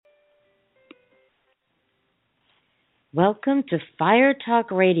Welcome to Fire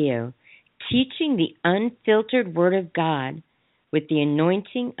Talk Radio, teaching the unfiltered Word of God with the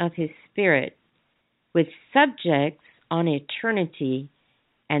anointing of His Spirit, with subjects on eternity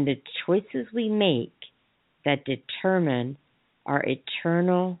and the choices we make that determine our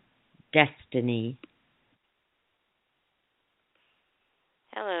eternal destiny.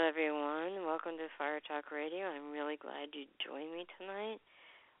 Hello, everyone. Welcome to Fire Talk Radio. I'm really glad you joined me tonight.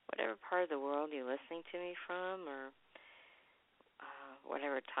 Whatever part of the world you're listening to me from, or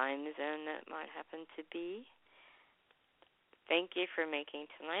whatever time zone that might happen to be, thank you for making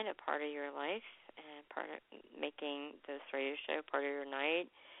tonight a part of your life and making this radio show part of your night.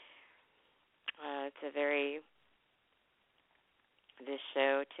 This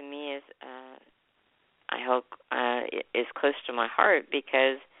show to me is, I hope, is close to my heart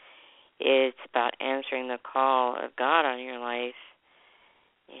because it's about answering the call of God on your life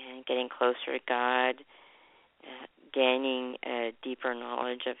and getting closer to God, gaining a deeper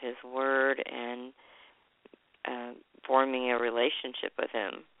knowledge of His Word, and forming a relationship with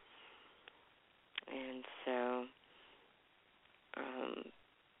Him. And so,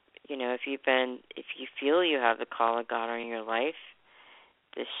 if you feel you have the call of God on your life,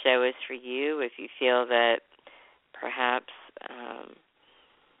 this show is for you. If you feel that perhaps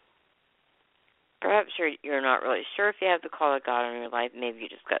you're not really sure if you have the call of God on your life, maybe you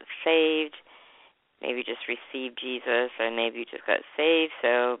just got saved, maybe you just received Jesus, or maybe you just got saved,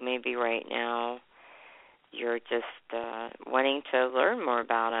 so maybe right now you're just wanting to learn more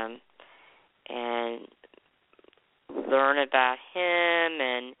about Him and learn about Him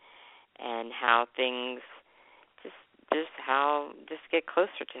and how things just get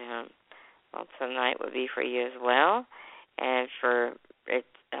closer to Him. Well, tonight would be for you as well, and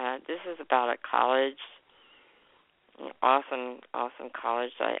this is about a college, awesome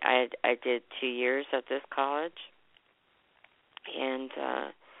college. I did 2 years at this college, and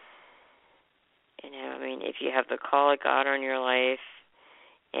if you have the call of God on your life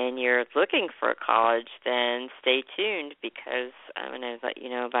and you're looking for a college, then stay tuned because I'm going to let you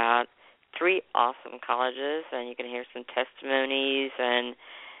know about 3 awesome colleges, and you can hear some testimonies and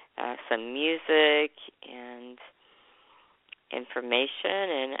some music and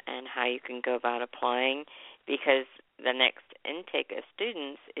information and how you can go about applying, because the next intake of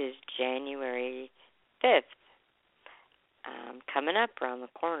students is January 5th, coming up around the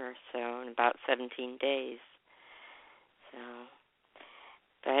corner, so in about 17 days.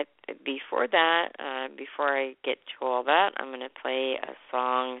 But before that, before I get to all that, I'm going to play a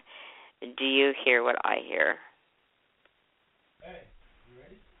song, Do You Hear What I Hear? Hey, you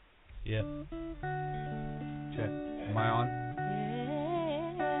ready? Yep. Check. Am I on?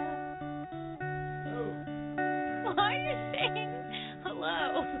 Why are you saying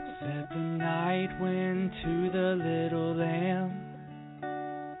hello? Said the night wind to the little lamb,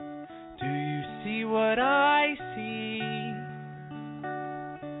 do you see what I see?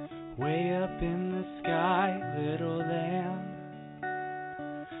 Way up in the sky, little lamb,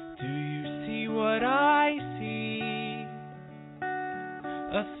 do you see what I see?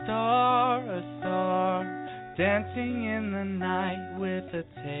 A star, dancing in the night with a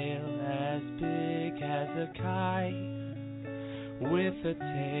tail as big as a kite. With a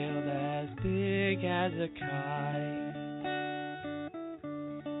tail as big as a kite.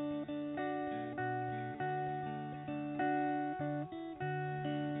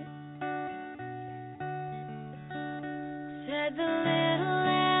 Said the little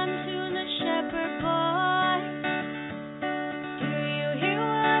lamb to the shepherd boy, do you hear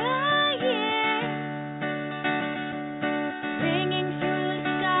what I hear? Ringing through the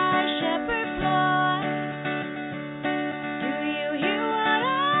sky, shepherd boy, do you hear what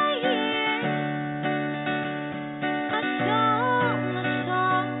I hear?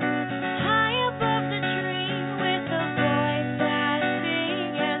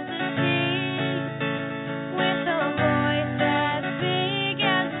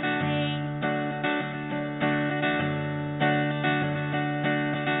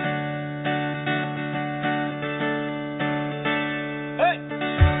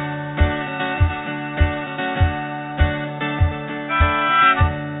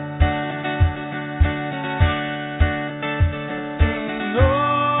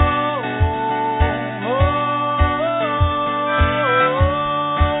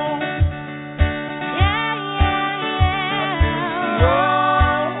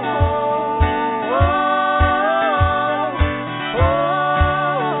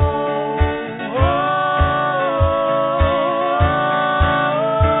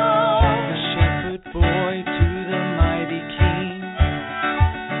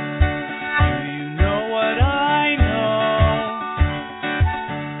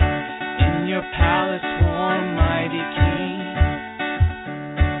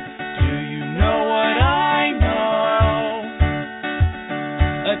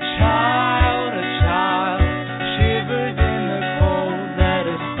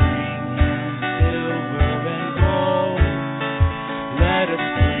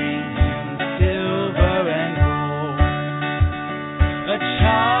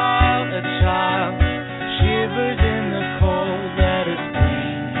 A child shivers in the cold. Let us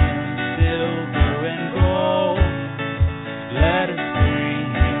bring him silver and gold. Let us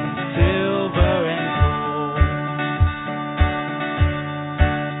bring him silver and gold.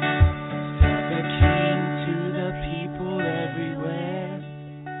 Says the King to the people everywhere.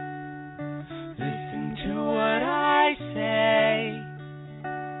 Listen to what I say.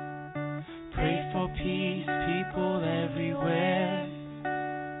 Pray for peace, people everywhere.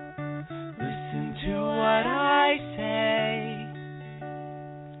 Listen to what I say.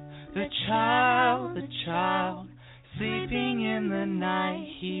 The child, sleeping in the night,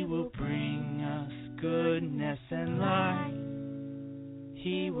 he will bring us goodness and light.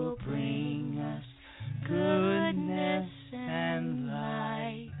 He will bring us goodness and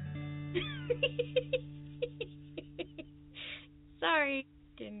light. Sorry,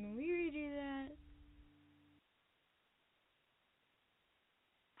 can we redo that?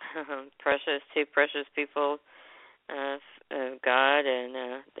 Two precious people of God,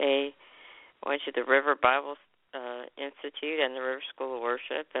 and they went to the River Bible Institute and the River School of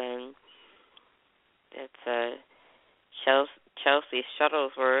Worship, and it's Chelsea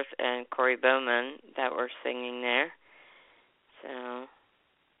Shuttlesworth and Corey Bowman that were singing there. So,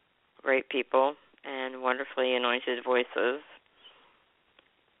 great people and wonderfully anointed voices.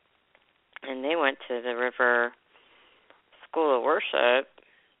 And they went to the River School of Worship,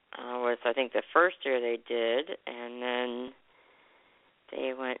 was I think the first year they did, and then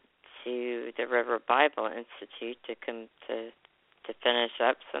they went to the River Bible Institute to finish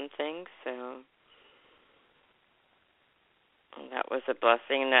up some things. So that was a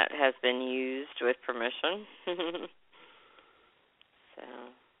blessing that has been used with permission. So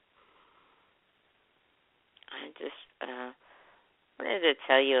I just wanted to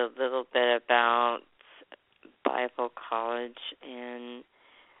tell you a little bit about Bible college and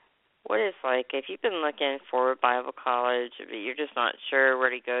what it's like. If you've been looking for Bible college, but you're just not sure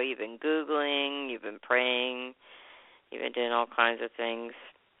where to go, you've been Googling, you've been praying, you've been doing all kinds of things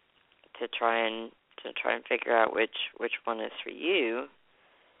to try and figure out which one is for you,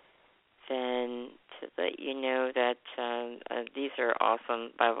 then to let you know that these are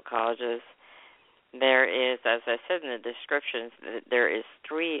awesome Bible colleges. There is, as I said in the descriptions, there is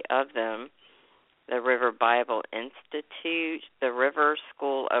 3 of them: the River Bible Institute, the River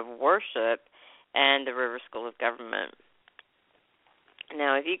School of Worship, and the River School of Government.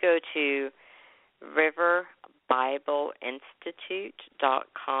 Now, if you go to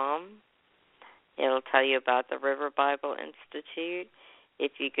riverbibleinstitute.com, it'll tell you about the River Bible Institute.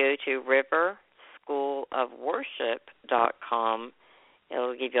 If you go to riverschoolofworship.com,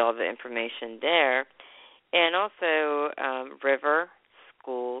 it'll give you all the information there. And also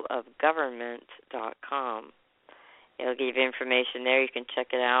riverschoolofgovernment.com. It'll give you information there. You can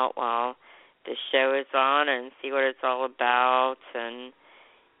check it out while the show is on and see what it's all about. And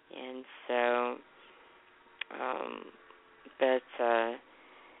so, I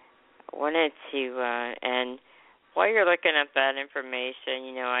wanted to, and while you're looking up that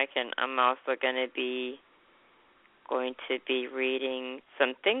information, I'm also going to be reading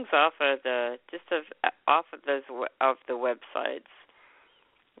some things off of the websites.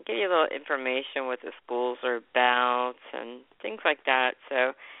 Give you a little information what the schools are about and things like that.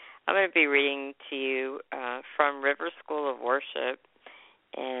 So I'm going to be reading to you from River School of Worship,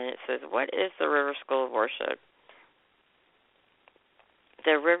 and it says, what is the River School of Worship?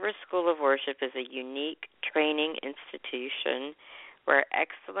 The River School of Worship is a unique training institution where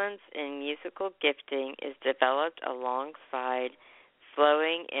excellence in musical gifting is developed alongside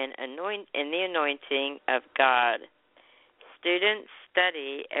flowing in the anointing of God. Students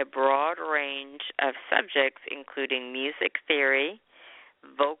study a broad range of subjects including music theory,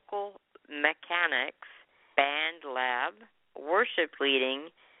 vocal mechanics, band lab, worship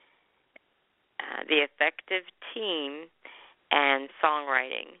leading, the effective team, and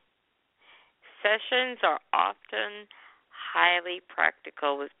songwriting. Sessions are often highly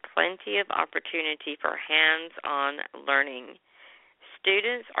practical with plenty of opportunity for hands-on learning.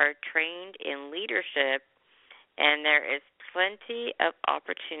 Students are trained in leadership, and there is plenty of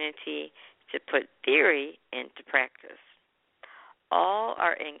opportunity to put theory into practice. All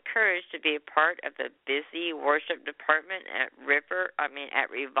are encouraged to be a part of the busy worship department at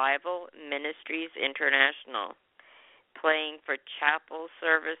Revival Ministries International, playing for chapel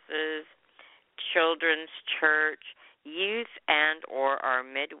services, children's church, youth and or our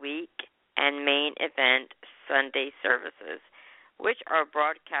midweek and main event Sunday services, which are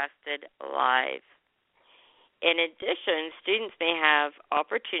broadcasted live. In addition, students may have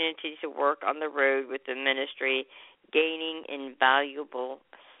opportunity to work on the road with the ministry gaining invaluable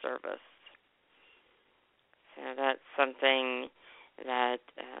service. So that's something that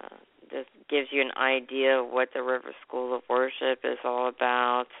just gives you an idea of what the River School of Worship is all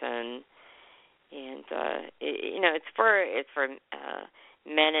about, and it's for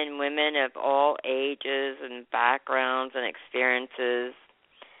men and women of all ages and backgrounds and experiences,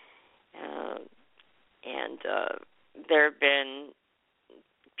 and there have been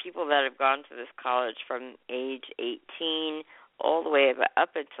people that have gone to this college from age 18 all the way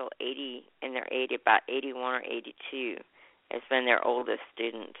up until 80, in their 80, about 81 or 82, has been their oldest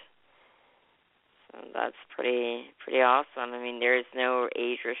student. So that's pretty awesome. I mean, there is no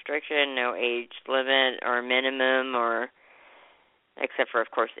age restriction, no age limit or minimum, or except for,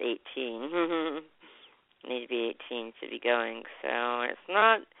 of course, 18. You need to be 18 to be going. So it's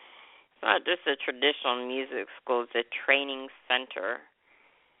not just a traditional music school. It's a training center.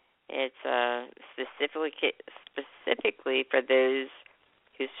 It's specifically for those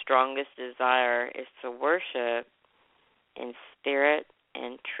whose strongest desire is to worship in spirit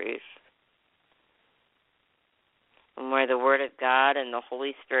and truth, and where the Word of God and the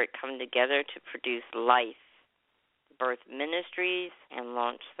Holy Spirit come together to produce life, birth ministries, and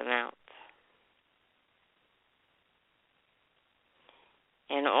launch them out.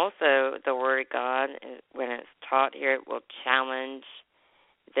 And also, the Word of God, when it's taught here, it will challenge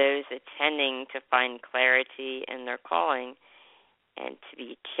those attending to find clarity in their calling and to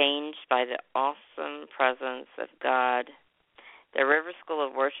be changed by the awesome presence of God. The River School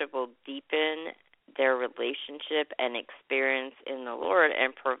of Worship will deepen their relationship and experience in the Lord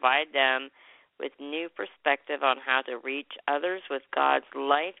and provide them with new perspective on how to reach others with God's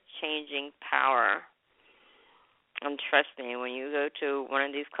life-changing power. And trust me, when you go to one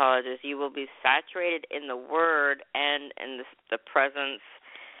of these colleges, you will be saturated in the Word and in the presence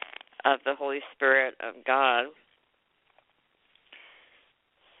of the Holy Spirit of God.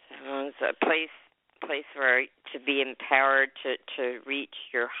 So it's a place where to be empowered to reach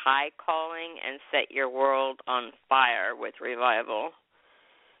your high calling and set your world on fire with revival.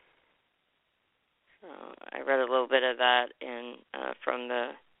 So I read a little bit of that from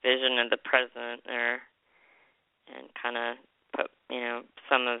the vision of the president there, and kind of put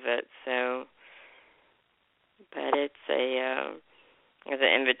some of it. So, but it's there's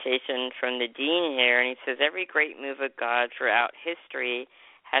an invitation from the dean here, and he says every great move of God throughout history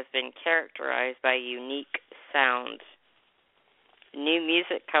has been characterized by unique sound. New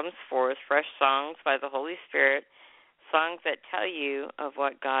music comes forth, fresh songs by the Holy Spirit, songs that tell you of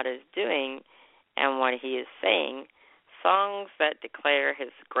what God is doing and what He is saying, songs that declare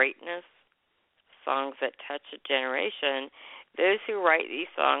His greatness, songs that touch a generation. Those who write these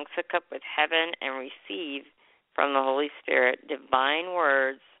songs hook up with heaven and receive from the Holy Spirit divine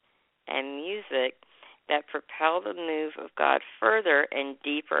words and music that propel the move of God further and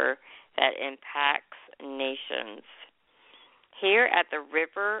deeper, that impacts nations. Here at the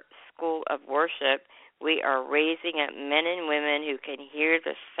River School of Worship, we are raising up men and women who can hear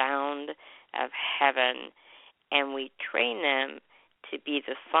the sound of heaven, and we train them to be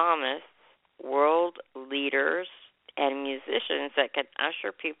the psalmists, world leaders, and musicians that can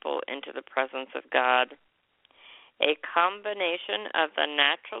usher people into the presence of God. A combination of the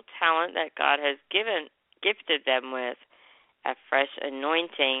natural talent that God has gifted them with, a fresh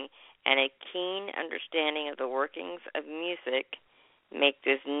anointing, and a keen understanding of the workings of music make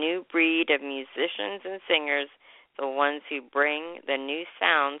this new breed of musicians and singers the ones who bring the new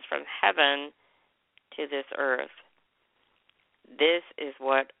sounds from heaven to this earth. This is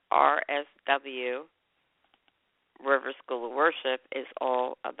what RSW, River School of Worship, is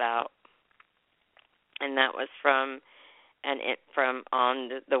all about. And that was from on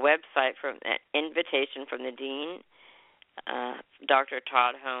the website, from an invitation from the dean, Dr.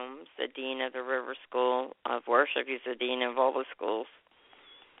 Todd Holmes, the dean of the River School of Worship. He's the dean of all the schools.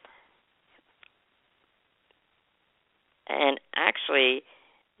 And actually,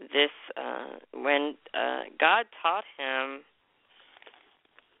 this when God taught him,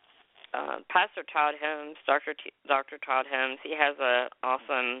 Pastor Todd Holmes, Dr. Todd Holmes, he has a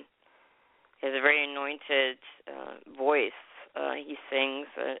very anointed voice. He sings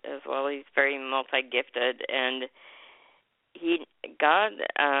as well. He's very multi-gifted, and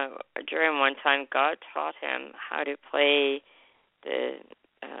during one time, God taught him how to play the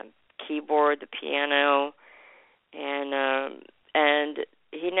keyboard, the piano, and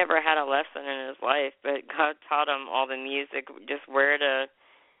he never had a lesson in his life, but God taught him all the music, just where to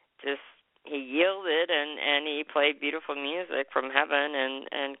he yielded, and he played beautiful music from heaven,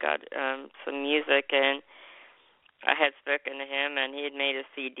 and got some music. And I had spoken to him, and he had made a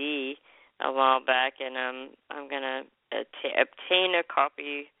CD a while back, and I'm gonna obtain a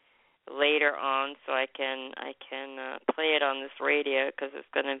copy later on so I can play it on this radio, because it's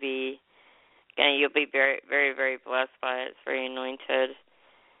gonna be, you'll be very, very, very blessed by it. It's very anointed.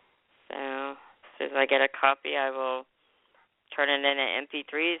 So as soon as I get a copy, I will turn it in at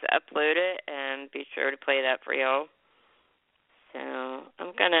MP3s, upload it, and be sure to play that for y'all. So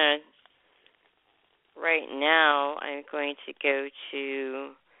I'm gonna, right now, I'm going to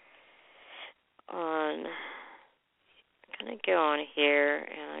go on here,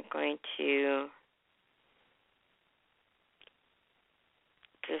 and I'm going to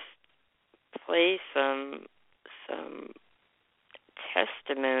just play some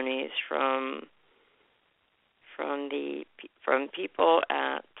testimonies from people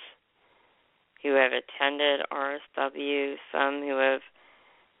who have attended RSW, some who have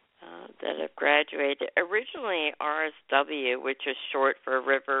that have graduated. Originally, RSW, which is short for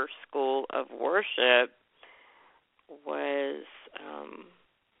River School of Worship, was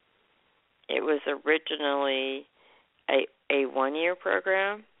it was originally a 1-year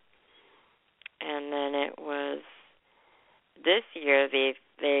program, and then it was this year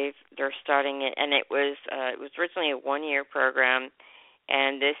they're starting it, and it was originally a 1-year program,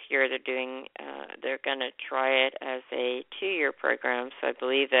 and this year they're going to try it as a 2-year program. So I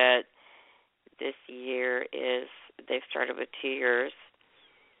believe that this year they've started with 2 years,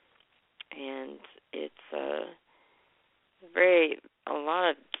 and it's a lot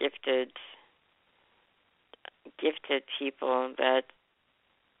of gifted people that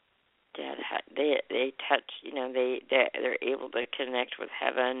they touch, they're able to connect with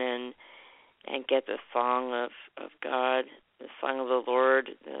heaven and get the song of God, the song of the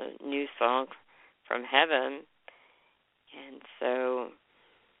Lord, the new song from heaven. And so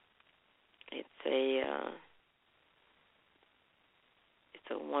it's a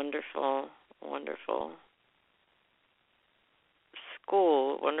wonderful, wonderful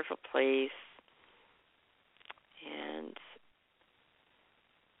school, wonderful place, and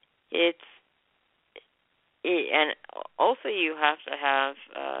and also you have to have,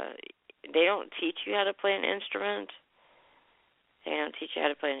 they don't teach you how to play an instrument. They don't teach you how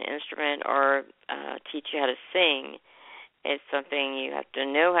to play an instrument or teach you how to sing. It's something you have to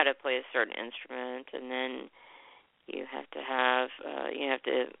know how to play a certain instrument, and then you have to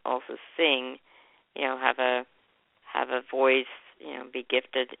also sing, have a voice, be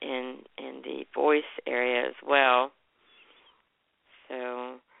gifted in the voice area as well.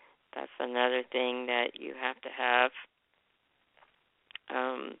 So that's another thing that you have to have.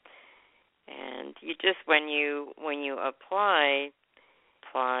 And you just when you apply,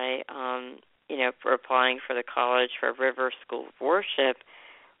 for applying for the college for River School of Worship,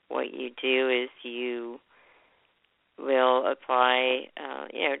 what you do is you will apply,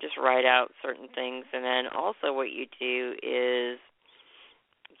 just write out certain things, and then also what you do is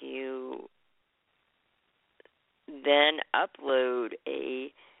you then upload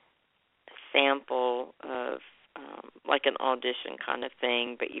a sample of like an audition kind of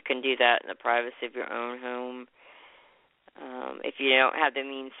thing, but you can do that in the privacy of your own home. If you don't have the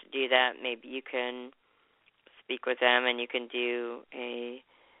means to do that, maybe you can speak with them and you can do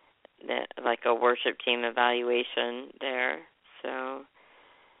like a worship team evaluation there. So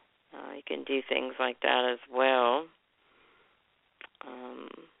you can do things like that as well.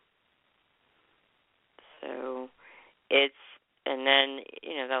 So it's, and then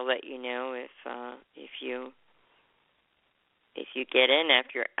they'll let you know if you get in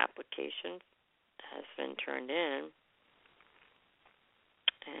after your application has been turned in.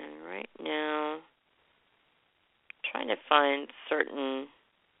 And right now, I'm trying to find certain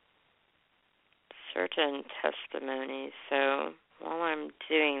testimonies. So while I'm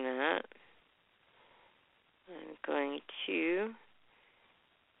doing that, I'm going to,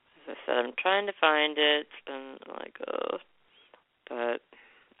 as I said, I'm trying to find it, and but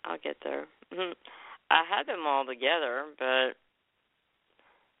I'll get there. I had them all together, but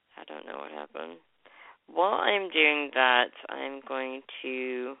I don't know what happened. While I'm doing that,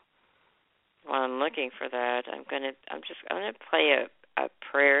 while I'm looking for that, I'm gonna play a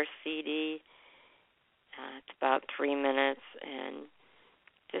prayer CD. It's about 3 minutes, and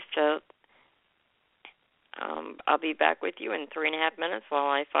I'll be back with you in 3.5 minutes while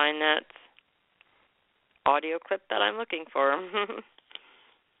I find that audio clip that I'm looking for.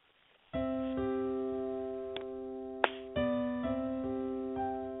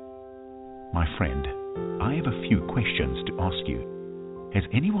 My friend, I have a few questions to ask you. Has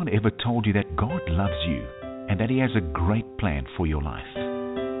anyone ever told you that God loves you and that He has a great plan for your life?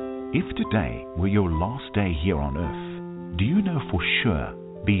 If today were your last day here on earth, do you know for sure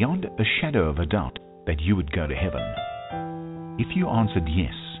beyond a shadow of a doubt that you would go to heaven? If you answered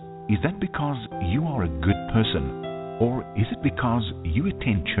yes, is that because you are a good person, or is it because you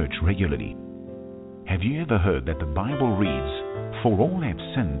attend church regularly? Have you ever heard that the Bible reads, "For all have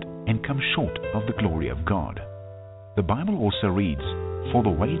sinned and come short of the glory of God"? The Bible also reads, "For the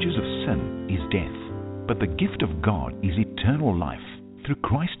wages of sin is death, but the gift of God is eternal life through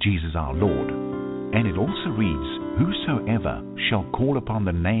Christ Jesus our Lord." And it also reads, "Whosoever shall call upon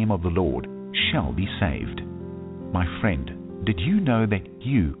the name of the Lord shall be saved." My friend, did you know that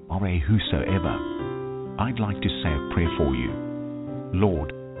you are a whosoever? I'd like to say a prayer for you.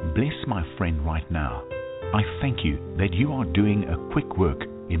 Lord, bless my friend right now. I thank you that you are doing a quick work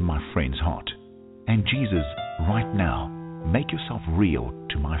in my friend's heart. And Jesus, right now, make yourself real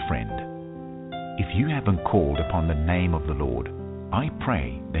to my friend. If you haven't called upon the name of the Lord, I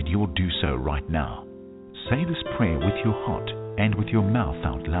pray that you will do so right now. Say this prayer with your heart and with your mouth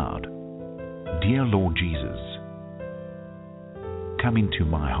out loud. Dear Lord Jesus, come into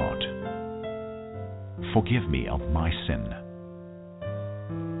my heart. Forgive me of my sin.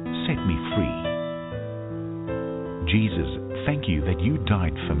 Set me free. Jesus, thank you that you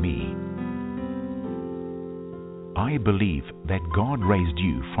died for me. I believe that God raised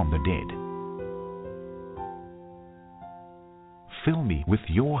you from the dead. Fill me with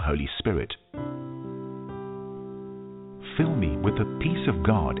your Holy Spirit. Fill me with the peace of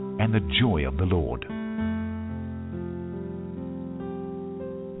God and the joy of the Lord.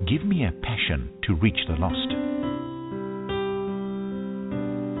 Give me a passion to reach the lost.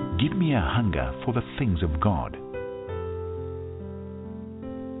 Give me a hunger for the things of God.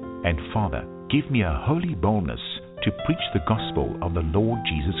 And Father, give me a holy boldness to preach the gospel of the Lord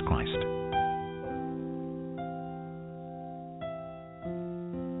Jesus Christ.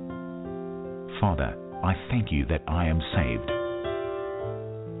 Father, I thank you that I am saved.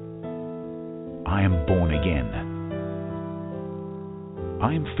 I am born again.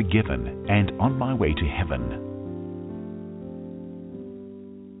 I am forgiven and on my way to heaven.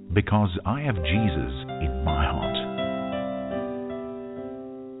 Because I have Jesus in my heart.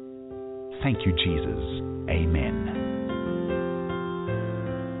 Thank you, Jesus. Amen.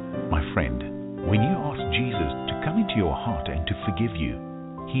 My friend, when you asked Jesus to come into your heart and to forgive you,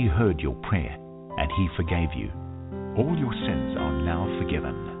 He heard your prayer and He forgave you. All your sins are now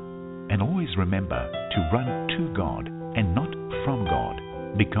forgiven. And always remember to run to God and not from God,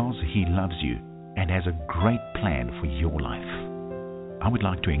 because He loves you and has a great plan for your life. I would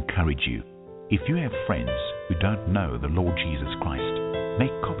like to encourage you, if you have friends who don't know the Lord Jesus Christ,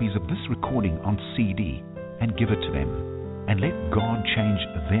 make copies of this recording on CD and give it to them, and let God change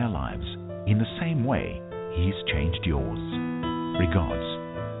their lives in the same way He's changed yours. Regards,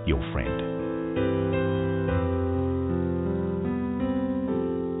 your friend.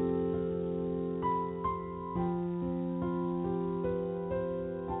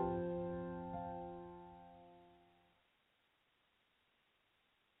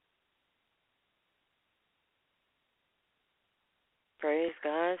 Praise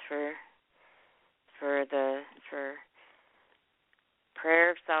God for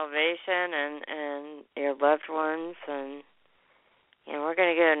prayer of salvation and your loved ones, and we're going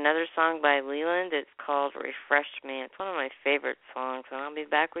to get another song by Leland. It's called "Refresh Me." It's one of my favorite songs, and I'll be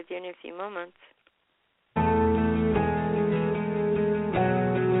back with you in a few moments.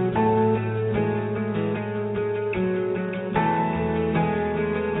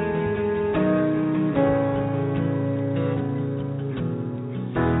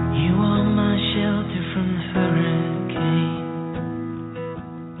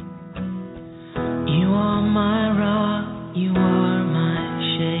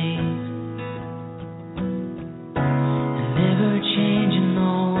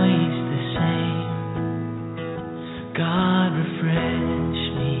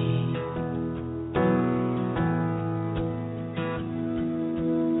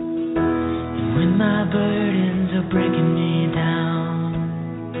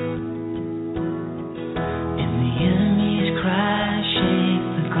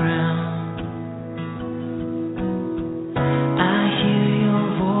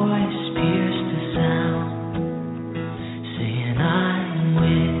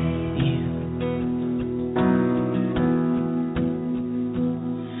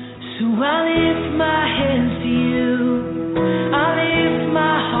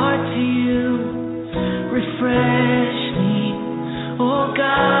 Refresh me.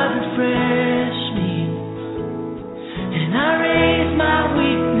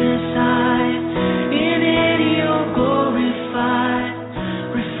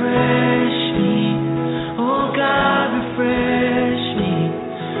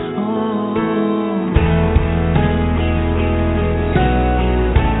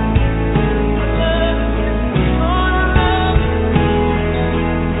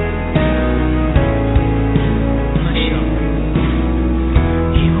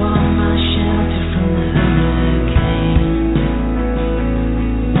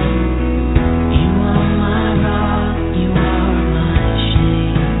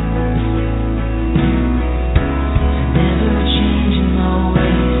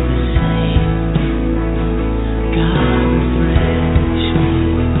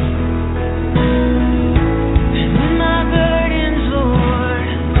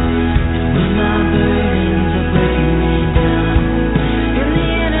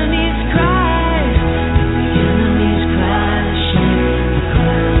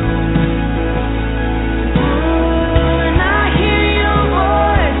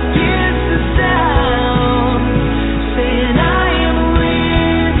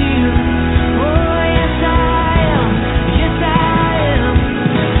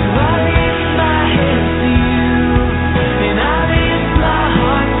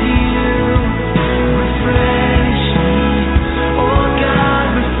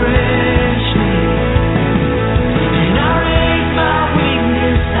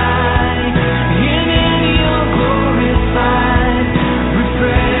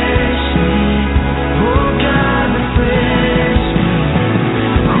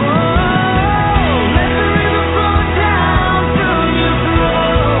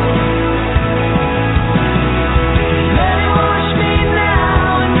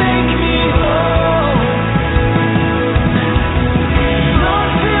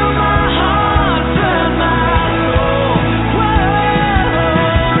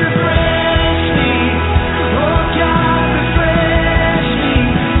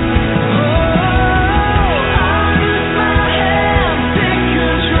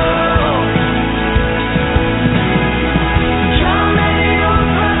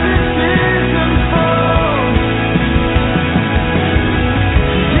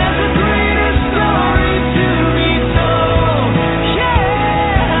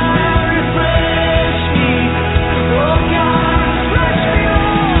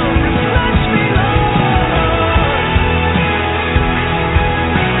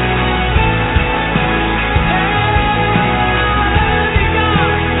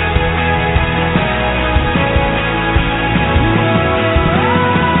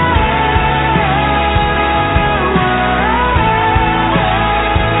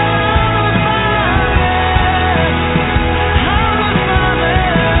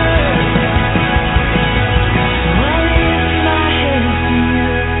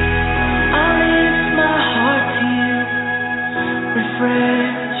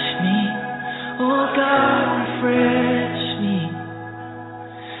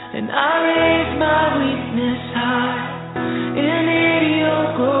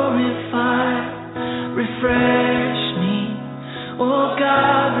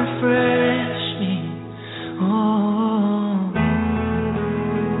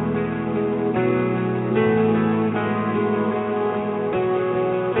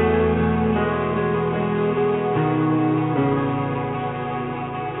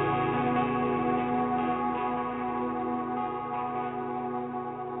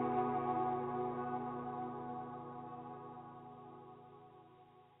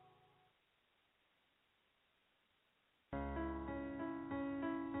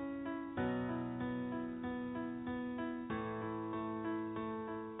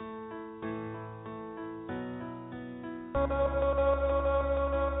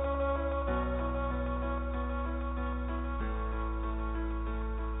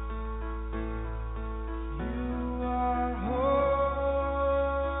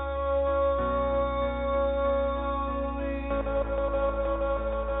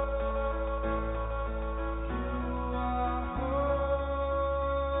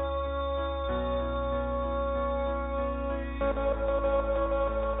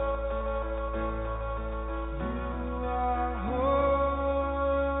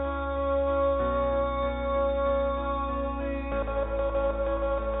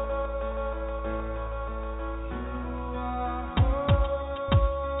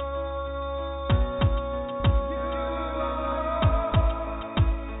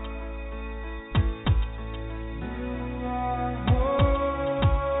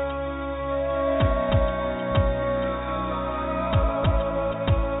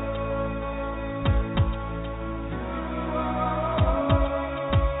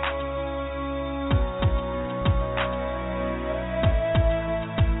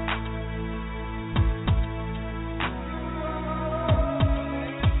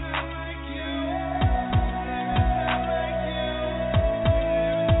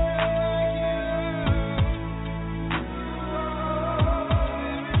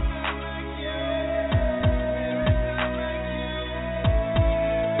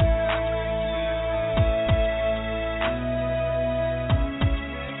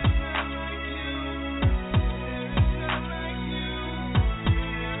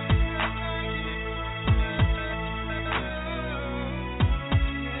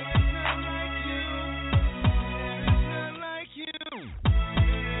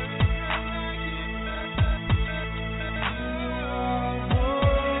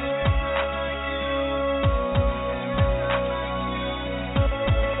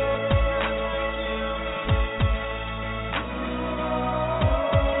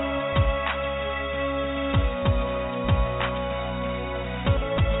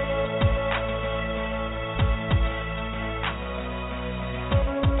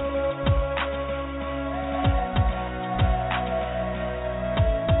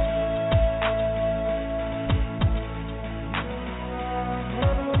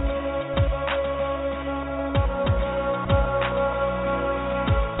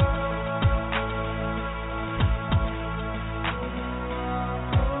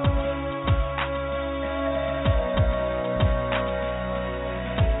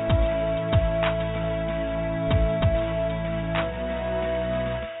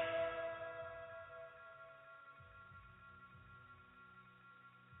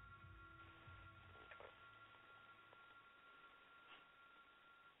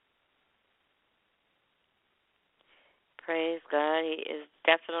 Praise God. He is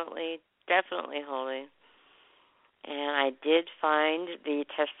definitely holy. And I did find the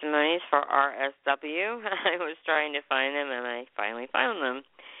testimonies for RSW. I was trying to find them, and I finally found them.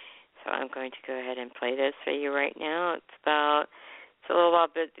 So I'm going to go ahead and play this for you right now. It's a little while,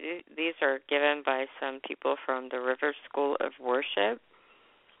 but these are given by some people from the River School of Worship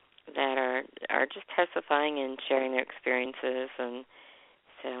that are just testifying and sharing their experiences. And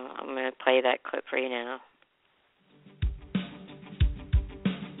so I'm going to play that clip for you now.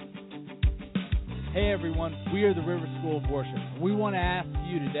 Hey everyone, we are the River School of Worship. We want to ask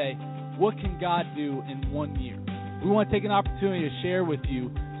you today, what can God do in 1 year? We want to take an opportunity to share with you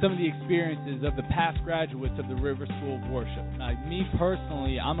some of the experiences of the past graduates of the River School of Worship. Now, me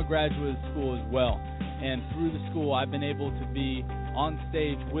personally, I'm a graduate of the school as well. And through the school, I've been able to be on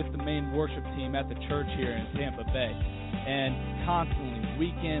stage with the main worship team at the church here in Tampa Bay. And constantly,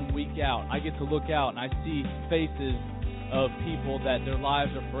 week in, week out, I get to look out and I see faces of people that their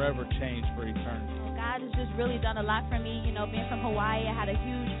lives are forever changed for eternity. God has just really done a lot for me. You know, being from Hawaii, I had a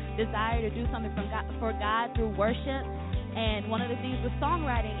huge desire to do something for God through worship. And one of the things was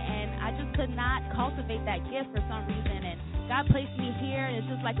songwriting, and I just could not cultivate that gift for some reason. And God placed me here, and it's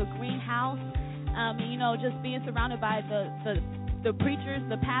just like a greenhouse. You know, just being surrounded by the preachers,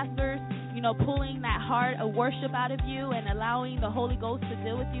 the pastors, you know, pulling that heart of worship out of you and allowing the Holy Ghost to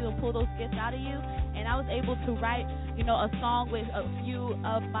deal with you and pull those gifts out of you. And I was able to write, you know, a song with a few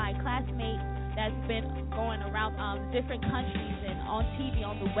of my classmates that's been going around different countries and on TV,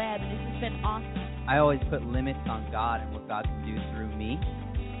 on the web, and it's just been awesome. I always put limits on God and what God can do through me,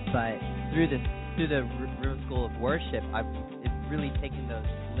 but through the River School of Worship, it's really taken those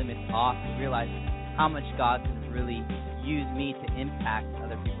limits off and realized how much God can really use me to impact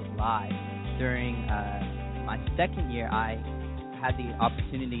other people's lives. During my second year, I had the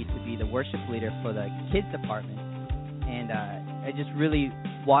opportunity to be the worship leader for the kids department, and I just really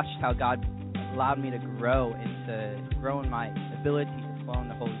watched how God allowed me to grow in my ability to flow in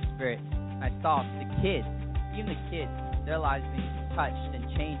the Holy Spirit. And I saw the kids, their lives being touched and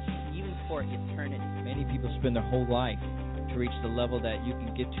changed, even for eternity. Many people spend their whole life to reach the level that you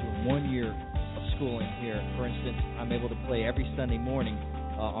can get to in 1 year of schooling here. For instance, I'm able to play every Sunday morning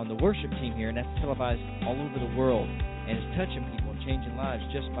on the worship team here, and that's televised all over the world, and it's touching people and changing lives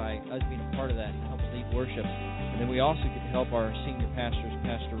just by us being a part of that and helping lead worship. And then we also get to help our senior pastors,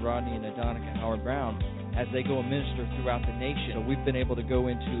 Pastor Rodney and Adonica Howard Brown, as they go and minister throughout the nation. So we've been able to go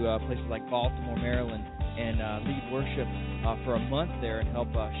into places like Baltimore, Maryland, and lead worship for a month there and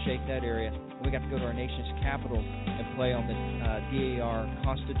help shake that area. And we got to go to our nation's capital and play on the DAR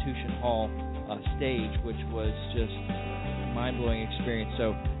Constitution Hall stage, which was just a mind-blowing experience.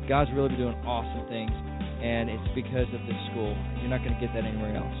 So God's really been doing awesome things, and it's because of this school. You're not going to get that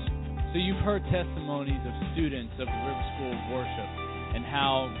anywhere else. So you've heard testimonies of students of the River School of Worship and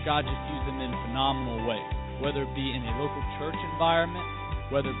how God just used them in phenomenal ways, whether it be in a local church environment,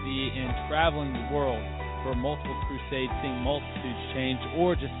 whether it be in traveling the world for multiple crusades, seeing multitudes change,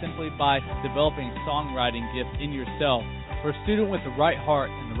 or just simply by developing a songwriting gift in yourself. For a student with the right heart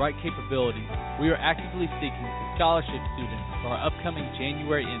and the right capabilities, we are actively seeking scholarship students for our upcoming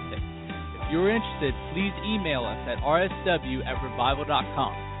January intake. If you're interested, please email us at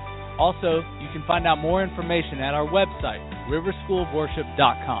rsw@revival.com. Also, you can find out more information at our website,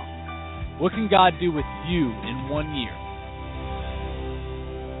 riverschoolofworship.com. What can God do with you in 1 year?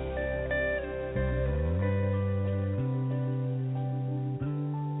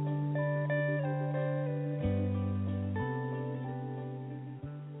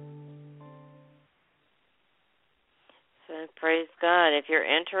 So praise God. If you're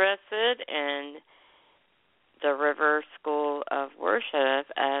interested in the River School of Worship,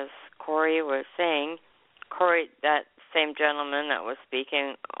 as Corey was saying, Corey, that same gentleman that was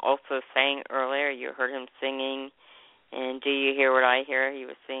speaking, also sang earlier, you heard him singing, and Do You Hear What I Hear? He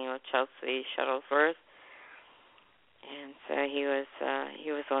was singing with Chelsea Shuttlesworth, and so he was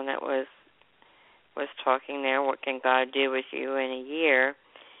the one that was talking there. What can God do with you in a year?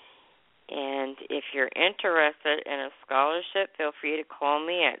 And if you're interested in a scholarship, feel free to call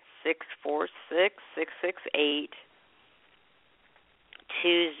me at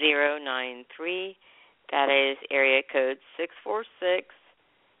 646-668-2093. That is area code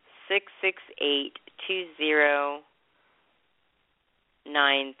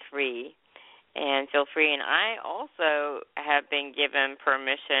 646-668-2093. And feel free. And I also have been given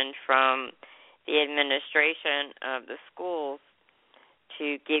permission from the administration of the schools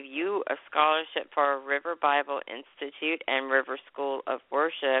to give you a scholarship for River Bible Institute and River School of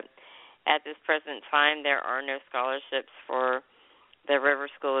Worship. At this present time, there are no scholarships for the River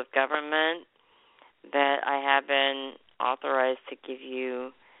School of Government, that I have been authorized to give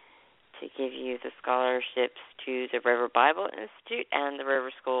you the scholarships to the River Bible Institute and the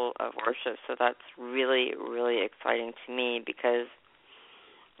River School of Worship. So that's really, really exciting to me, because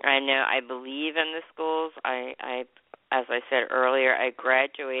I know I believe in the schools. I as I said earlier, I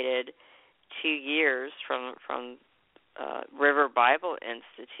graduated 2 years from River Bible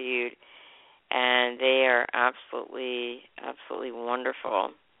Institute, and they are absolutely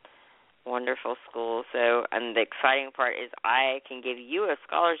wonderful schools. So, and the exciting part is I can give you a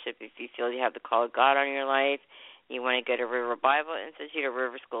scholarship if you feel you have the call of God on your life. You want to go to River Bible Institute or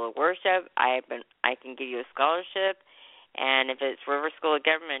River School of Worship, I can give you a scholarship. And if it's River School of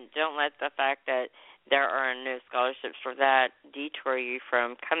Government, don't let the fact that there are no scholarships for that detour you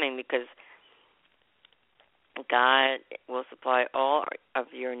from coming, because God will supply all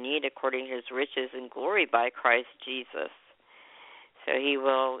of your need according to His riches and glory by Christ Jesus. So He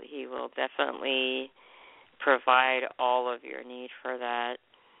will definitely provide all of your need for that,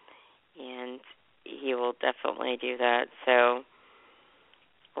 and He will definitely do that. So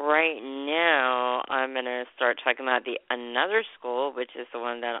right now, I'm going to start talking about another school, which is the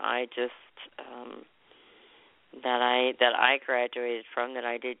one that I just that I graduated from, that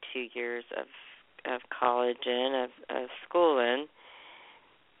I did 2 years of college in, of school in,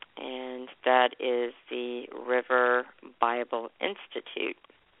 and that is the River Bible Institute.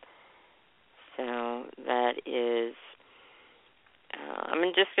 So that is,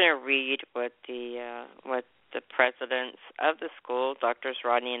 I'm just going to read what the presidents of the school, Drs.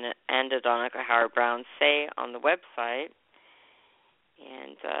 Rodney and Adonica Howard Brown, say on the website.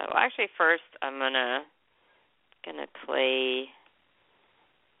 And actually, first I'm gonna play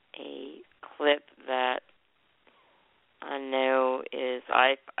a clip that I know is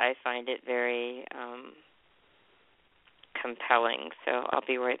I find it very compelling. So I'll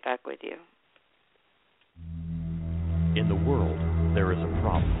be right back with you. In the world, there is a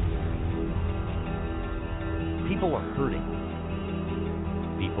problem. People are hurting.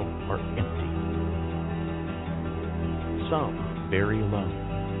 People are empty. Some very alone.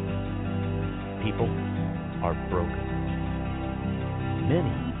 People are broken.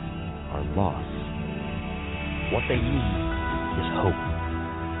 Many are lost. What they need is hope.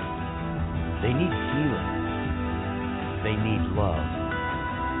 They need healing. They need love.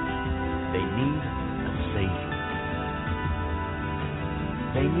 They need a Savior.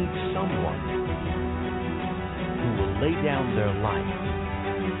 They need someone who will lay down their life.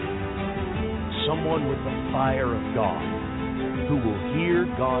 Someone with the fire of God who will hear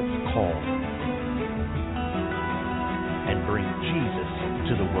God's call and bring Jesus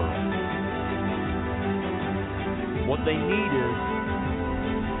to the world. What they need is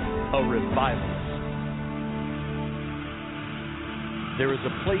a revivalist. There is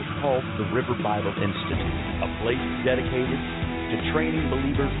a place called the River Bible Institute, a place dedicated to training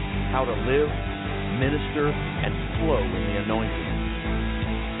believers how to live, minister, and flow in the anointing.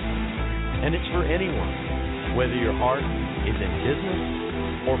 And it's for anyone, whether your heart is in business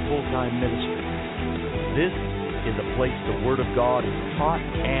or full-time ministry. This is a place the Word of God is taught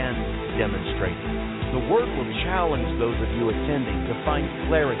and demonstrated. The Word will challenge those of you attending to find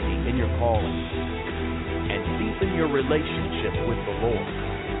clarity in your calling and deepen your relationship with the Lord.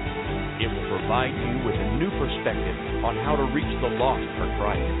 It will provide you with a new perspective on how to reach the lost for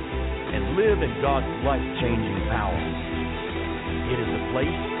Christ and live in God's life-changing power. It is a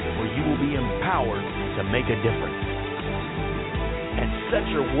place where you will be empowered to make a difference and set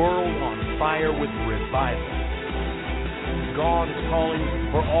your world on fire with revival. God is calling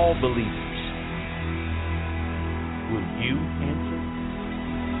for all believers. Will you answer?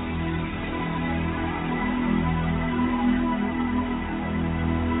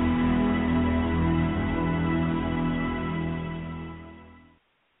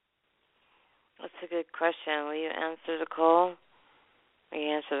 That's a good question. Will you answer the call? Will you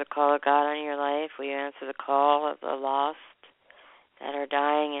answer the call of God on your life? Will you answer the call of the lost that are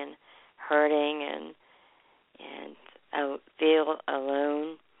dying and hurting and feel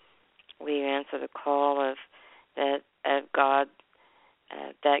alone? Will you answer the call of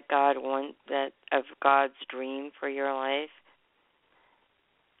God's dream for your life?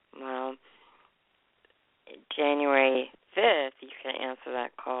 Well, January 5th, you can answer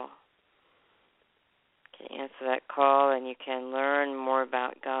that call. You can answer that call, and you can learn more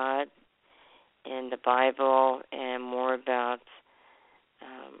about God in the Bible and more about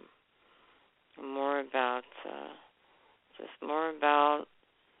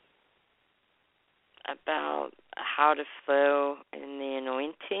how to flow in the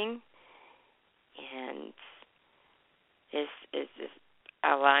anointing, and is just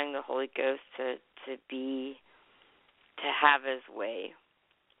allowing the Holy Ghost to have His way.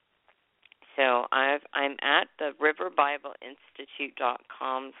 So I'm at the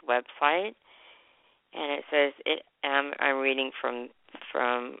riverbibleInstitute.com's website, and it says I'm reading from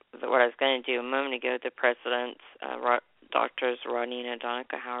what I was going to do a moment ago, the President's Drs. Rodney and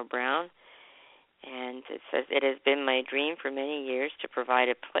Donica Howard-Brown. And it says, it has been my dream for many years to provide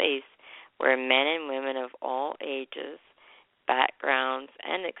a place where men and women of all ages, backgrounds,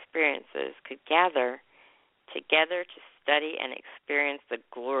 and experiences could gather together to study and experience the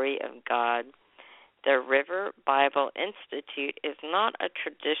glory of God. The River Bible Institute is not a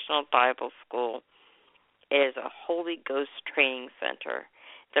traditional Bible school. It is a Holy Ghost training center.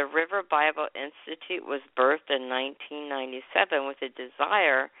 The River Bible Institute was birthed in 1997 with a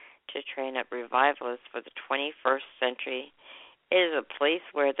desire to train up revivalists for the 21st century. It is a place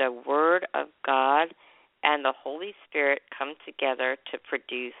where the Word of God and the Holy Spirit come together to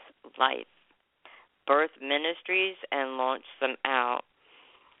produce life, birth ministries, and launch them out,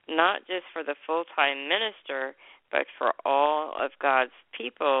 not just for the full-time minister, but for all of God's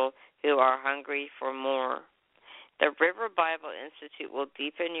people who are hungry for more. The River Bible Institute will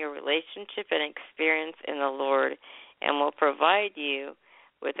deepen your relationship and experience in the Lord and will provide you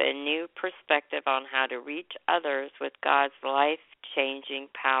with a new perspective on how to reach others with God's life-changing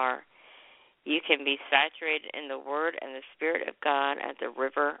power. You can be saturated in the Word and the Spirit of God at the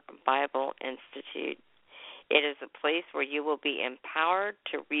River Bible Institute. It is a place where you will be empowered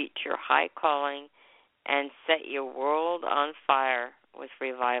to reach your high calling and set your world on fire with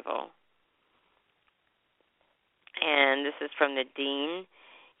revival. And this is from the Dean.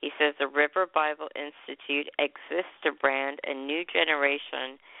 He says, the River Bible Institute exists to brand a new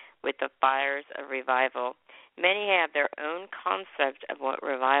generation with the fires of revival. Many have their own concept of what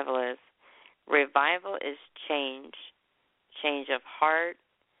revival is. Revival is change of heart,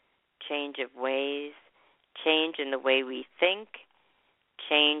 change of ways, change in the way we think,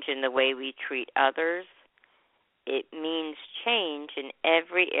 change in the way we treat others, It means change in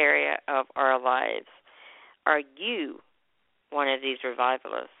every area of our lives. Are you one of these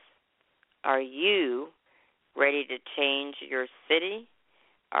revivalists? Are you ready to change your city?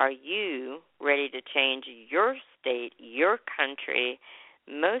 Are you ready to change your state, your country?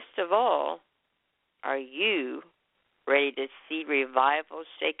 Most of all, are you ready to see revival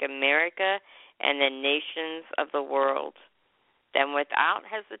shake America and the nations of the world? Then without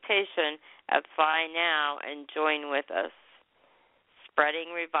hesitation, apply now and join with us.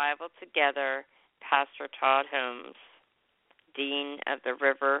 Spreading Revival Together, Pastor Todd Holmes, Dean of the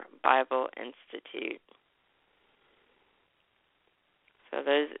River Bible Institute. So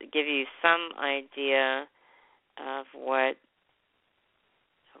those give you some idea of what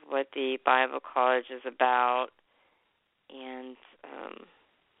the Bible College is about. And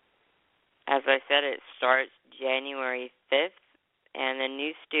as I said, it starts January 5th, and the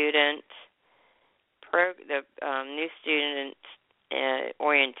new student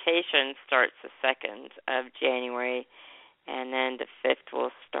orientation starts the 2nd of January, and then the 5th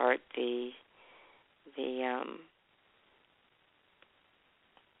will start the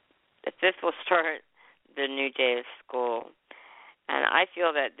 5th will start the new day of school. And I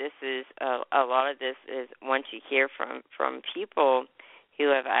feel that this is a lot of this is once you hear from people who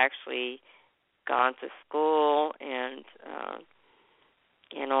have actually gone to school and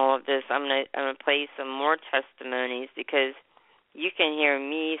all of this. I'm gonna play some more testimonies, because you can hear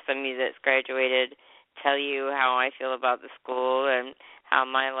me, somebody that's graduated, tell you how I feel about the school and how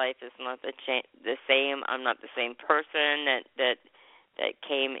my life is not the same. I'm not the same person that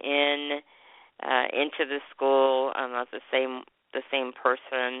came into the school. I'm not the same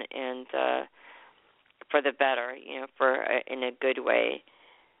person, and for the better, for in a good way.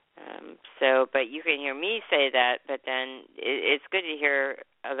 But you can hear me say that, but then it's good to hear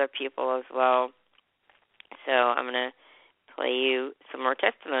other people as well. So I'm going to play you some more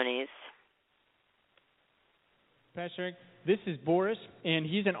testimonies. Pastor Eric, this is Boris, and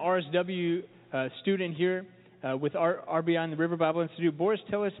he's an RSW student here with RBI and the River Bible Institute. Boris,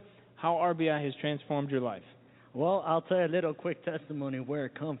 tell us how RBI has transformed your life. Well, I'll tell you a little quick testimony where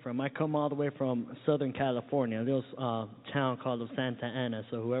it come from. I come all the way from Southern California, a little town called Santa Ana.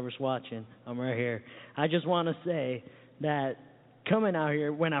 So whoever's watching, I'm right here. I just want to say that coming out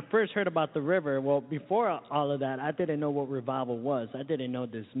here, when I first heard about the river, well, before all of that, I didn't know what revival was. I didn't know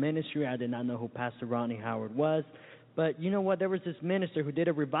this ministry. I did not know who Pastor Rodney Howard was. But you know what? There was this minister who did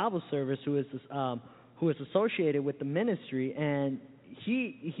a revival service who is associated with the ministry, and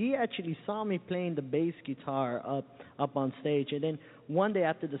he actually saw me playing the bass guitar up on stage. And then one day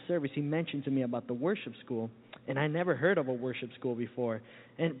after the service, he mentioned to me about the worship school, and I never heard of a worship school before.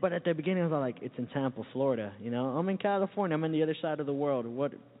 But at the beginning, I was like, it's in Tampa, Florida. I'm in California. I'm on the other side of the world.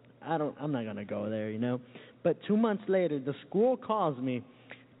 I'm not gonna go there. But 2 months later, the school calls me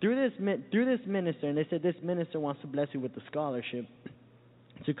through this minister, and they said this minister wants to bless you with the scholarship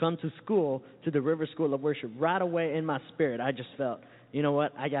to come to school, to the River School of Worship. Right away in my spirit, I just felt, you know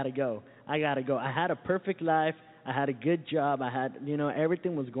what, I got to go. I had a perfect life. I had a good job. I had,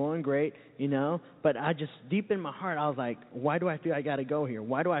 everything was going great, But I just, deep in my heart, I was like, why do I feel I got to go here?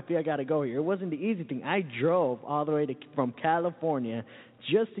 Why do I feel I got to go here? It wasn't the easy thing. I drove all the way from California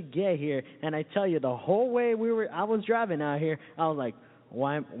just to get here. And I tell you, the whole way I was driving out here, I was like,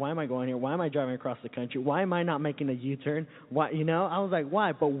 why am I going here? Why am I driving across the country? Why am I not making a U-turn? Why, I was like,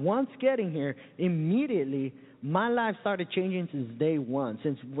 why? But once getting here, immediately, my life started changing since day one.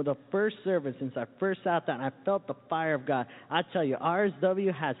 Since the first service, since I first sat down, I felt the fire of God. I tell you,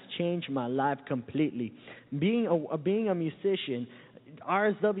 RSW has changed my life completely. Being a musician,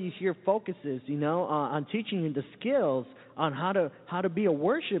 RSW here focuses, on teaching you the skills on how to be a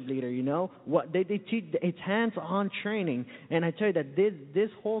worship leader. What they teach, it's hands-on training, and I tell you that this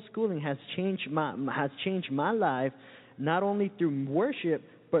whole schooling has changed my life, not only through worship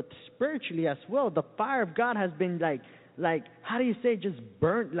but spiritually as well. The fire of God has been like how do you say, just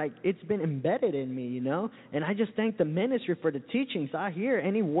burnt, like it's been embedded in me, And I just thank the ministry for the teachings. I hear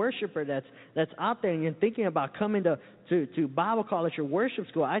any worshiper that's out there and you're thinking about coming to Bible college or worship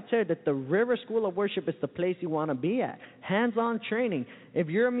school, I tell you that the River School of Worship is the place you want to be at. Hands-on training. If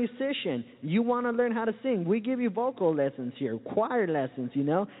you're a musician, you want to learn how to sing, we give you vocal lessons here, choir lessons,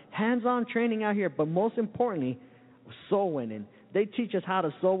 Hands-on training out here, but most importantly, soul winning. They teach us how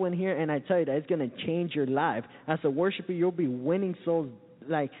to soul win here, and I tell you that it's going to change your life. As a worshiper, you'll be winning souls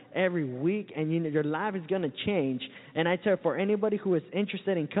like every week, and your life is going to change. And I tell you, for anybody who is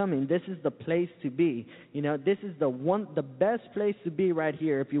interested in coming, this is the place to be. This is the best place to be right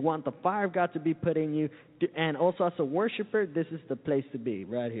here. If you want the fire of God to be put in you, and also as a worshiper, this is the place to be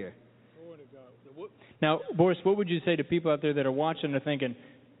right here. Now, Boris, what would you say to people out there that are watching and are thinking,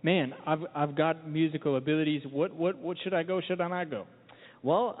 man, I've got musical abilities. What should I go? Should I not go?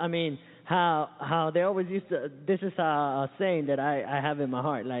 Well, I mean, how they always used to. This is a saying that I have in my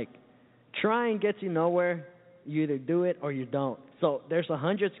heart. Like, trying gets you nowhere. You either do it or you don't. So there's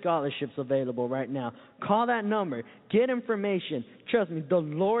 100 scholarships available right now. Call that number. Get information. Trust me, if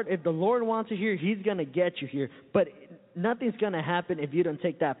the Lord wants you here, He's gonna get you here. But nothing's gonna happen if you don't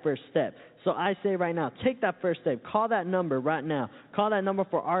take that first step. So I say right now, take that first step. Call that number right now. Call that number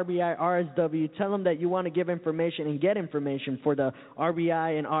for RBI, RSW. Tell them that you want to give information and get information for the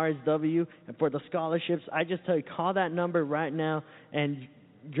RBI and RSW and for the scholarships. I just tell you, call that number right now, and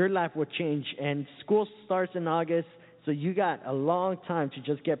your life will change. And school starts in August, so you got a long time to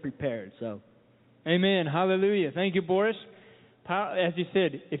just get prepared. So, amen. Hallelujah. Thank you, Boris. As you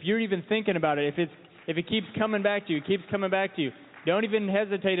said, if you're even thinking about it, if it keeps coming back to you, don't even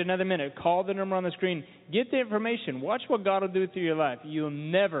hesitate another minute. Call the number on the screen. Get the information. Watch what God will do through your life. You'll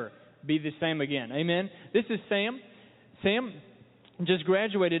never be the same again. Amen. This is Sam. Sam just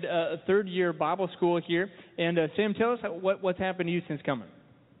graduated a third-year Bible school here. And Sam, tell us what's happened to you since coming.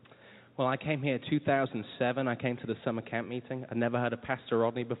 Well, I came here 2007. I came to the summer camp meeting. I'd never heard of Pastor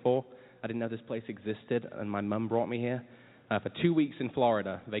Rodney before. I didn't know this place existed, and my mum brought me here for 2 weeks in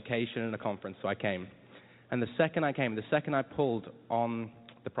Florida, vacation and a conference, so I came. And the second I pulled on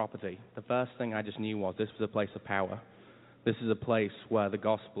the property, the first thing I just knew was this was a place of power. This is a place where the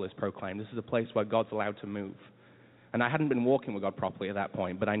gospel is proclaimed. This is a place where God's allowed to move. And I hadn't been walking with God properly at that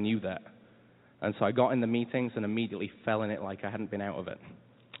point, but I knew that. And so I got in the meetings and immediately fell in it like I hadn't been out of it.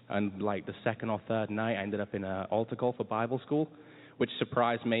 And like the second or third night, I ended up in an altar call for Bible school, which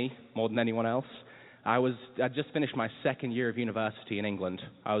surprised me more than anyone else. I'd just finished my second year of university in England.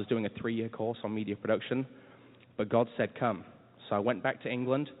 I was doing a 3-year course on media production, but God said, come. So I went back to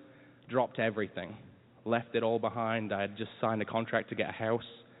England, dropped everything, left it all behind. I had just signed a contract to get a house,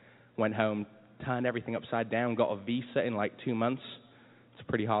 went home, turned everything upside down, got a visa in like 2 months. It's a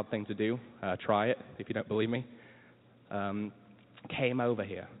pretty hard thing to do. Try it if you don't believe me. Came over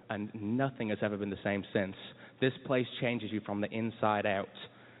here, and nothing has ever been the same since. This place changes you from the inside out.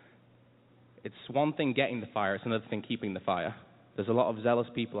 It's one thing getting the fire, it's another thing keeping the fire. There's a lot of zealous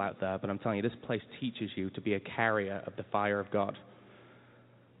people out there, but I'm telling you, this place teaches you to be a carrier of the fire of God.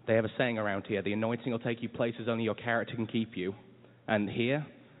 They have a saying around here, the anointing will take you places only your character can keep you. And here,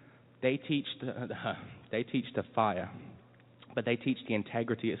 they teach the fire, but they teach the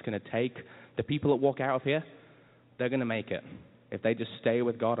integrity it's going to take. The people that walk out of here, they're going to make it. If they just stay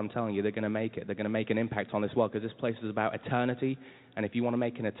with God, I'm telling you, they're going to make it. They're going to make an impact on this world, because this place is about eternity. And if you want to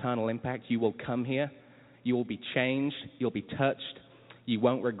make an eternal impact, you will come here. You will be changed. You'll be touched. You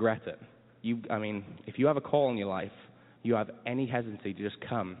won't regret it. If you have a call in your life, you have any hesitancy to just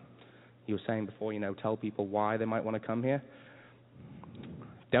come. You were saying before, tell people why they might want to come here.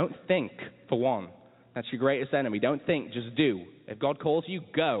 Don't think, for one. That's your greatest enemy. Don't think, just do. If God calls you,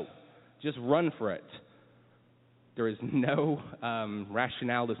 go. Just run for it. There is no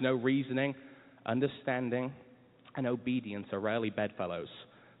rationale, there's no reasoning. Understanding and obedience are rarely bedfellows.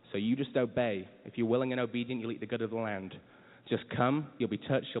 So you just obey. If you're willing and obedient, you'll eat the good of the land. Just come, you'll be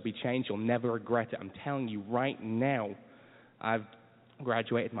touched, you'll be changed, you'll never regret it. I'm telling you right now, I've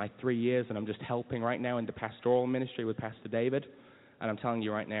graduated my 3 years, and I'm just helping right now in the pastoral ministry with Pastor David. And I'm telling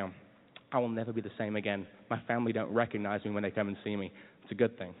you right now, I will never be the same again. My family don't recognize me when they come and see me. It's a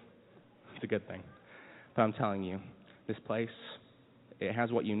good thing. It's a good thing. But I'm telling you, this place, it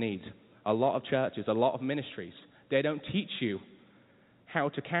has what you need. A lot of churches, a lot of ministries, they don't teach you how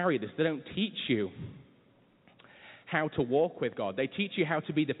to carry this. They don't teach you how to walk with God. They teach you how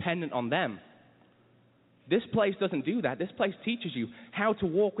to be dependent on them. This place doesn't do that. This place teaches you how to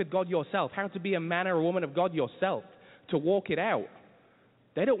walk with God yourself, how to be a man or a woman of God yourself, to walk it out.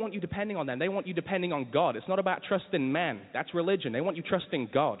 They don't want you depending on them. They want you depending on God. It's not about trusting man. That's religion. They want you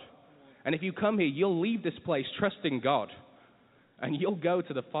trusting God. And if you come here, you'll leave this place trusting God. And you'll go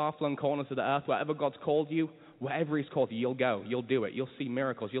to the far-flung corners of the earth, wherever God's called you, wherever He's called you, you'll go. You'll do it. You'll see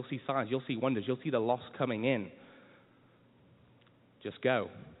miracles. You'll see signs. You'll see wonders. You'll see the lost coming in. Just go.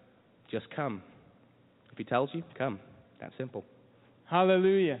 Just come. If He tells you, come. That simple.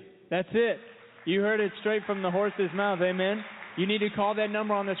 Hallelujah. That's it. You heard it straight from the horse's mouth. Amen. You need to call that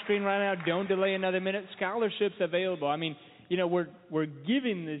number on the screen right now. Don't delay another minute. Scholarships available. We're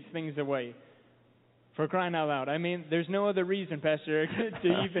giving these things away, for crying out loud. There's no other reason, Pastor Eric,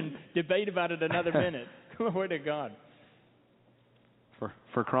 to even debate about it another minute. Glory to God.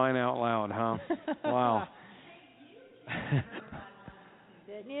 For crying out loud, huh? Wow.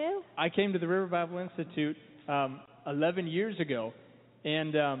 Didn't you? I came to the River Bible Institute 11 years ago,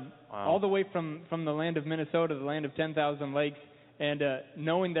 and all the way from the land of Minnesota, the land of 10,000 lakes, and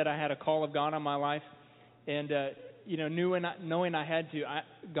knowing that I had a call of God on my life, and knowing I had to,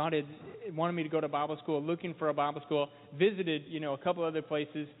 God had wanted me to go to Bible school, looking for a Bible school, visited a couple other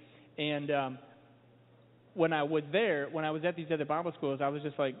places, and when I was at these other Bible schools, I was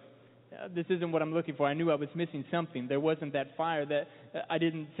just like, this isn't what I'm looking for. I knew I was missing something. There wasn't that fire, that I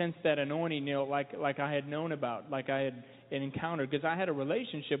didn't sense that anointing, like I had known about, like I had encountered, because I had a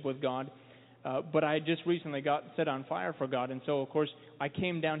relationship with God, but I had just recently got set on fire for God, and so of course I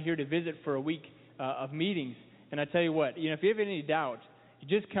came down here to visit for a week of meetings. And I tell you what, if you have any doubt,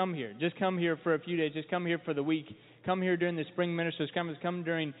 just come here. Just come here for a few days. Just come here for the week. Come here during the spring ministers. Come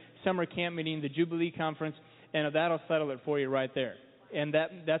during summer camp meeting, the Jubilee conference, and that'll settle it for you right there. And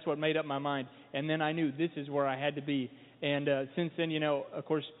that's what made up my mind. And then I knew this is where I had to be. And since then, of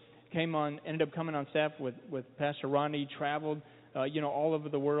course, ended up coming on staff with Pastor Ronnie, traveled, all over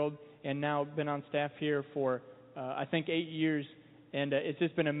the world, and now been on staff here for, I think, 8 years. And it's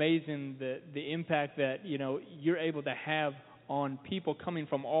just been amazing the impact that, you're able to have on people coming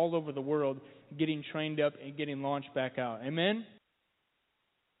from all over the world, getting trained up and getting launched back out. Amen?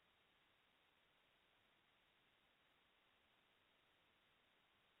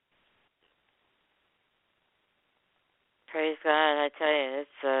 Praise God! I tell you,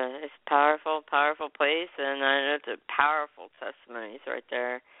 it's a powerful, powerful place, and I know it's a powerful testimonies right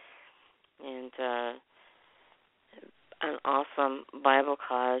there, and an awesome Bible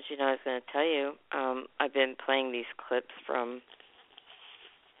college. I was going to tell you, I've been playing these clips from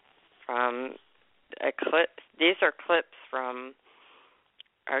a clip. These are clips from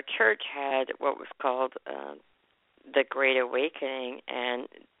our church had what was called the Great Awakening, and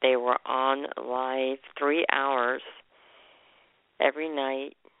they were on live 3 hours every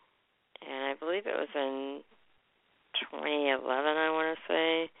night, and I believe it was in 2011, I want to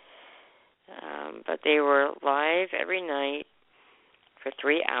say, but they were live every night for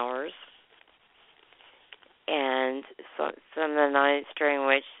 3 hours, and so some of the nights during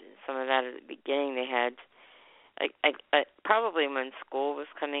which, some of that at the beginning, they had, probably when school was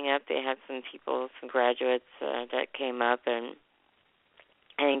coming up, they had some people, some graduates that came up and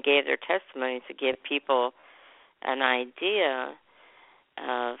gave their testimony to give people an idea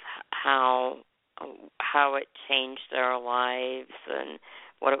of how it changed their lives and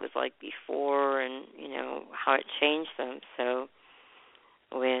what it was like before, and how it changed them. So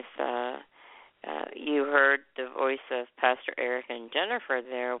with you heard the voice of Pastor Eric and Jennifer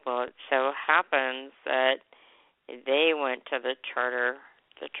there. Well, it so happens that they went to the charter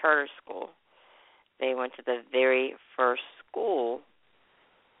school. They went to the very first school,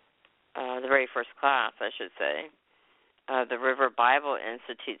 the very first class, I should say, the River Bible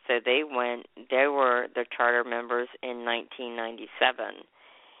Institute. So they were the charter members in 1997,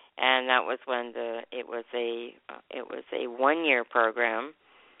 and that was when it was a 1-year program,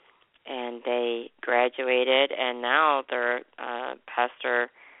 and they graduated, and now they're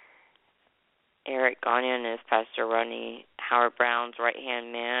Pastor Eric Gagnon is Pastor Ronnie Howard Brown's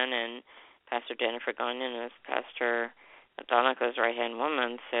right-hand man, and Pastor Jennifer Gagnon is Pastor Donica's right-hand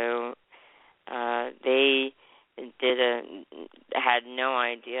woman. So they had no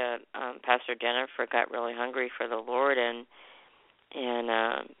idea. Pastor Jennifer got really hungry for the Lord, and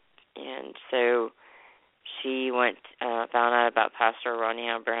so she went, found out about Pastor Ronnie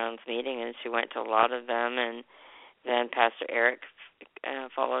Howard Brown's meeting, and she went to a lot of them, and then Pastor Eric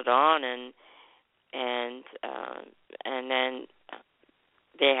followed on, and then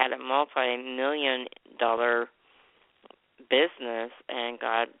they had a multi-million-dollar business, and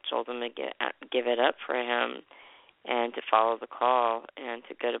God told them to give it up for Him and to follow the call and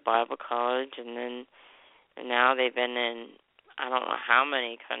to go to Bible college, and now they've been in, I don't know how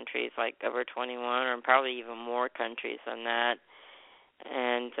many countries, like over 21 or probably even more countries than that,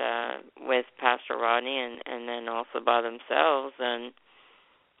 and with Pastor Rodney, and then also by themselves, and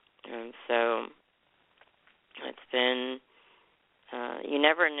so it's been, you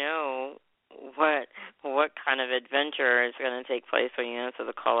never know what kind of adventure is going to take place when you answer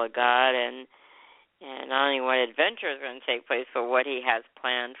the call of God, and not only what adventure is going to take place, but what He has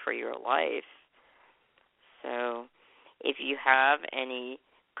planned for your life. So if you have any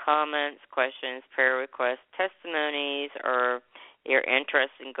comments, questions, prayer requests, testimonies, or you're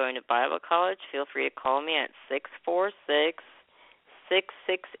interested in going to Bible college, feel free to call me at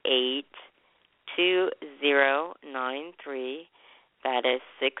 646-668-2093. That is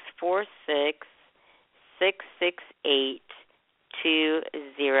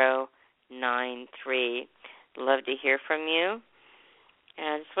 646-668-2093. Love to hear from you. And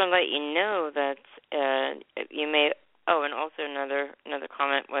I just want to let you know that you may and also another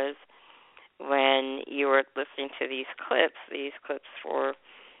comment was when you were listening to these clips for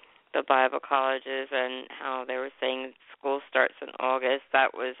the Bible colleges and how they were saying school starts in August.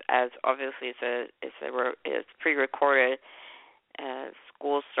 That was, as obviously it's pre-recorded.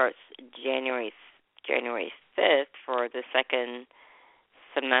 School starts January 5th for the second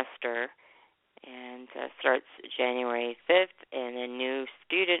semester, and starts January 5th, and the new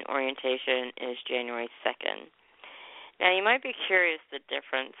student orientation is January 2nd. Now, you might be curious the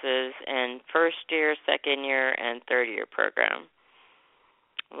differences in first year, second year, and third year program.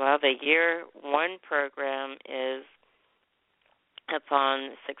 Well, the year one program is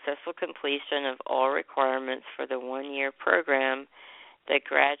upon successful completion of all requirements for the 1 year program, the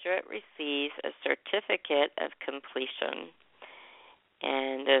graduate receives a certificate of completion.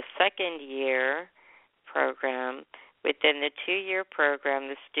 And the second year program, within the 2 year program,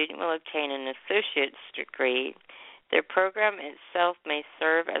 the student will obtain an associate's degree. The program itself may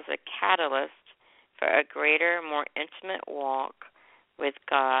serve as a catalyst for a greater, more intimate walk with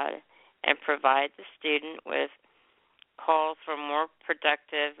God and provide the student with calls for more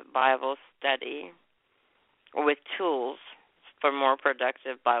productive Bible study, or with tools for more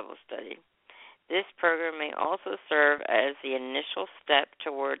productive Bible study. This program may also serve as the initial step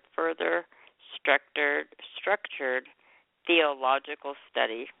toward further structured theological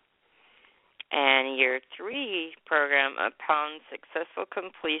study. And year 3 program, upon successful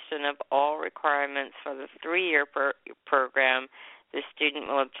completion of all requirements for the 3-year program, the student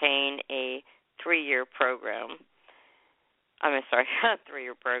will obtain a 3-year program. I'm sorry, not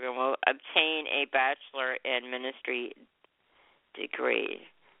 3-year program, will obtain a bachelor in ministry degree.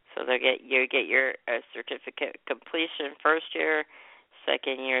 So you get your certificate completion first year,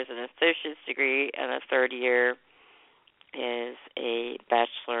 second year is an associate's degree, and the third year is a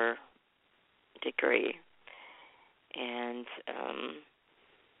bachelor degree. And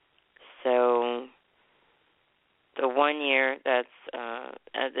so the 1 year, that's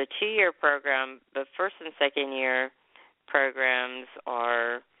the 2-year program, the first and second year programs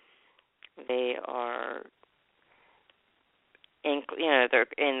they're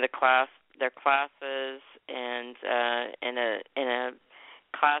in the class, their classes, and in a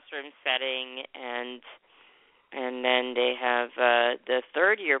classroom setting, and then they have the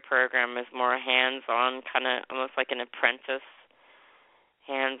 3rd year program is more hands-on, kind of almost like an apprentice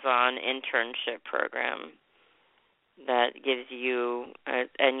hands-on internship program that gives you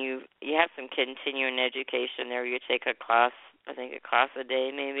and you have some continuing education there. You take a class, I think a class a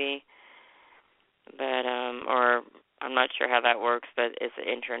day maybe, but or I'm not sure how that works, but it's an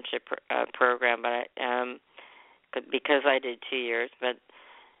internship program. But because I did 2 years, but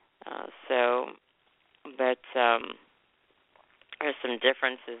there's some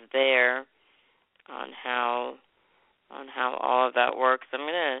differences there on how all of that works. I'm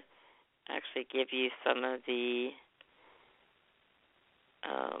going to actually give you some of the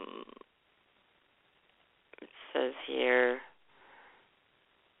it says here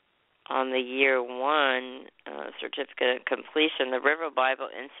on the year 1 certificate of completion, the River Bible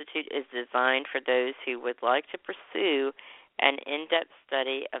Institute is designed for those who would like to pursue an in-depth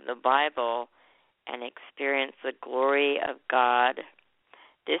study of the Bible and experience the glory of God.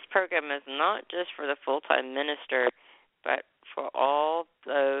 This program is not just for the full-time minister, but for all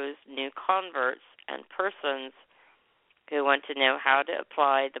those new converts and persons who want to know how to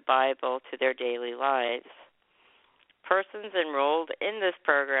apply the Bible to their daily lives. Persons enrolled in this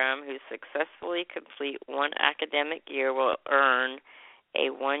program who successfully complete one academic year will earn a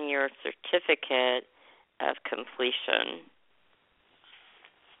 1-year certificate of completion.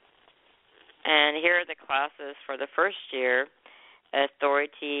 And here are the classes for the first year: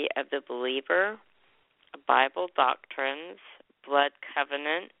 Authority of the Believer, Bible Doctrines, Blood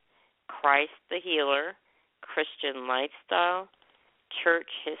Covenant, Christ the Healer, Christian Lifestyle, Church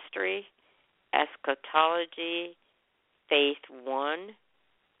History, Eschatology, Faith 1,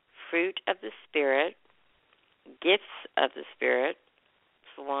 Fruit of the Spirit, Gifts of the Spirit,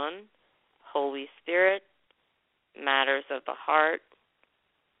 1, Holy Spirit, Matters of the Heart,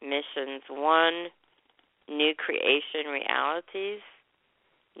 Missions 1, New Creation Realities,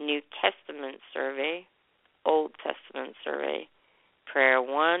 New Testament Survey, Old Testament Survey, Prayer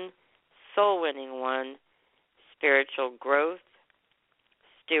 1, Soul Winning 1, Spiritual Growth,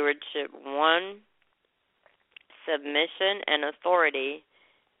 Stewardship 1, Submission and Authority,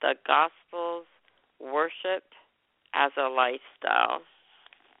 the Gospels, Worship as a Lifestyle.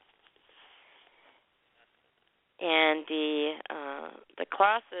 And the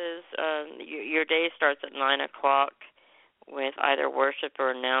classes, your day starts at 9 o'clock with either worship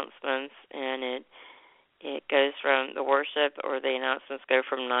or announcements, and It goes from the worship or the announcements go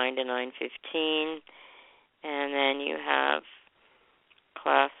from 9 to 9:15, and then you have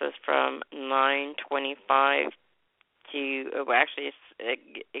classes from 9:25 to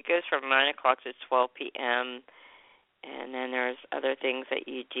it goes from 9 o'clock to 12 p.m. And then there's other things that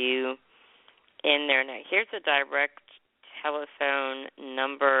you do in there. Now, here's a direct telephone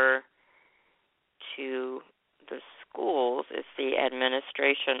number to the schools. It's the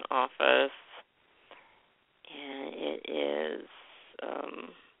administration office, and it is.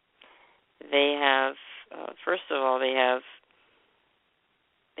 They have first of all they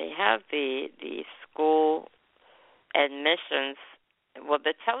have the school admissions. Well,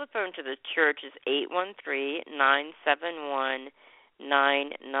 the telephone to the church is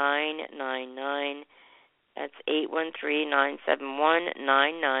 813-971-9999. That's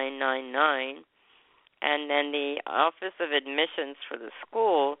 813-971-9999. And then the Office of Admissions for the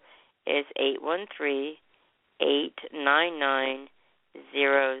school is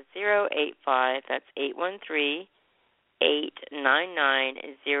 813-899-0085. That's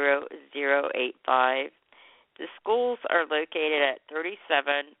 813-899-0085. The schools are located at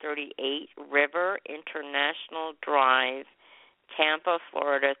 3738 River International Drive, Tampa,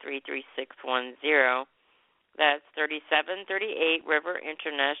 Florida 33610. That's 3738 River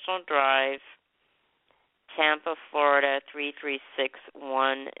International Drive, Tampa, Florida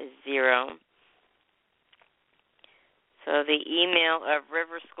 33610. So the email of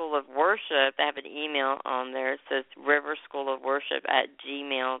River School of Worship, I have an email on there. It says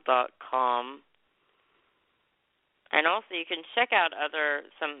riverschoolofworship@gmail.com. And also you can check out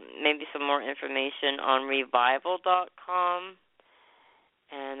maybe some more information on revival.com,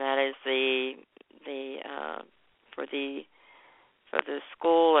 and that is for the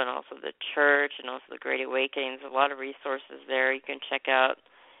school and also the church and also the Great Awakenings. A lot of resources there you can check out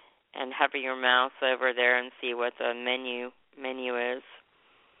and hover your mouse over there and see what the menu is.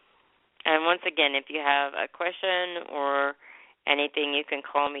 And once again, if you have a question or anything, you can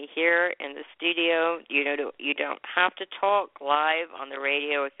call me here in the studio. You don't have to talk live on the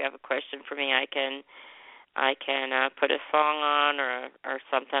radio. If you have a question for me, I can put a song on or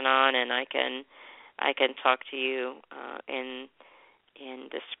something on, and I can talk to you in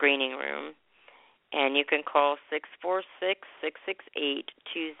the screening room. And you can call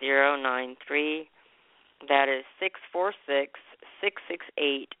 646-668-2093. That is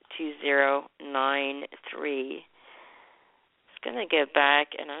 646-668-2093. Going to go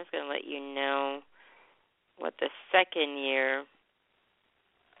back, and I was going to let you know what the second year.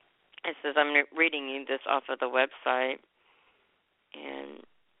 It says I'm reading you this off of the website, and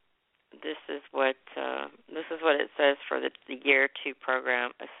this is what it says for the Year 2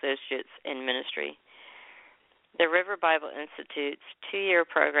 program, Associates in Ministry. The River Bible Institute's 2-year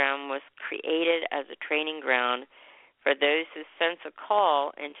program was created as a training ground for those who sense a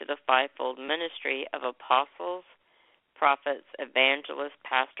call into the fivefold ministry of apostles, prophets, evangelists,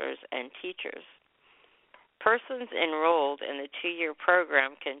 pastors, and teachers. Persons enrolled in the 2-year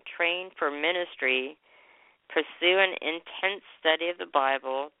program can train for ministry, pursue an intense study of the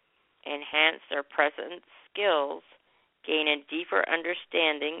Bible, enhance their present skills, gain a deeper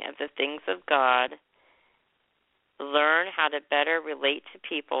understanding of the things of God, learn how to better relate to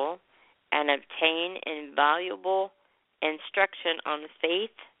people, and obtain invaluable instruction on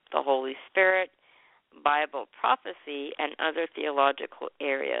faith, the Holy Spirit, Bible prophecy, and other theological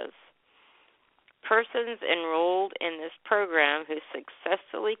areas. Persons enrolled in this program who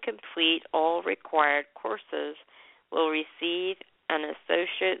successfully complete all required courses will receive an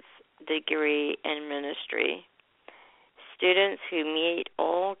associate's degree in ministry. Students who meet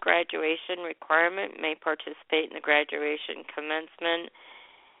all graduation requirements may participate in the graduation commencement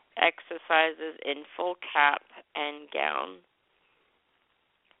exercises in full cap and gown.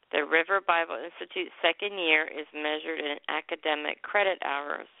 The River Bible Institute's second year is measured in academic credit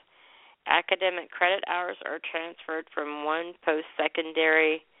hours. Academic credit hours are transferred from one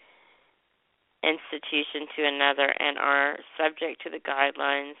post-secondary institution to another and are subject to the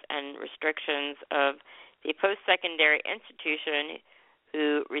guidelines and restrictions of the post-secondary institution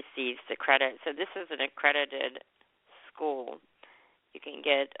who receives the credit. So this is an accredited school. You can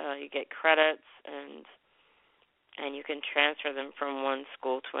get credits and you can transfer them from one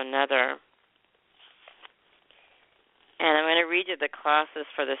school to another. And I'm going to read you the classes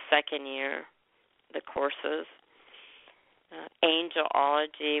for the second year, the courses.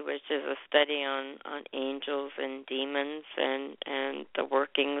 Angelology, which is a study on angels and demons and the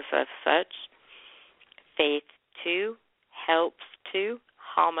workings of such. Faith 2, Helps 2,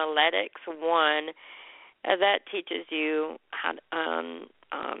 Homiletics 1. That teaches you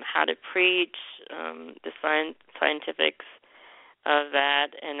how to preach, the scientifics of that.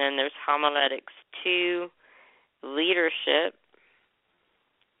 And then there's Homiletics 2, Leadership,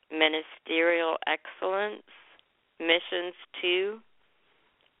 Ministerial Excellence, Missions 2,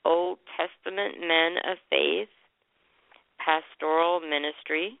 Old Testament Men of Faith, Pastoral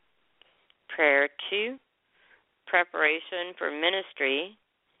Ministry, Prayer 2, Preparation for Ministry,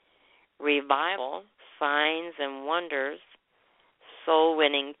 Revival, Signs and Wonders, Soul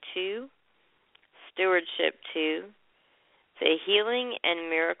Winning 2, Stewardship 2, The Healing and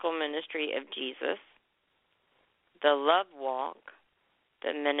Miracle Ministry of Jesus, The Love Walk,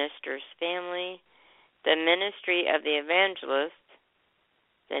 The Minister's Family, The Ministry of the Evangelist,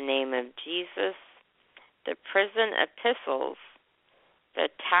 The Name of Jesus, The Prison Epistles, The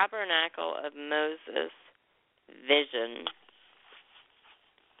Tabernacle of Moses, Vision.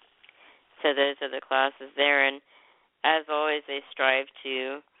 So those are the classes there, and as always, they strive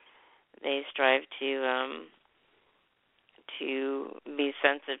to be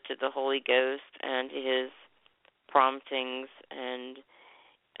sensitive to the Holy Ghost and His promptings, and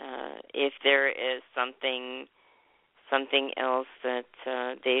if there is something else that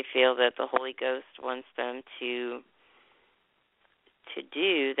they feel that the Holy Ghost wants them to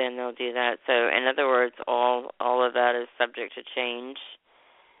do, then they'll do that. So, in other words, all of that is subject to change.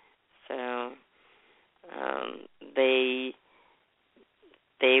 So, they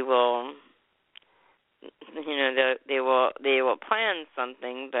will, they will plan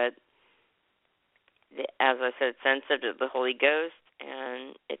something, but as I said, sensitive to the Holy Ghost,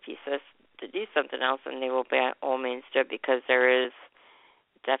 and if He says to do something else, then they will by all means do it, because there is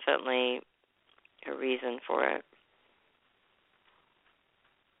definitely a reason for it.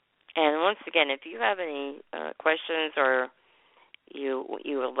 And once again, if you have any questions, or you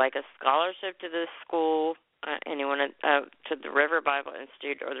would like a scholarship to this school, anyone to the River Bible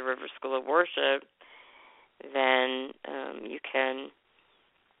Institute or the River School of Worship, then you can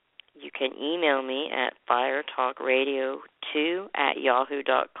email me at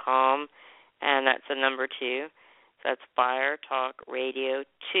firetalkradio2@yahoo.com, and that's the number 2. So that's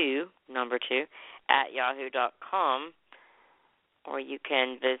firetalkradio2, number 2, @yahoo.com. Or you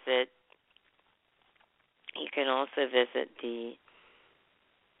can also visit the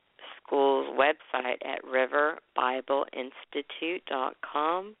school's website at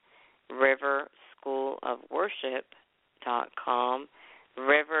riverbibleinstitute.com, riverschoolofworship.com,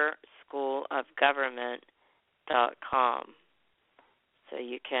 riverschoolofgovernment.com. So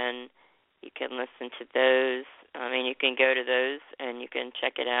you can listen to those. I mean, you can go to those and you can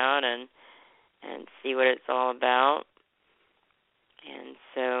check it out and see what it's all about. And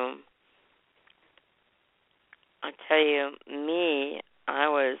so I tell you,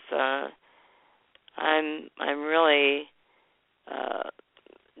 I'm really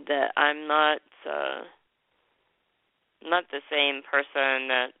that I'm not the same person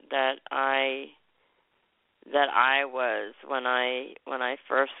that I was when I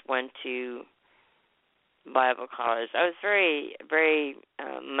first went to Bible college. I was very, very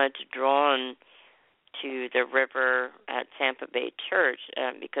much drawn to the River at Tampa Bay Church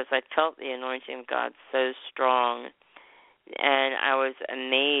because I felt the anointing of God so strong, and I was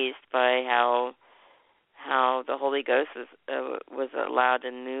amazed by how the Holy Ghost was allowed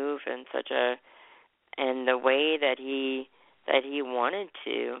to move in and the way that he wanted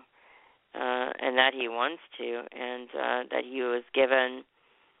to, and that he wants to, and that he was given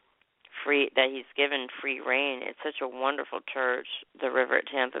he's given free reign. It's such a wonderful church, the River at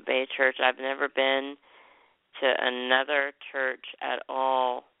Tampa Bay Church. I've never been to another church at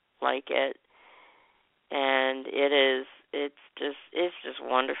all like it, and it's just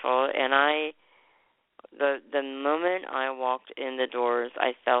wonderful. And the moment I walked in the doors,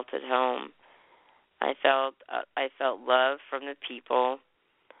 I felt at home. I felt love from the people.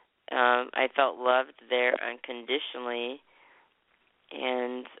 I felt loved there unconditionally.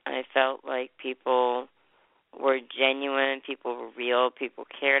 And I felt like people were genuine, people were real, people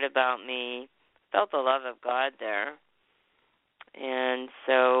cared about me. Felt the love of God there. And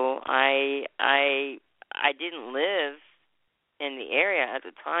so I didn't live in the area at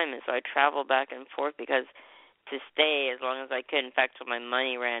the time, and so I traveled back and forth because to stay as long as I could. In fact, till my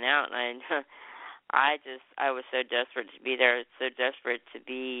money ran out, and I was so desperate to be there, so desperate to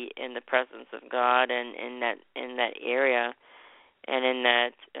be in the presence of God and in that area. And in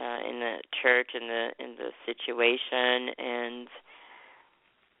the church, in the situation, and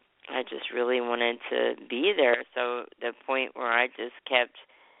I just really wanted to be there. So the point where I just kept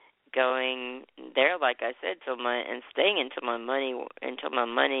going there, like I said, staying until my money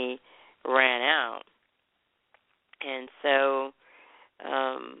ran out. And so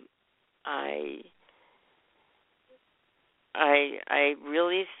I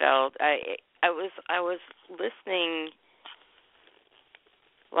really felt I was listening.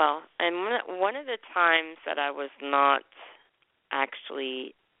 Well, and one of the times that I was not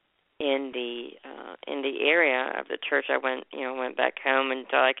actually in the area of the church, I went back home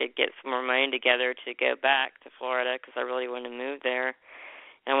until I could get some more money together to go back to Florida, because I really wanted to move there,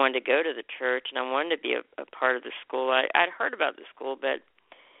 and I wanted to go to the church, and I wanted to be a part of the school. I'd heard about the school, but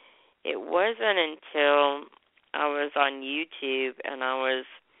it wasn't until I was on YouTube, and I was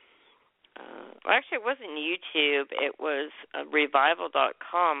actually, it wasn't YouTube. It was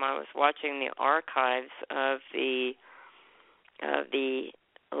revival.com. I was watching the archives of the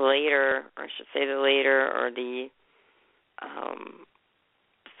later, or I should say the later, or the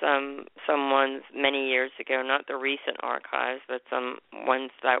some ones many years ago, not the recent archives, but some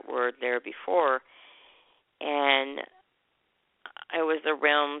ones that were there before, and it was the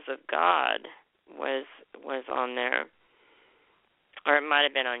Realms of God was on there. Or it might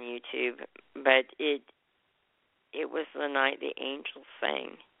have been on YouTube, but it was the night the angels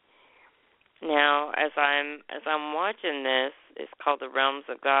sang. Now, as I'm watching this, it's called The Realms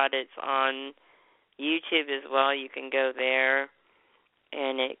of God. It's on YouTube as well. You can go there,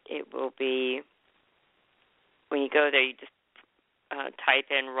 and it will be, when you go there, you just type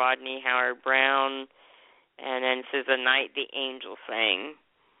in Rodney Howard-Browne, and then it says The Night the Angels Sang.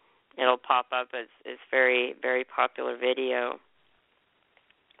 It'll pop up as very, very popular video.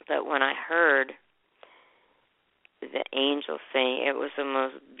 But when I heard the angels sing, it was the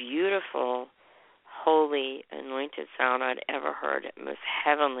most beautiful, holy, anointed sound I'd ever heard. Most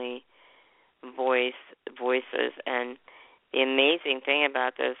heavenly voices. And the amazing thing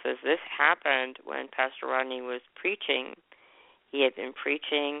about this is this happened when Pastor Rodney was preaching. He had been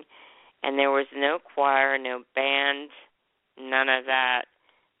preaching, and there was no choir, no band, none of that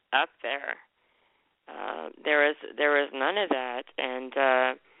up there. There was none of that, and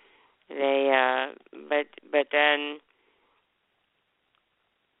but then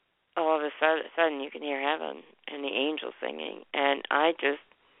all of a sudden you can hear heaven and the angels singing, and I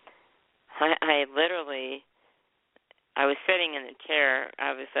literally, I was sitting in the chair,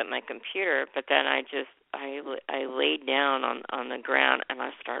 I was at my computer, but then I laid down on the ground, and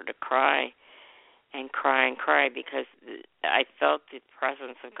I started to cry because I felt the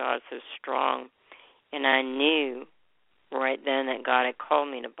presence of God so strong, and I knew right then that God had called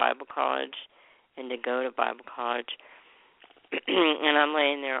me to Bible college and to go to Bible college. And I'm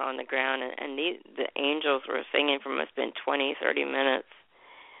laying there on the ground, and the angels were singing for must have been 20, 30 minutes.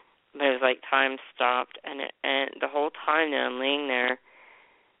 But it was like time stopped, and the whole time that I'm laying there,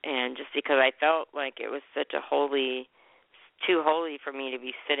 and just because I felt like it was such too holy for me to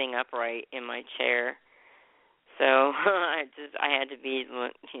be sitting upright in my chair. So I had to be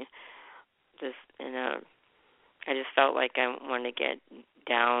just, I just felt like I wanted to get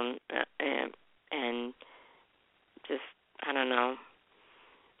down and just, I don't know,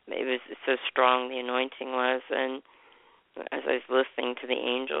 it was so strong, the anointing was, and as I was listening to the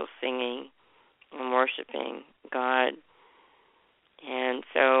angels singing and worshiping God, and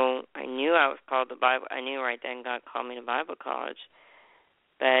so I knew I was called to Bible. I knew right then God called me to Bible college,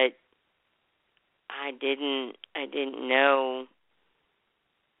 but I didn't know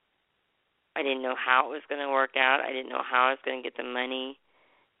how it was going to work out. I didn't know how I was going to get the money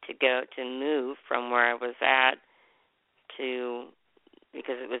to move from where I was at to,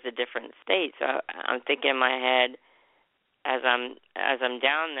 because it was a different state. So I'm thinking in my head as I'm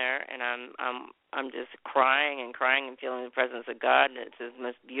down there, and I'm just crying and feeling the presence of God, and it's the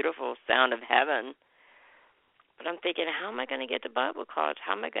most beautiful sound of heaven. But I'm thinking, how am I going to get to Bible college?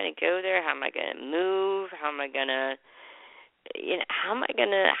 How am I going to go there? How am I going to move? How am I going to,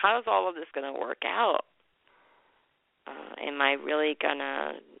 how is all of this going to work out? Am I really going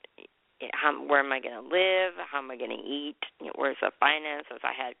to, where am I going to live? How am I going to eat? Where's the finances?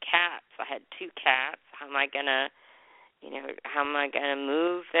 I had cats. I had 2 cats. How am I going to, how am I going to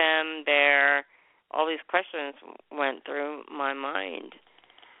move them there? All these questions went through my mind.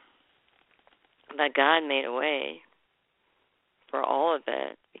 But God made a way for all of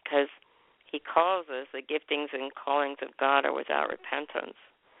it, because He calls us, the giftings and callings of God are without repentance.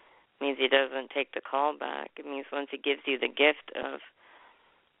 It means He doesn't take the call back. It means once He gives you the gift of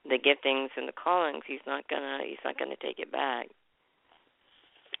the giftings and the callings, He's not gonna take it back.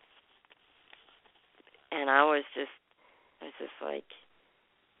 And I was just like,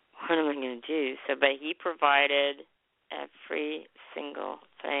 what am I going to do? So, but He provided every single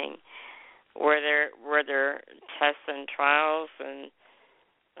thing. Were there tests and trials, and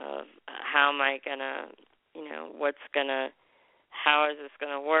how am I gonna, what's gonna how is this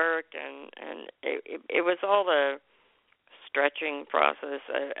going to work? And it was all a stretching process,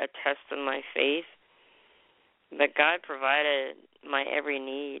 a test of my faith. But God provided my every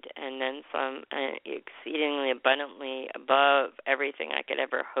need and then some, exceedingly abundantly above everything I could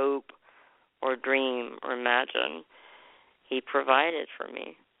ever hope or dream or imagine. He provided for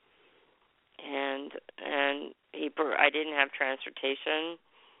me. And I didn't have transportation,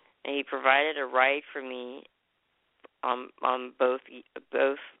 and he provided a ride for me on both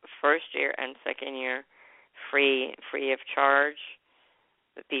first year and second year, free of charge.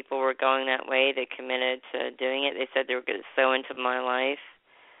 The people were going that way. They committed to doing it. They said they were going to sow into my life.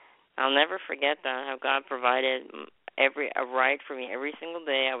 I'll never forget that, how God provided a ride for me every single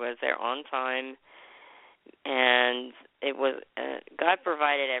day. I was there on time, and it was God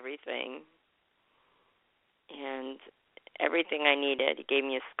provided everything, and everything I needed. He gave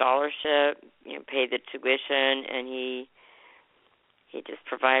me a scholarship, paid the tuition, and he just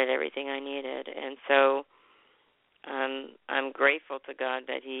provided everything I needed. And so I'm grateful to God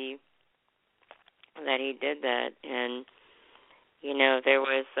that he did that. And there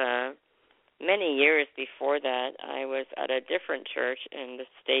was many years before that, I was at a different church in the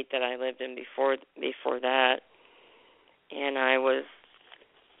state that I lived in before that, and I was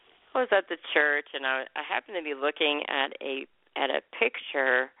at the church, and I happened to be looking at a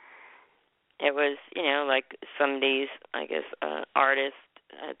picture. It was like somebody's, I guess, artist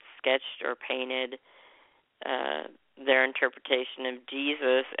had sketched or painted their interpretation of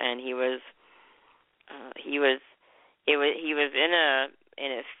Jesus, and he was in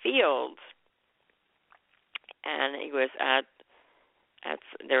a field, and he was at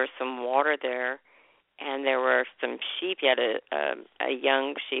there was some water there, and there were some sheep. He had a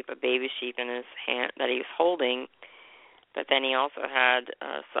young sheep, a baby sheep in his hand that he was holding, but then he also had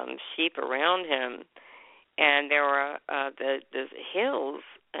some sheep around him, and there were the hills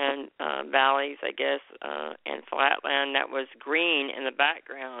and valleys, I guess, and flatland that was green in the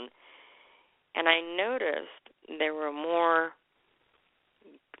background. And I noticed there was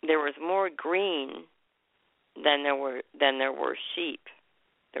more green than there were sheep.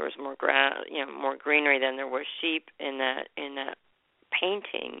 There was more more greenery than there were sheep in that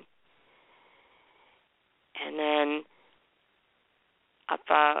painting. And then I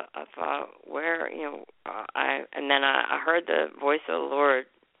thought where I heard the voice of the Lord.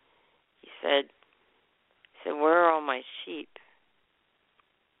 He said, "Where are all my sheep?"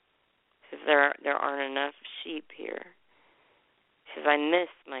 He says, there aren't enough sheep here. He says, "I miss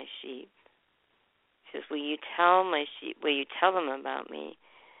my sheep." He says, "Will you tell my sheep? Will you tell them about me?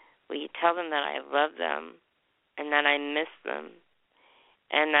 Will you tell them that I love them and that I miss them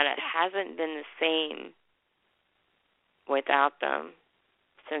and that it hasn't been the same without them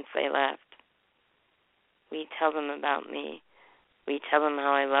since they left? Will you tell them about me? Will you tell them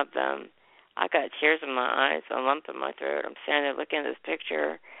how I love them?" I got tears in my eyes, a lump in my throat. I'm standing there looking at this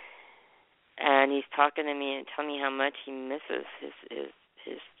picture, and he's talking to me and telling me how much he misses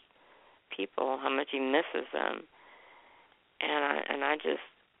his people, how much he misses them. And I just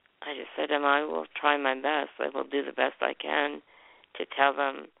said to him, "I will try my best. I will do the best I can to tell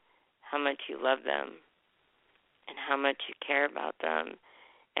them how much you love them and how much you care about them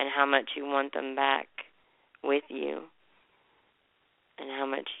and how much you want them back with you and how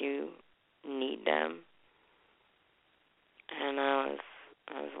much you need them." And I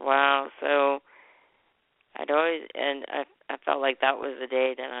was wow. So I felt like that was the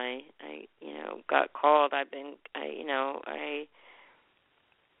day that I got called.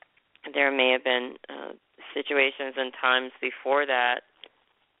 There may have been situations and times before that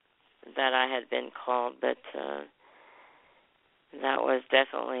I had been called, but that was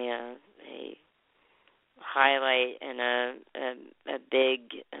definitely a highlight and a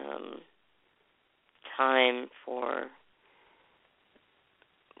big time for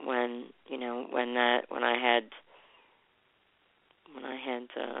when I had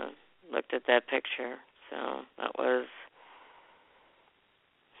looked at that picture. So that was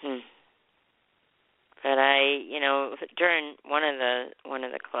But during one of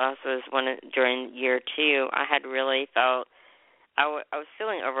the classes, during year 2, I had really felt I was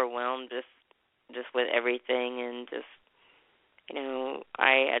feeling overwhelmed just with everything, and just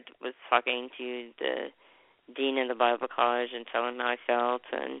I was talking to the dean of the Bible college and telling him how I felt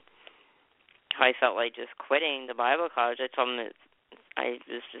and how I felt like just quitting the Bible college. I told him that I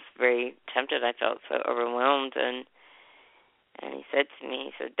was just very tempted. I felt so overwhelmed, and he said to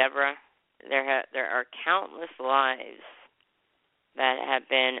me, "Deborah, there are countless lives that have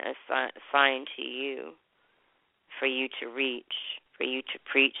been assigned to you for you to reach, for you to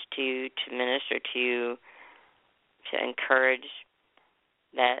preach to minister to encourage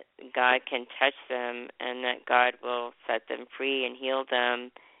that God can touch them and that God will set them free and heal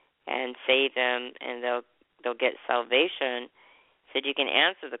them and save them, and they'll get salvation. He said you can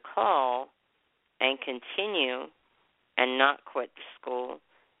answer the call and continue and not quit the school,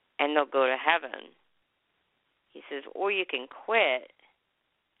 and they'll go to heaven. He says, or you can quit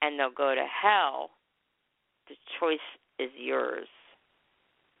and they'll go to hell. The choice is yours.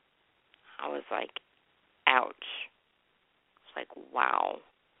 I was like, ouch. It's like, wow,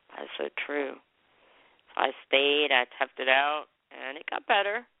 that's so true. So I stayed, I toughed it out, and it got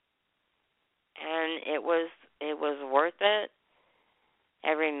better. And it was worth it.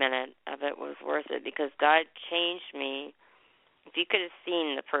 Every minute of it was worth it because God changed me. If you could have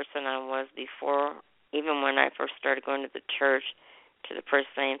seen the person I was before, even when I first started going to the church, to the person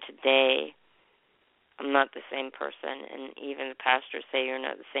I am today, I'm not the same person. And even the pastors say you're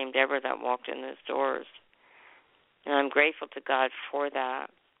not the same Deborah that walked in those doors. And I'm grateful to God for that.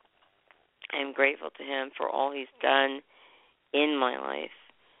 I'm grateful to Him for all He's done in my life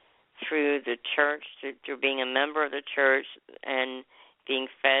through the church, through being a member of the church and being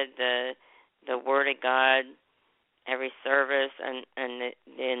fed the Word of God every service and the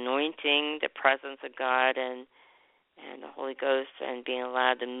anointing, the presence of God and the Holy Ghost, and being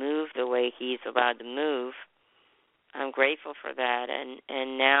allowed to move the way He's allowed to move. I'm grateful for that,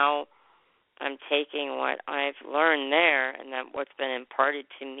 and now I'm taking what I've learned there and that what's been imparted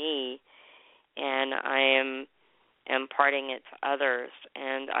to me, and I am imparting it to others.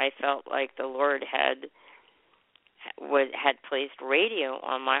 And I felt like the Lord had placed radio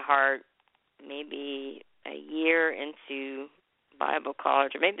on my heart maybe a year into Bible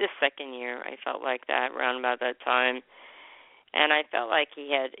college, or maybe the second year. I felt like that around about that time. And I felt like he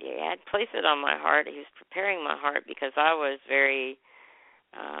had placed it on my heart. He was preparing my heart because I was very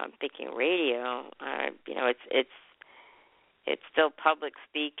thinking radio. It's still public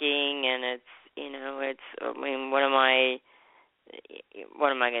speaking, and it's I mean, what am I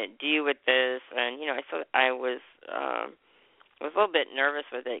going to do with this? And I was a little bit nervous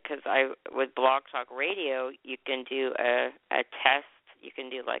with it because with Blog Talk Radio, you can do a test. You can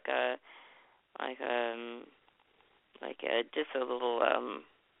do just a little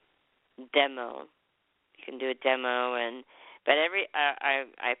demo. You can do a demo, but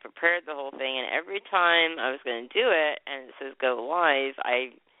I prepared the whole thing, and every time I was going to do it and it says go live,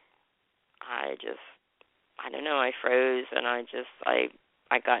 I don't know, I froze, and I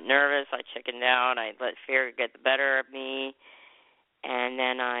got nervous, I chickened out, I let fear get the better of me, and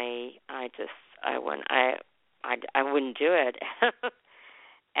then I wouldn't do it.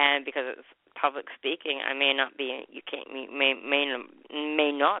 And because it's public speaking, I may not be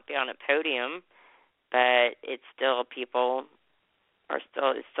on a podium, but it's still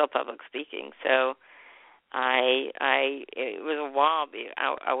public speaking. So it was a while.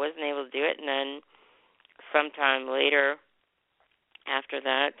 I wasn't able to do it, and then sometime later, after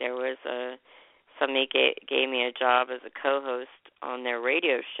that, there was somebody gave me a job as a co-host on their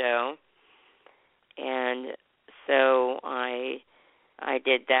radio show, and so I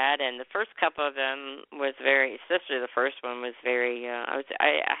did that, and the first couple of them was especially the first one was very.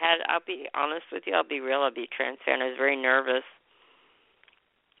 I'll be honest with you. I'll be real. I'll be transparent. I was very nervous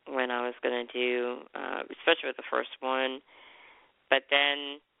when I was going to do, especially with the first one. But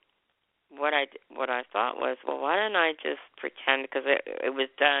then what I thought was, well, why don't I just pretend, because it was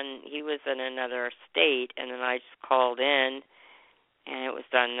done. He was in another state, and then I just called in, and it was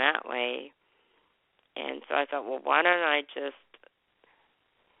done that way. And so I thought, well, why don't I just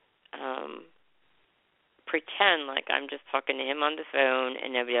pretend like I'm just talking to him on the phone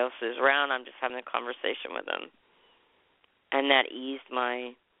and nobody else is around. I'm just having a conversation with him, and that eased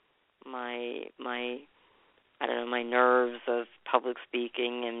my I don't know, my nerves of public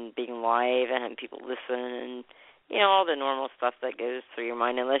speaking and being live and having people listen and all the normal stuff that goes through your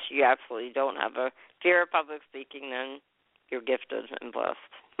mind. Unless you absolutely don't have a fear of public speaking, then you're gifted and blessed.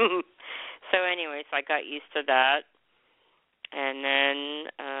 So anyway, I got used to that. And then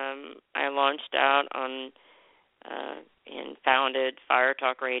I launched out on and founded Fire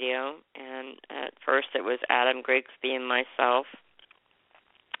Talk Radio. And at first it was Adam Grigsby and myself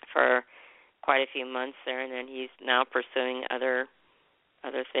for quite a few months there. And then he's now pursuing other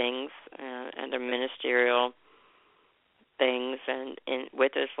things, other ministerial things and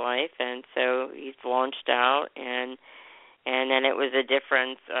with his life. And so he's launched out, and then it was a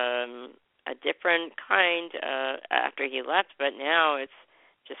different kind after he left, but now it's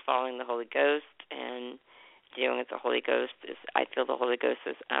just following the Holy Ghost and doing what the Holy Ghost I feel the Holy Ghost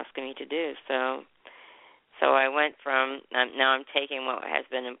is asking me to do. So I went from, now I'm taking what has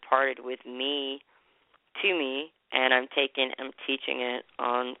been imparted to me, and I'm teaching it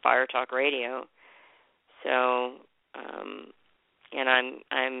on Fire Talk Radio. So, and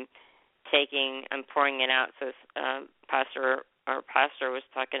I'm pouring it out. So, our pastor was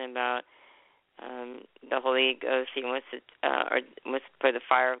talking about the Holy Ghost. He wants for the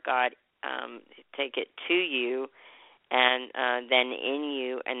fire of God, take it to you, and then in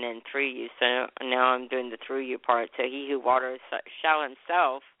you, and then through you. So now I'm doing the through you part. So he who waters shall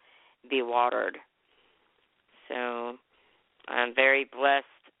himself be watered. So I'm very blessed,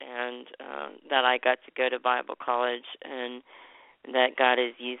 and that I got to go to Bible college, and that God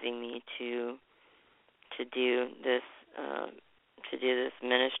is using me to do this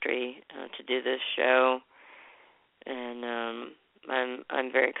ministry, to do this show, and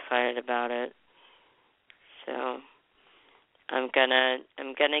I'm very excited about it. So I'm gonna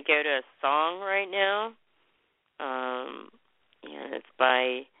go to a song right now. It's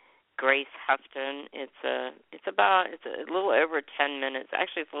by Grace Houghton. It's a little over 10 minutes.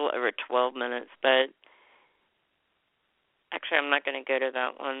 Actually, it's a little over 12 minutes, but actually, I'm not going to go to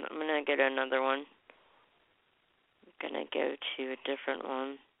that one. I'm going to go to another one. I'm going to go to a different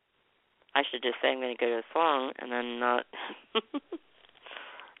one. I should just say I'm going to go to a song and then not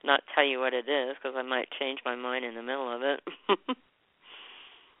not tell you what it is, because I might change my mind in the middle of it.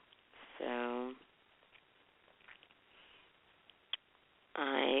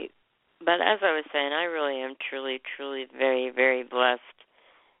 But as I was saying, I really am truly, truly very, very blessed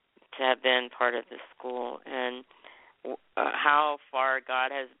to have been part of this school, and how far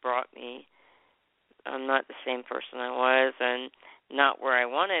God has brought me. I'm not the same person I was, and not where I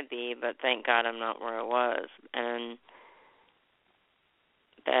want to be, but thank God I'm not where I was, and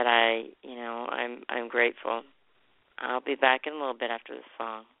that I'm grateful. I'll be back in a little bit after the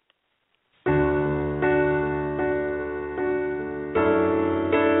song.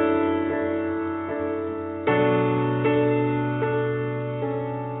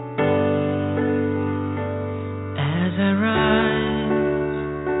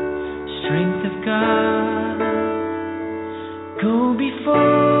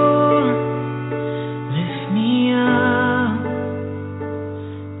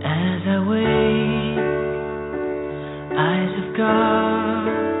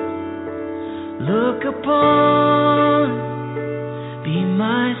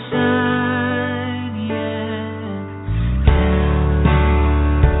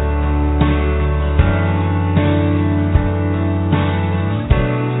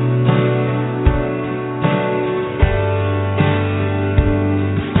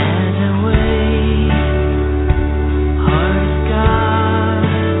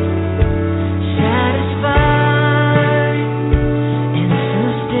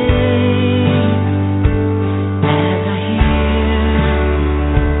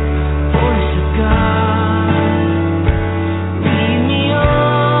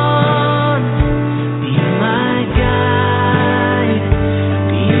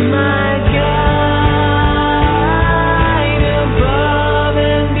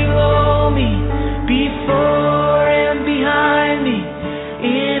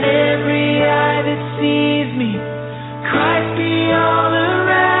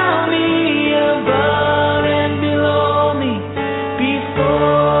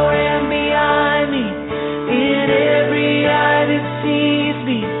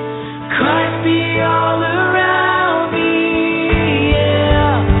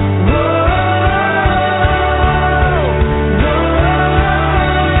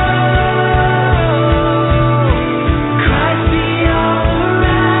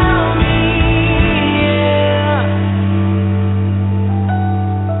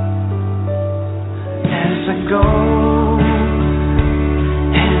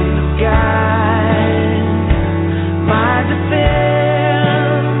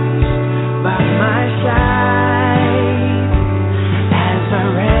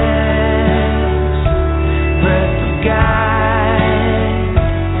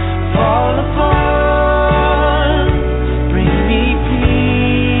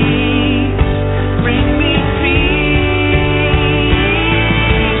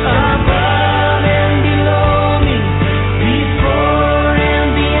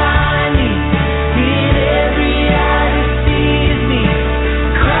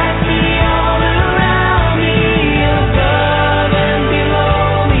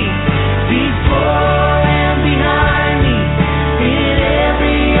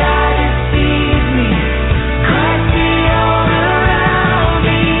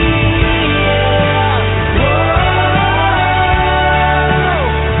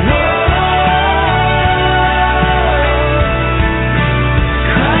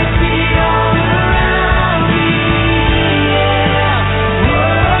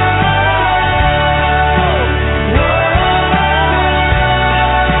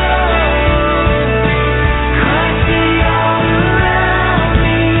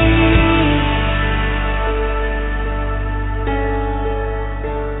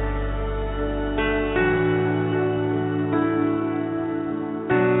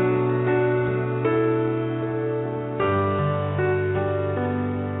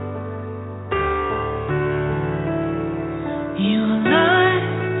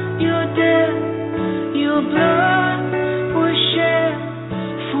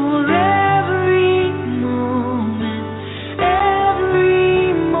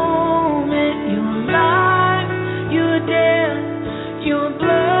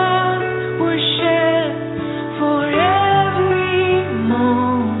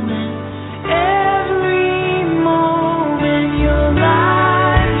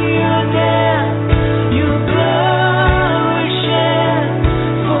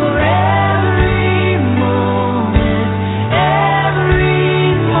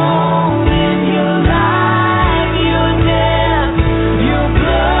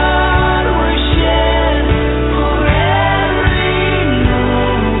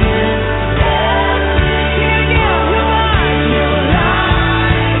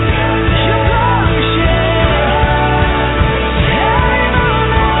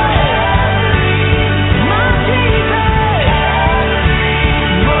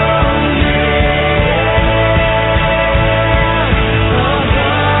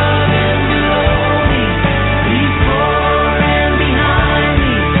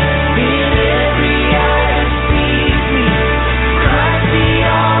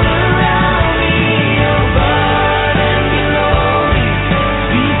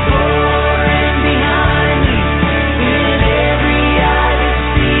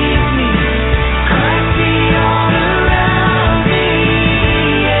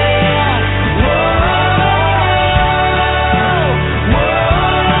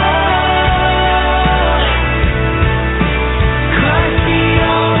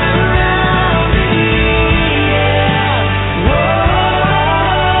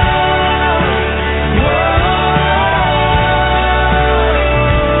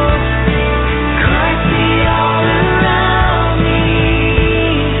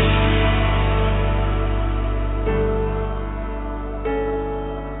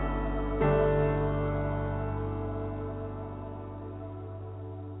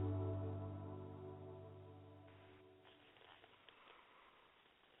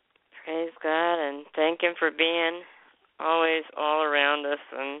 Praise God, and thank Him for being always all around us,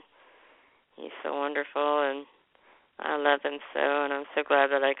 and He's so wonderful, and I love Him so, and I'm so glad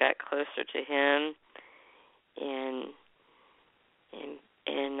that I got closer to Him in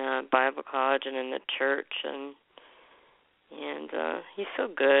Bible college and in the church, and He's so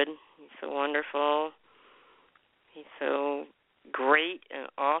good. He's so wonderful. He's so great and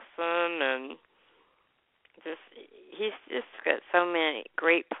awesome, and He's just got so many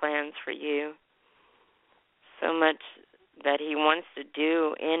great plans for you. So much that He wants to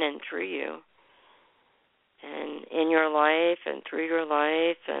do in and through you, and in your life and through your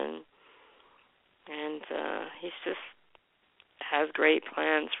life, and He's just has great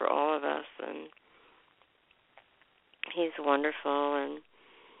plans for all of us, and He's wonderful. And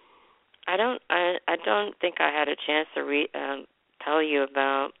I don't think I had a chance to tell you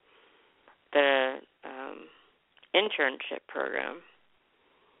about the internship program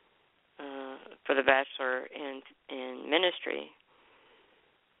for the Bachelor in Ministry.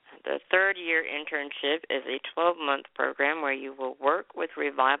 The third-year internship is a 12-month program where you will work with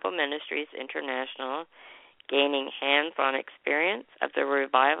Revival Ministries International, gaining hands-on experience of the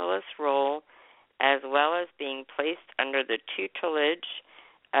revivalist role, as well as being placed under the tutelage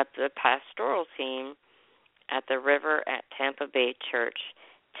of the pastoral team at the River at Tampa Bay Church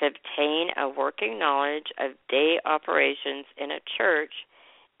to obtain a working knowledge of day operations in a church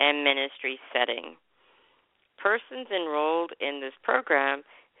and ministry setting. Persons enrolled in this program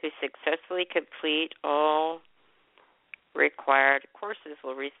who successfully complete all required courses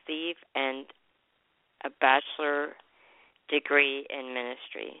will receive a bachelor degree in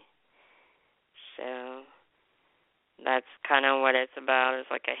ministry. So that's kind of what it's about.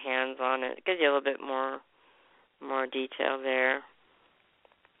 It's like a hands-on. It gives you a little bit more detail there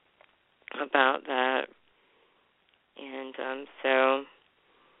about that. And so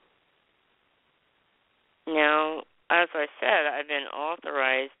now, as I said, I've been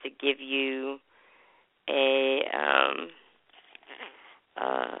authorized to give you a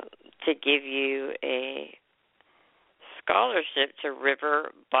scholarship to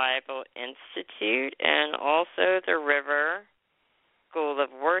River Bible Institute and also the River School of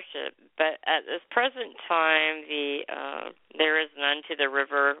Worship. But at this present time, there is none to the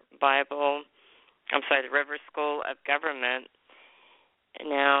River School of Government.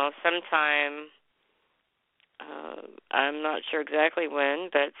 Now, sometime, I'm not sure exactly when,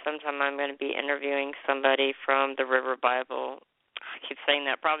 but sometime I'm going to be interviewing somebody from the River Bible. I keep saying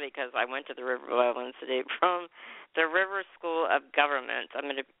that probably because I went to the River Bible Institute, from the River School of Government. I'm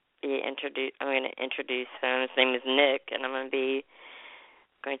going to introduce him. His name is Nick, and I'm going to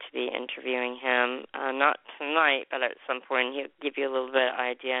be interviewing him, not tonight, but at some point. He'll give you a little bit of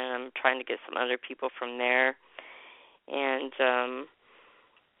idea, and I'm trying to get some other people from there. And I'm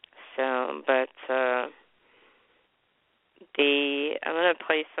going to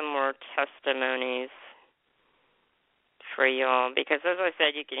play some more testimonies for y'all, because as I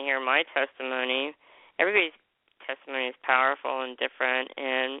said, you can hear my testimony. Everybody's testimony is powerful and different,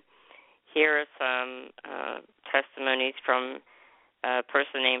 and here are some testimonies from a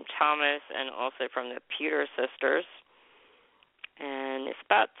person named Thomas and also from the Pewter sisters. And it's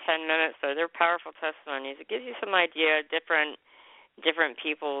about 10 minutes, so they're powerful testimonies. It gives you some idea of different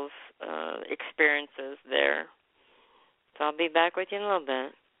people's experiences there. So I'll be back with you in a little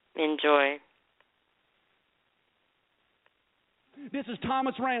bit. Enjoy. This is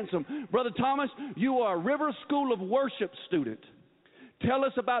Thomas Ransom. Brother Thomas, you are a River School of Worship student. Tell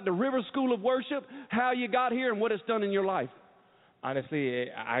us about the River School of Worship, how you got here, and what it's done in your life.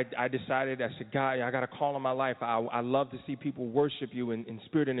 Honestly, I decided, I said, God, I got a call in my life. I love to see people worship you in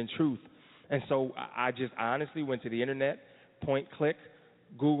spirit and in truth. And so I honestly went to the internet, point, click,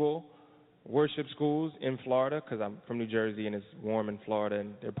 Google, worship schools in Florida, because I'm from New Jersey and it's warm in Florida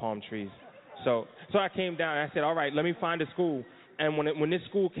and there are palm trees. So I came down and I said, all right, let me find a school. And when this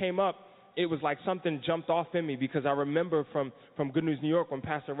school came up, it was like something jumped off in me, because I remember from Good News New York when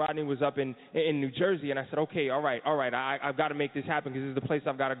Pastor Rodney was up in New Jersey, and I said, okay, all right, I've got to make this happen, because this is the place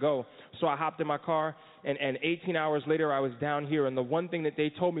I've got to go. So I hopped in my car, and 18 hours later I was down here, and the one thing that they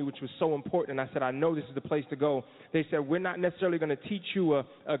told me, which was so important, and I said, I know this is the place to go, they said, we're not necessarily going to teach you a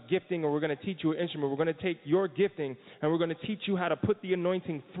gifting, or we're going to teach you an instrument. We're going to take your gifting, and we're going to teach you how to put the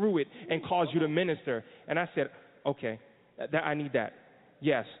anointing through it and cause you to minister. And I said, okay, I need that.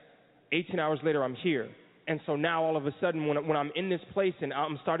 Yes. 18 hours later, I'm here. And so now all of a sudden, when I'm in this place and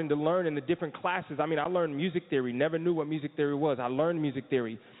I'm starting to learn in the different classes, I learned music theory, never knew what music theory was. I learned music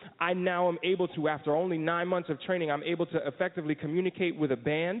theory. I now am able to, after only 9 months of training, I'm able to effectively communicate with a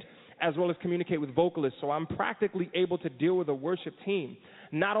band as well as communicate with vocalists. So I'm practically able to deal with a worship team.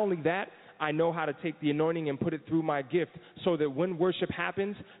 Not only that, I know how to take the anointing and put it through my gift so that when worship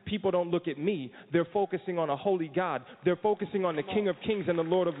happens, people don't look at me. They're focusing on a holy God. They're focusing on the King of Kings and the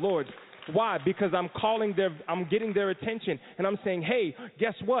Lord of Lords. Why? Because I'm getting their attention, and I'm saying, hey,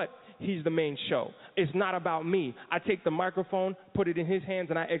 guess what? He's the main show. It's not about me. I take the microphone, put it in his hands,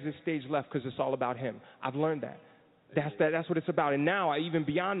 and I exit stage left because it's all about him. I've learned that. That's what it's about. And now, even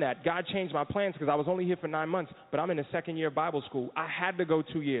beyond that, God changed my plans because I was only here for 9 months, but I'm in a second-year Bible school. I had to go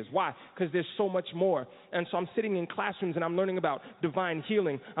 2 years. Why? Because there's so much more. And so I'm sitting in classrooms, and I'm learning about divine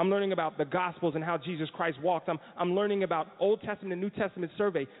healing. I'm learning about the Gospels and how Jesus Christ walked. I'm learning about Old Testament and New Testament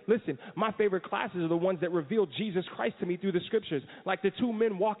survey. Listen, my favorite classes are the ones that reveal Jesus Christ to me through the Scriptures. Like the two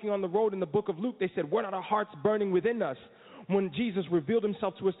men walking on the road in the book of Luke, they said, "Were not our hearts burning within us?" When Jesus revealed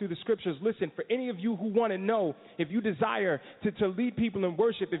himself to us through the Scriptures. Listen, for any of you who want to know, if you desire to lead people in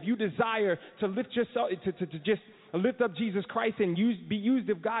worship, if you desire to lift yourself, to just lift up Jesus Christ and be used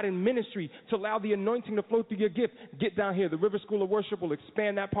of God in ministry, to allow the anointing to flow through your gift, get down here. The River School of Worship will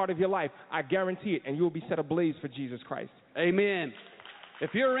expand that part of your life. I guarantee it, and you will be set ablaze for Jesus Christ. Amen. If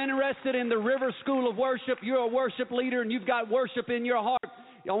you're interested in the River School of Worship, you're a worship leader and you've got worship in your heart,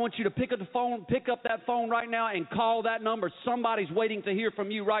 I want you to pick up that phone right now and call that number. Somebody's waiting to hear from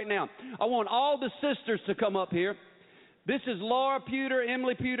you right now. I want all the sisters to come up here. This is Laura Pewter,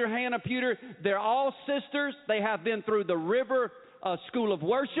 Emily Pewter, Hannah Pewter. They're all sisters. They have been through the River School of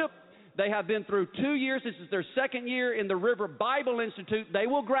Worship. They have been through 2 years. This is their second year in the River Bible Institute. They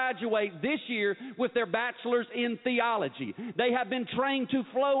will graduate this year with their bachelor's in theology. They have been trained to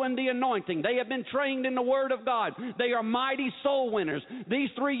flow in the anointing. They have been trained in the Word of God. They are mighty soul winners. These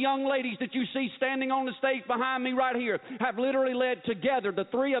three young ladies that you see standing on the stage behind me right here have literally led together, the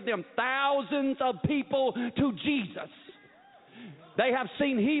three of them, thousands of people to Jesus. They have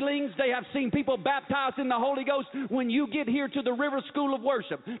seen healings. They have seen people baptized in the Holy Ghost. When you get here to the River School of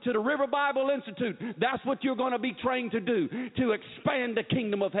Worship, to the River Bible Institute, that's what you're going to be trained to do, to expand the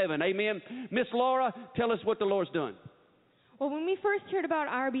kingdom of heaven. Amen. Miss Laura, tell us what the Lord's done. Well, when we first heard about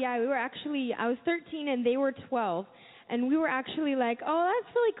RBI, I was 13 and they were 12. And we were actually like, oh,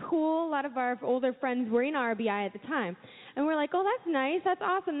 that's really cool. A lot of our older friends were in RBI at the time. And we're like, oh, that's nice. That's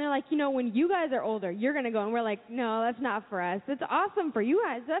awesome. They're like, when you guys are older, you're going to go. And we're like, no, that's not for us. It's awesome for you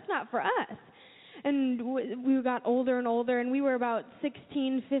guys. That's not for us. And we got older and older, and we were about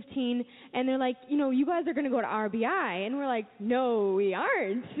 16, 15. And they're like, you guys are going to go to RBI. And we're like, no, we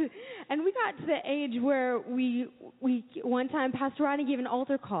aren't. And we got to the age where we one time, Pastor Rodney gave an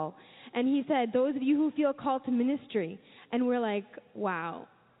altar call. And he said, those of you who feel called to ministry. And we're like, wow,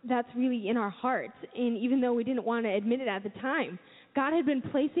 that's really in our hearts. And even though we didn't want to admit it at the time, God had been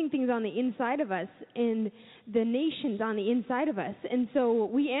placing things on the inside of us and the nations on the inside of us. And so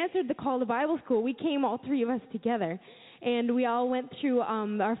we answered the call to Bible school. We came, all three of us, together. And we all went through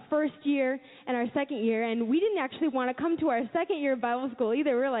our first year and our second year. And we didn't actually want to come to our second year of Bible school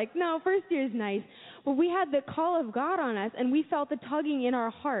either. We were like, no, first year is nice. But we had the call of God on us, and we felt the tugging in our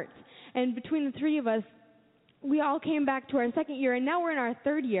hearts. And between the three of us, we all came back to our second year, and now we're in our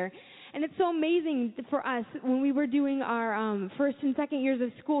third year. And it's so amazing for us when we were doing our first and second years of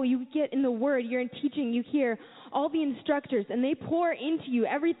school. You get in the Word, you're in teaching, you hear all the instructors, and they pour into you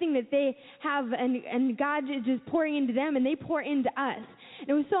everything that they have, and God is just pouring into them, and they pour into us. And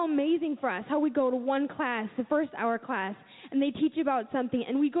it was so amazing for us how we go to one class, the first hour class, and they teach about something,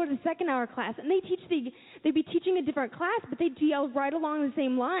 and we go to the second hour class, and they'd be teaching a different class, but they deal right along the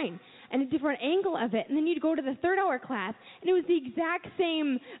same line and a different angle of it. And then you'd go to the third hour class, and it was the exact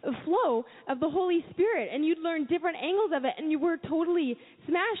same flow of the Holy Spirit, and you'd learn different angles of it, and you were totally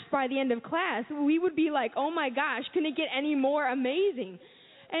smashed by the end of class. We would be like, oh my gosh, can it get any more amazing?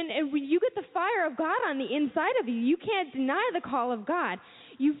 And when you get the fire of God on the inside of you, you can't deny the call of God.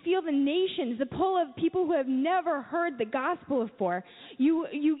 You feel the nations, the pull of people who have never heard the gospel before. You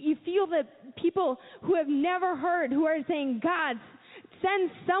feel the people who have never heard, who are saying, God,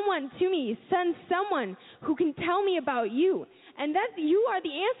 send someone to me. Send someone who can tell me about you. And that you are the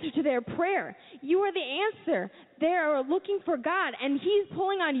answer to their prayer. You are the answer. They are looking for God, and He's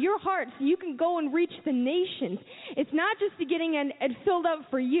pulling on your heart so you can go and reach the nations. It's not just getting it filled up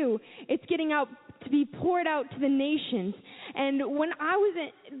for you. It's getting out to be poured out to the nations. And when I was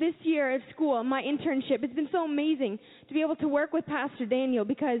this year at school, my internship, it's been so amazing to be able to work with Pastor Daniel,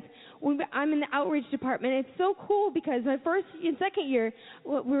 because I'm in the outreach department. It's so cool because my first and second year,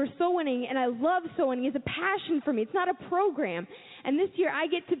 we were soul winning, and I love soul winning. It's a passion for me. It's not a program. And this year I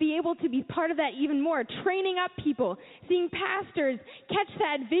get to be able to be part of that even more, training up people, seeing pastors catch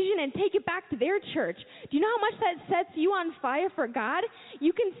that vision and take it back to their church. Do you know how much that sets you on fire for God?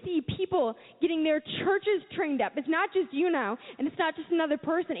 You can see people getting their churches trained up. It's not just you now, and it's not just another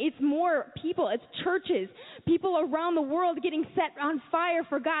person. It's more people. It's churches, people around the world getting set on fire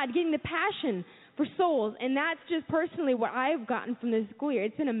for God, getting the passion for souls. And that's just personally what I've gotten from this school year.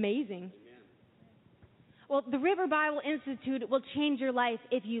 It's been amazing. Well, the River Bible Institute will change your life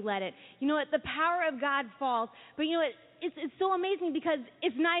if you let it. You know what? The power of God falls. But you know what? It's so amazing because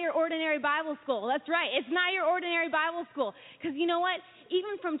it's not your ordinary Bible school. That's right. It's not your ordinary Bible school. Because you know what?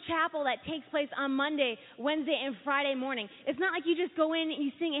 Even from chapel that takes place on Monday, Wednesday, and Friday morning, it's not like you just go in and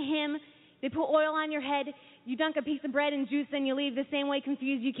you sing a hymn, they put oil on your head, you dunk a piece of bread and juice, and you leave the same way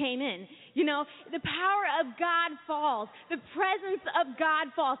confused you came in. You know, the power of God falls. The presence of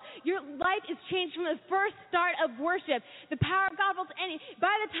God falls. Your life is changed from the first start of worship. The power of God falls. And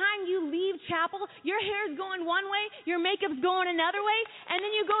by the time you leave chapel, your hair is going one way, your makeup's going another way, and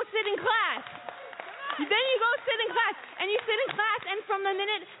then you go sit in class. Then you go sit in class, and you sit in class, and from the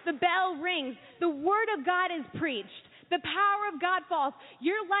minute the bell rings, the Word of God is preached. The power of God falls.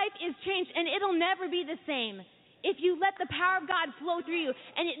 Your life is changed, and it'll never be the same if you let the power of God flow through you.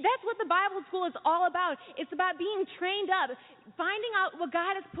 And that's what the Bible school is all about. It's about being trained up, finding out what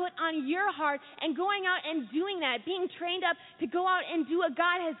God has put on your heart, and going out and doing that, being trained up to go out and do what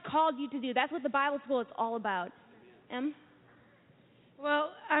God has called you to do. That's what the Bible school is all about. Em?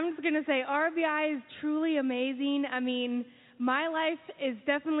 Well, I'm just going to say RBI is truly amazing. I mean, my life is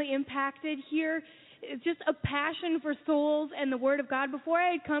definitely impacted here. It's just a passion for souls and the Word of God. Before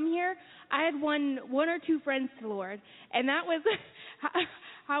I had come here, I had won one or two friends to the Lord, and that was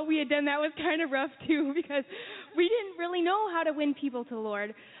how we had done that was kind of rough too, because we didn't really know how to win people to the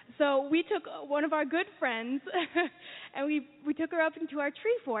Lord. So we took one of our good friends, and we took her up into our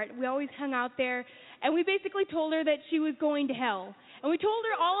tree fort. We always hung out there, and we basically told her that she was going to hell, and we told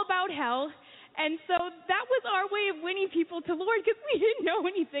her all about hell. And so that was our way of winning people to Lord, because we didn't know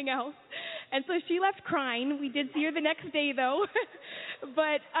anything else. And so she left crying. We did see her the next day, though.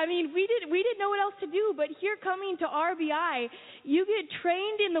 But, I mean, we didn't know what else to do. But here coming to RBI, you get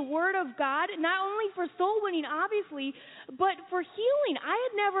trained in the Word of God, not only for soul winning, obviously, but for healing. I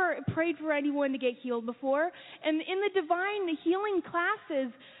had never prayed for anyone to get healed before. And in the divine healing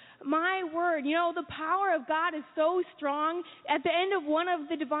classes, my word, you know, the power of God is so strong. At the end of one of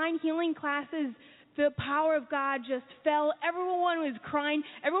the divine healing classes, the power of God just fell. Everyone was crying.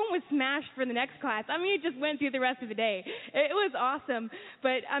 Everyone was smashed for the next class. I mean, it just went through the rest of the day. It was awesome.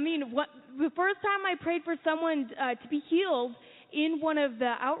 But, I mean, the first time I prayed for someone to be healed in one of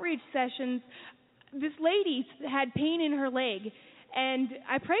the outreach sessions, this lady had pain in her leg. And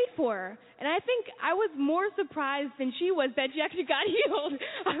I prayed for her. And I think I was more surprised than she was that she actually got healed.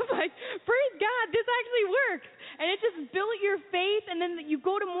 I was like, praise God, this actually works. And it just built your faith, and then you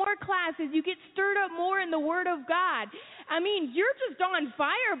go to more classes, you get stirred up more in the Word of God. I mean, you're just on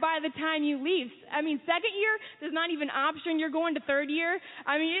fire by the time you leave. I mean, second year, there's not even an option. You're going to third year.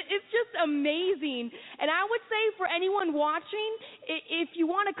 I mean, it's just amazing. And I would say for anyone watching, if you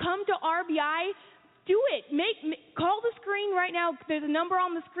want to come to RBI, do it. Call the screen right now. There's a number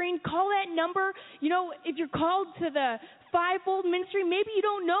on the screen. Call that number. You know, if you're called to the fivefold ministry, maybe you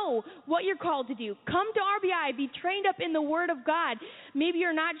don't know what you're called to do. Come to RBI. Be trained up in the Word of God. Maybe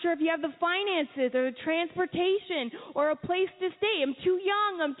you're not sure if you have the finances or the transportation or a place to stay. I'm too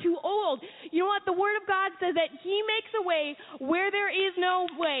young. I'm too old. You know what? The Word of God says that He makes a way where there is no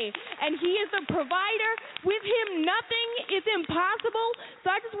way. And He is the provider. With Him, nothing is impossible.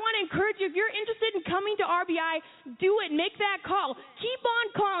 So I just want to encourage you, if you're interested in coming to RBI, do it. Make that call. Keep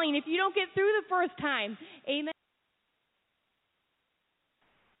on calling if you don't get through the first time. Amen.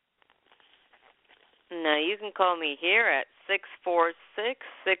 No, you can call me here at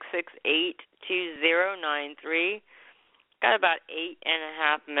 646-668-2093. Got about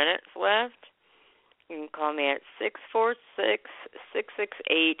 8.5 minutes left. You can call me at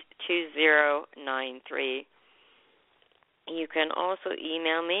 646-668-2093. You can also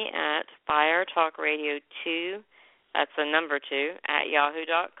email me at firetalkradio2, that's the number 2, at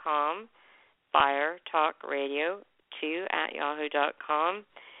yahoo.com, firetalkradio2 at yahoo.com.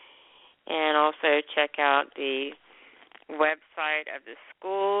 And also check out the website of the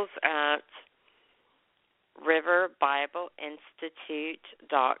schools at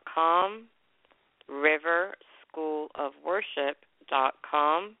riverbibleinstitute.com,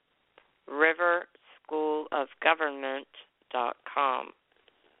 riverschoolofworship.com, riverschoolofgovernment.com.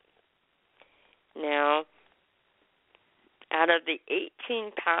 Now, out of the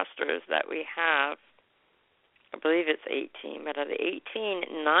 18 pastors that we have I believe it's 18, but of the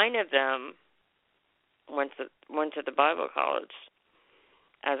 18, 9 of them went to the Bible college.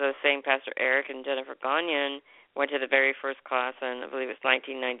 As I was saying, Pastor Eric and Jennifer Gagnon went to the very first class, and I believe it was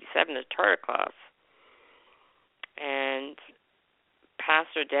 1997, the charter class. And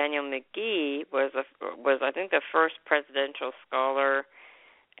Pastor Daniel McGee was I think the first presidential scholar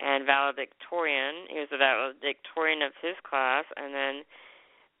and valedictorian. He was the valedictorian of his class, and then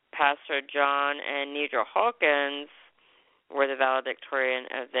Pastor John and Nidra Hawkins were the valedictorian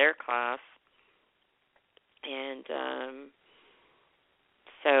of their class. And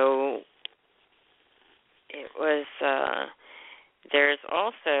so it was, there's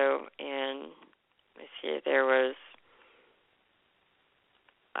also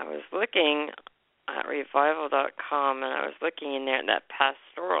I was looking at revival.com, and I was looking in there at that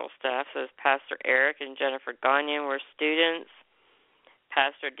pastoral staff. So Pastor Eric and Jennifer Gagnon were students,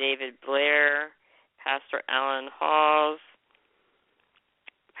 Pastor David Blair, Pastor Alan Halls,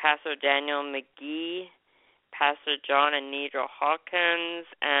 Pastor Daniel McGee, Pastor John and Nidra Hawkins,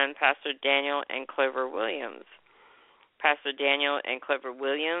 and Pastor Daniel and Clover Williams. Pastor Daniel and Clover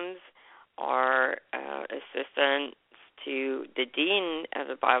Williams are assistants to the dean of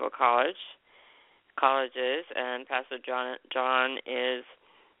the Bible colleges, and Pastor John is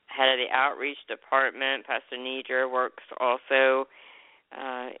head of the outreach department. Pastor Nidra works also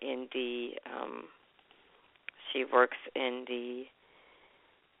she works in the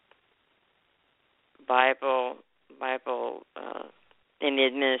Bible in the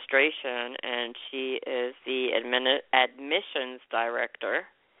administration, and she is the admissions director.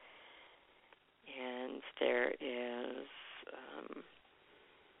 And there is,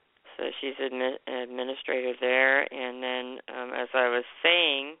 so she's an administrator there. And then, as I was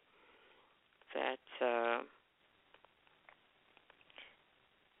saying, that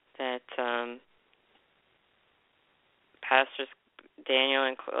Pastors Daniel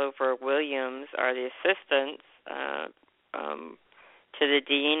and Clover Williams are the assistants to the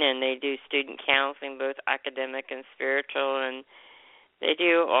dean, and they do student counseling, both academic and spiritual, and they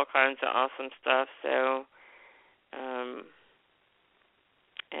do all kinds of awesome stuff. So,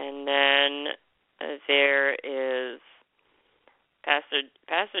 and then there is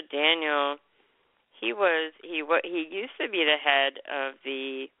Pastor Daniel. He used to be the head of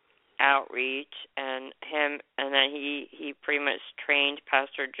the outreach, and then he pretty much trained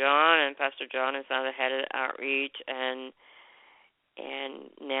Pastor John, and Pastor John is now the head of the outreach, and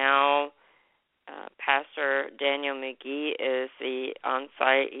now Pastor Daniel McGee is the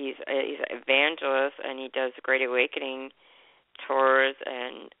on-site. He's an evangelist, and he does Great Awakening tours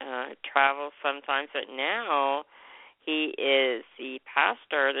and travels sometimes. But now he is the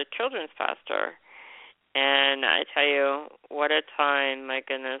pastor, the children's pastor. And I tell you, what a time, my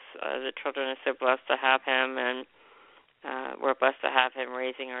goodness. The children are so blessed to have him, and we're blessed to have him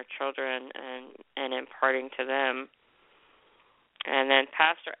raising our children and imparting to them. And then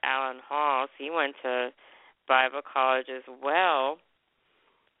Pastor Alan Halls, he went to Bible college as well,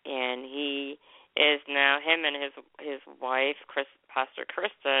 and he is now, him and his wife, Pastor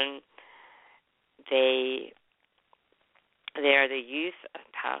Kristen, they are the youth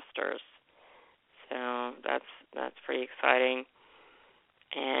pastors. So that's pretty exciting.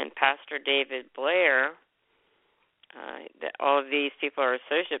 And Pastor David Blair, all of these people are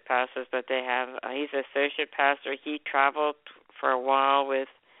associate pastors, but he's an associate pastor. He traveled for a while with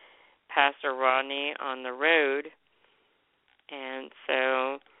Pastor Rodney on the road, and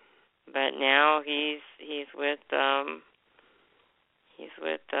so, but now he's with all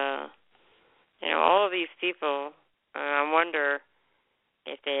of these people. I wonder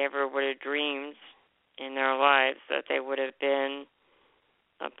if they ever would have dreamed in their lives that they would have been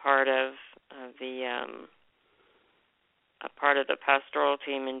a part of the pastoral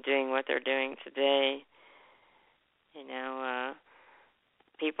team and doing what they're doing today.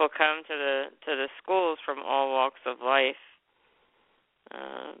 People come to the schools from all walks of life.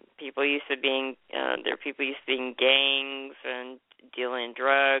 People used to being in gangs and dealing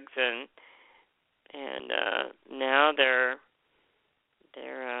drugs, and now they're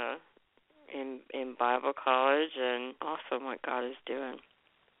in Bible college, and also what God is doing.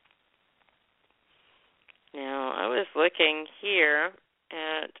 Now, I was looking here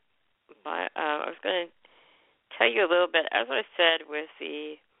at I was going to tell you a little bit, as I said, with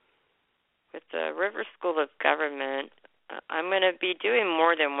the River School of Government. I'm going to be doing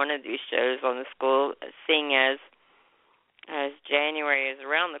more than one of these shows on the school, seeing as January is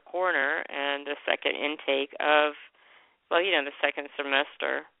around the corner and the second intake of, the second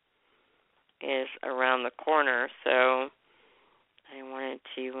semester is around the corner. So I wanted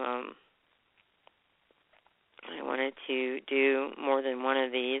to I wanted to do more than one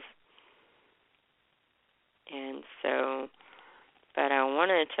of these. And so, but I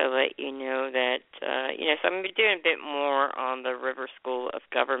wanted to let you know that, so I'm going to be doing a bit more on the River School of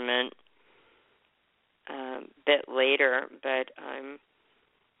Government a bit later, but I'm,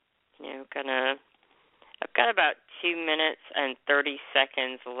 I've got about 2 minutes and 30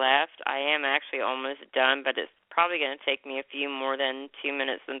 seconds left. I am actually almost done, but it's probably going to take me a few more than 2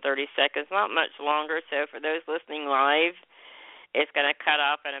 minutes and 30 seconds, not much longer. So for those listening live, it's going to cut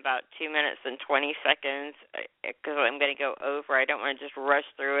off in about 2 minutes and 20 seconds because I'm going to go over. I don't want to just rush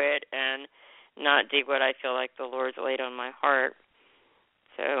through it and not do what I feel like the Lord's laid on my heart.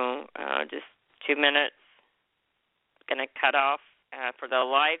 So just 2 minutes. Going to cut off for the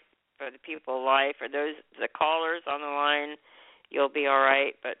live. For the people live, for the callers on the line, you'll be all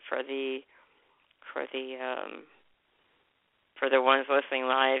right. But for the ones listening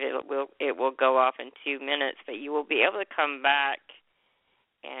live, it will go off in 2 minutes. But you will be able to come back,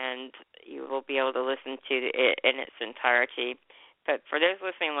 and you will be able to listen to it in its entirety. But for those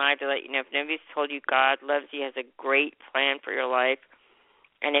listening live, to let you know, if nobody's told you God loves you, has a great plan for your life,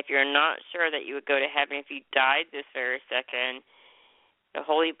 and if you're not sure that you would go to heaven if you died this very second. The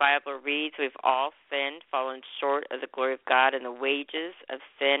Holy Bible reads, we've all sinned, fallen short of the glory of God, and the wages of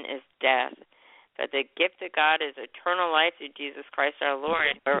sin is death. But the gift of God is eternal life through Jesus Christ our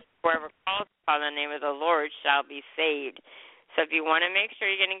Lord. Whoever calls upon the name of the Lord shall be saved. So if you want to make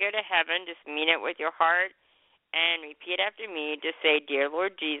sure you're going to go to heaven, just mean it with your heart and repeat after me. Just say, Dear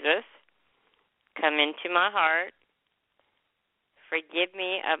Lord Jesus, come into my heart. Forgive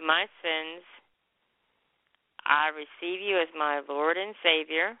me of my sins. I receive you as my Lord and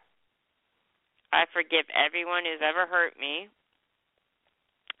Savior. I forgive everyone who's ever hurt me.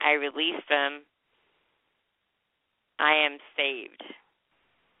 I release them. I am saved.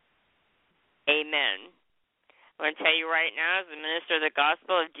 Amen. I want to tell you right now, as the minister of the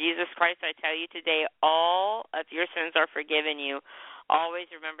gospel of Jesus Christ, I tell you today, all of your sins are forgiven you. Always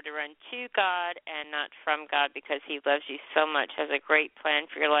remember to run to God and not from God because he loves you so much, has a great plan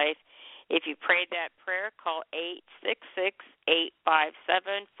for your life. If you prayed that prayer, call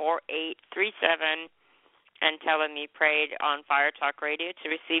 866-857-4837 and tell them you prayed on Fire Talk Radio to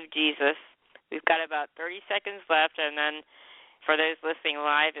receive Jesus. We've got about 30 seconds left, and then for those listening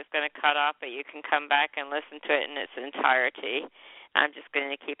live, it's going to cut off, but you can come back and listen to it in its entirety. I'm just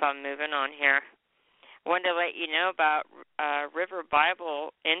going to keep on moving on here. I wanted to let you know about River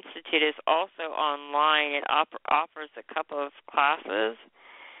Bible Institute is also online. It offers a couple of classes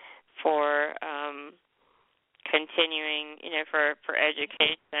for continuing, for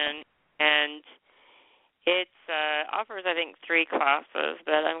education, and it offers, I think, 3 classes.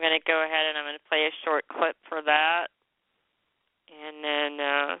 But I'm going to go ahead and I'm going to play a short clip for that, and then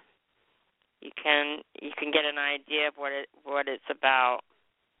you can get an idea of what it's about.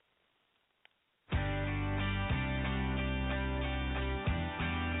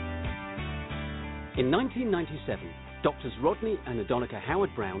 In 1997, Doctors Rodney and Adonica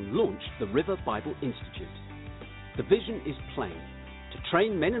Howard-Browne launched the River Bible Institute. The vision is plain, to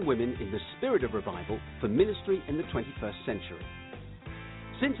train men and women in the spirit of revival for ministry in the 21st century.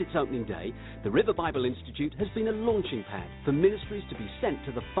 Since its opening day, the River Bible Institute has been a launching pad for ministries to be sent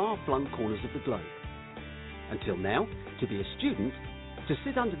to the far-flung corners of the globe. Until now, to be a student, to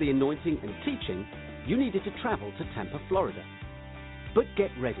sit under the anointing and teaching, you needed to travel to Tampa, Florida. But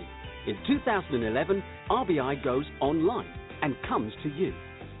get ready. In 2011, RBI goes online and comes to you.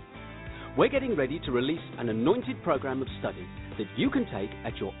 We're getting ready to release an anointed program of study that you can take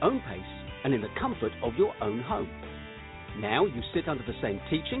at your own pace and in the comfort of your own home. Now you sit under the same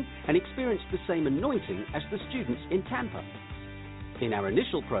teaching and experience the same anointing as the students in Tampa. In our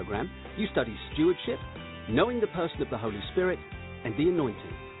initial program, you study stewardship, knowing the person of the Holy Spirit, and the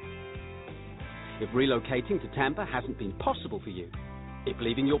anointing. If relocating to Tampa hasn't been possible for you, if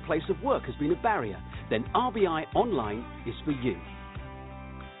leaving your place of work has been a barrier, then RBI Online is for you.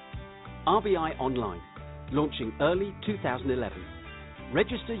 RBI Online, launching early 2011.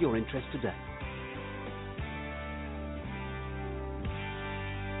 Register your interest today.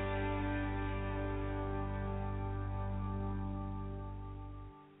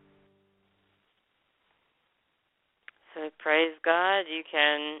 So praise God, you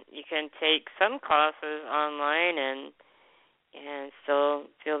can take some classes online and still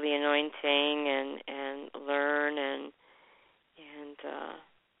feel the anointing and learn and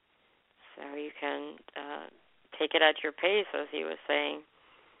so you can take it at your pace, as he was saying.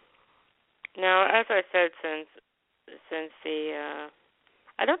 Now, as I said, since the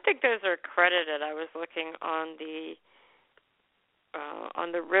I don't think those are credited. I was looking on the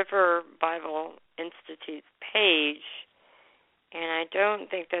on the River Bible Institute's page, and I don't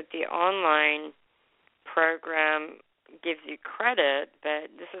think that the online program gives you credit, but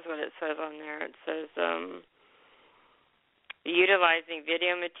this is what it says on there. It says, utilizing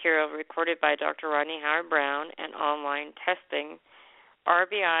video material recorded by Dr. Rodney Howard-Browne and online testing,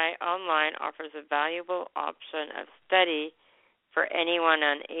 RBI Online offers a valuable option of study for anyone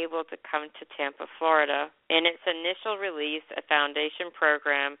unable to come to Tampa, Florida. In its initial release, a foundation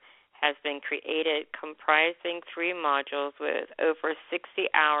program has been created comprising 3 modules with over 60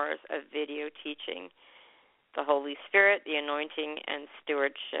 hours of video teaching: the Holy Spirit, the anointing, and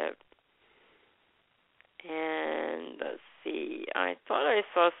stewardship. And let's see, I thought I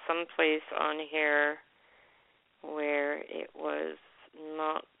saw someplace on here where it was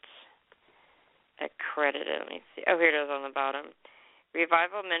not accredited. Let me see. Oh, here it is on the bottom.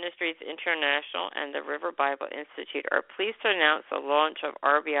 Revival Ministries International and the River Bible Institute are pleased to announce the launch of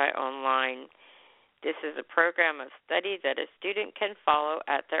RBI Online. This is a program of study that a student can follow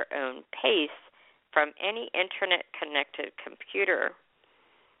at their own pace from any internet-connected computer.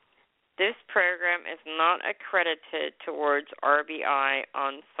 This program is not accredited towards RBI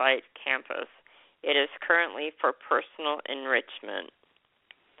on-site campus. It is currently for personal enrichment.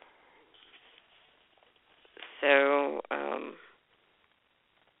 So,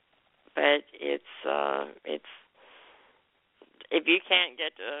 but it's if you can't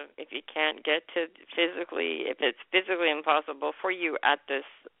get to physically, if it's physically impossible for you at this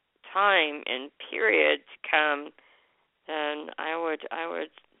time and period to come, then I would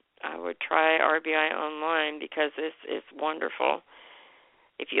try RBI Online, because it's wonderful.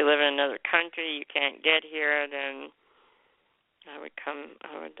 If you live in another country, you can't get here, then I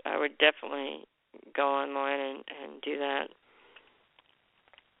would definitely go online and do that.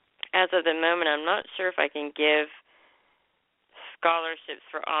 As of the moment, I'm not sure if I can give scholarships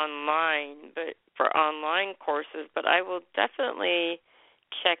for online courses, but I will definitely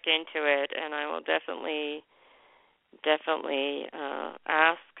check into it, and I will definitely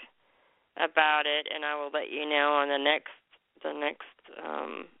ask about it, and I will let you know on the next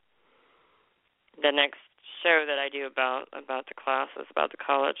show that I do about the classes, about the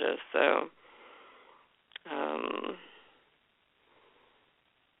colleges. So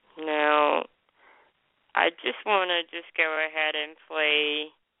now I just want to go ahead and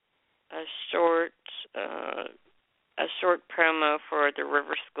play a short promo for the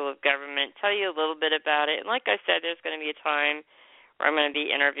River School of Government, tell you a little bit about it. And like I said, there's going to be a time where I'm going to be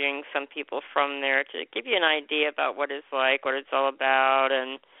interviewing some people from there to give you an idea about what it's like, what it's all about.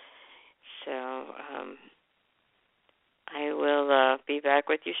 And so I will be back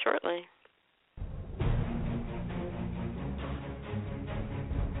with you shortly.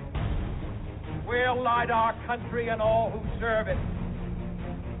 We'll light our country and all who serve it,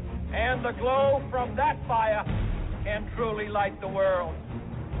 and the glow from that fire can truly light the world.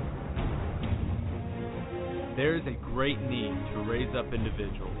 There is a great need to raise up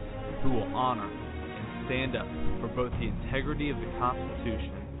individuals who will honor and stand up for both the integrity of the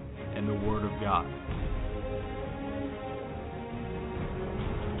Constitution and the Word of God.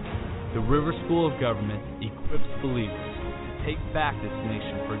 The River School of Government equips believers to take back this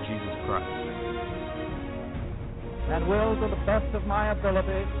nation for Jesus Christ. And will, to the best of my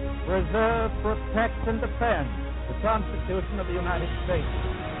ability, preserve, protect, and defend the Constitution of the United States.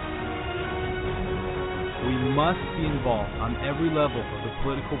 We must be involved on every level of the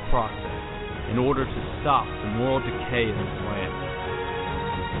political process in order to stop the moral decay in this land.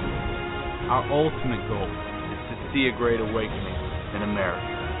 Our ultimate goal is to see a great awakening in America.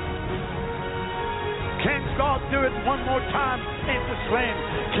 Can God do it one more time in this land?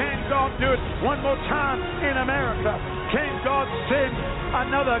 Can God do it one more time in America? Can God send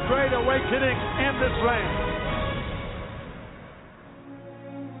another great awakening in this land?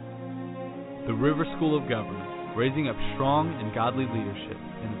 The River School of Government, raising up strong and godly leadership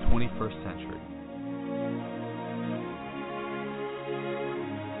in the 21st century.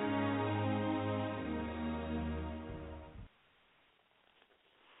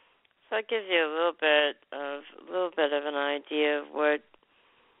 So that gives you a little bit of an idea of what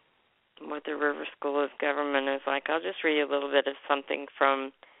the River School of Government is like. I'll just read you a little bit of something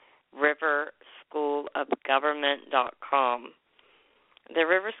from riverschoolofgovernment.com. The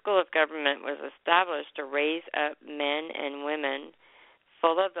River School of Government was established to raise up men and women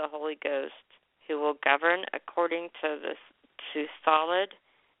full of the Holy Ghost who will govern according to solid,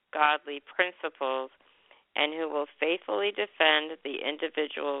 godly principles, and who will faithfully defend the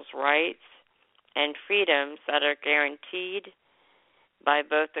individual's rights and freedoms that are guaranteed by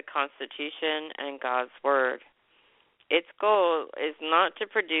both the Constitution and God's Word. its goal is not to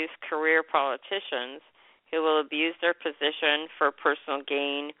produce career politicians who will abuse their position for personal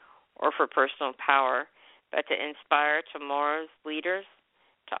gain or for personal power, but to inspire tomorrow's leaders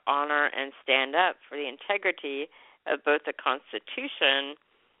to honor and stand up for the integrity of both the Constitution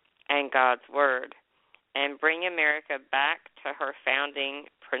and God's Word, and bring America back to her founding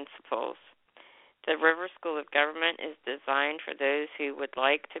principles. The River School of Government is designed for those who would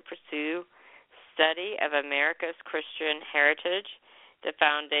like to pursue study of America's Christian heritage, the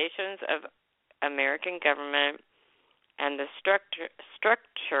foundations of American government, and the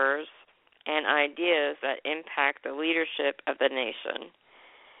structures and ideas that impact the leadership of the nation.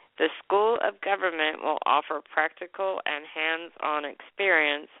 The School of Government will offer practical and hands-on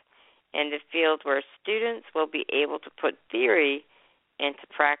experience in the field where students will be able to put theory into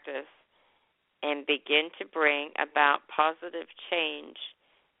practice and begin to bring about positive change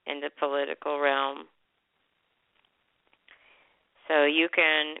in the political realm. So you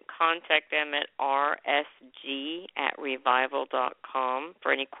can contact them at rsg@revival.com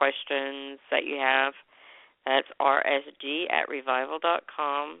for any questions that you have. That's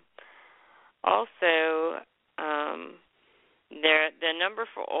rsg@revival.com. Also, the number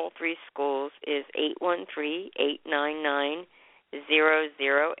for all three schools is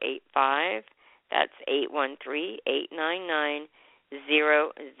 813-899-0085. That's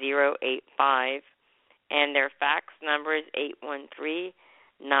 813-899-0085. And their fax number is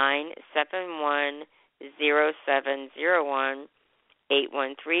 813-971-0701,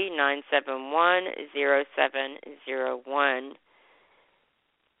 813-971-0701.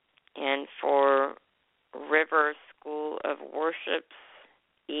 And for River School of Worship's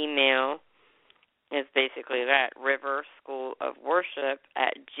email is basically that,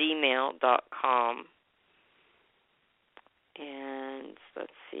 riverschoolofworship@gmail.com. And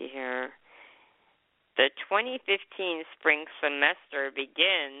let's see here. The 2015 spring semester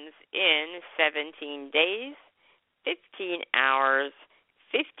begins in 17 days, 15 hours,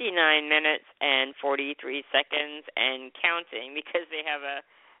 59 minutes, and 43 seconds, and counting, because they have a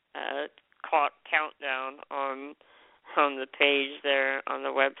clock countdown on the page there on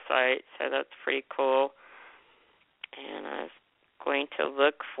the website, so that's pretty cool. And I was going to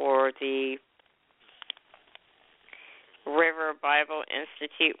look for the River Bible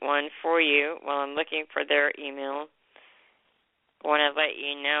Institute one for you while I'm looking for their email. I want to let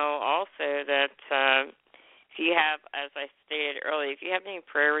you know also that if you have, as I stated earlier, if you have any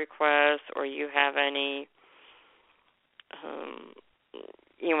prayer requests or you have any,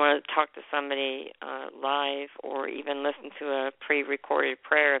 you want to talk to somebody live or even listen to a pre-recorded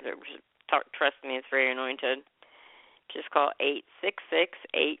prayer, trust me, it's very anointed. Just call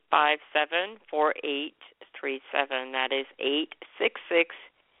 866-857-4837. That is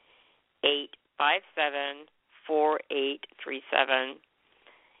 866-857-4837.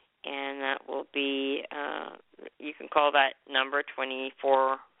 And that will be, you can call that number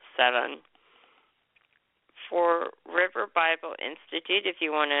 24/7. For River Bible Institute, if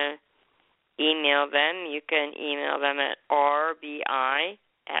you want to email them, you can email them at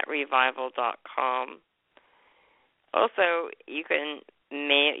rbi@revival.com. Also, you can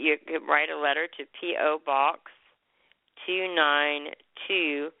write a letter to P.O. Box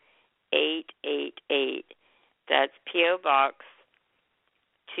 292888. That's P.O. Box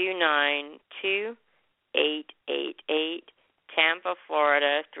 292888, Tampa,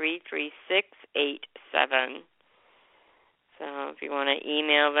 Florida 33687. So if you want to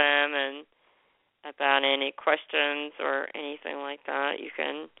email them and about any questions or anything like that, you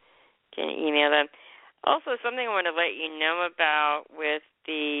can email them. Also, something I want to let you know about with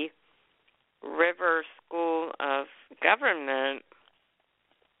the River School of Government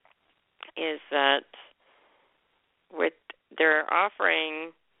is that they are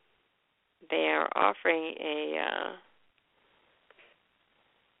offering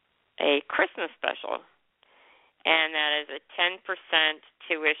a Christmas special, and that is a 10%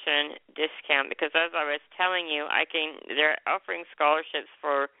 tuition discount. Because as I was telling you, they're offering scholarships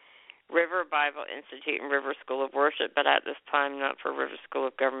for River Bible Institute and River School of Worship, but at this time not for River School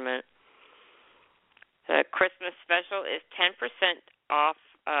of Government. The Christmas special is 10% off,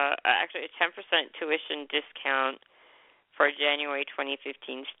 actually a 10% tuition discount for January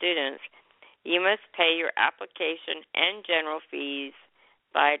 2015 students. You must pay your application and general fees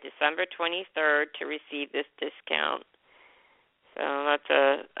by December 23rd to receive this discount. So that's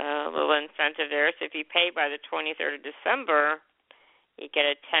a little incentive there. So if you pay by the 23rd of December, you get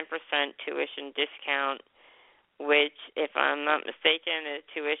a 10% tuition discount, which, if I'm not mistaken, the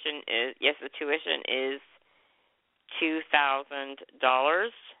tuition is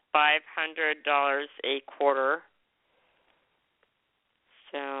 $2,000, $500 a quarter.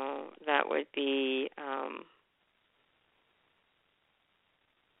 So that would be,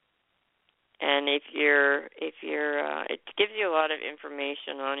 and if you're, it gives you a lot of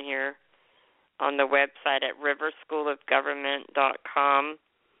information on here on the website at riverschoolofgovernment.com.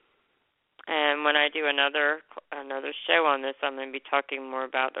 And when I do another show on this, I'm going to be talking more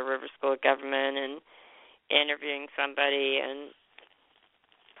about the River School of Government and interviewing somebody and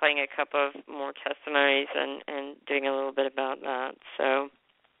playing a couple of more testimonies and doing a little bit about that. So,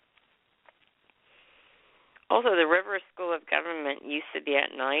 also the River School of Government used to be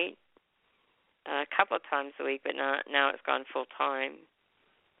at night a couple of times a week, but now it's gone full time,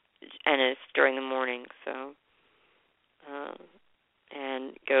 and it's during the morning. So,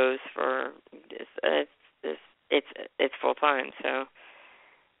 and goes for it's full time. So,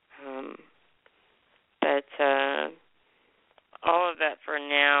 but all of that for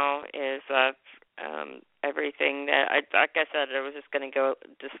now is everything that like I said, I was just going to go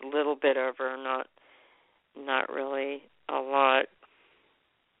just a little bit over, not really a lot.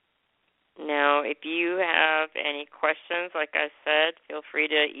 Now, if you have any questions, like I said, feel free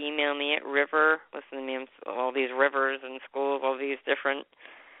to email me at listen to me, all these rivers and schools, all these different,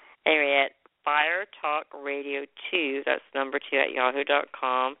 anyway, at firetalkradio2, that's number 2 at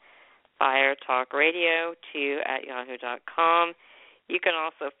yahoo.com, firetalkradio2@yahoo.com. You can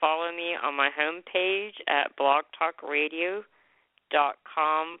also follow me on my homepage at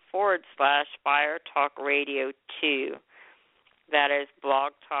blogtalkradio.com/firetalkradio2. That is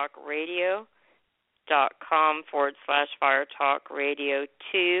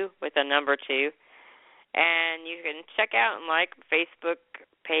blogtalkradio.com/firetalkradio2 with a number 2. And you can check out and like Facebook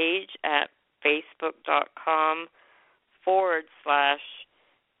page at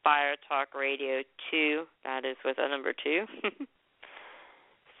facebook.com/firetalkradio2. That is with a number 2.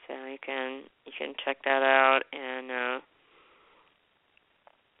 So you can check that out, and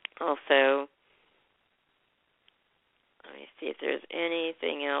also let me see if there's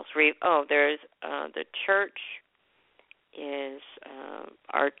anything else. There's the church is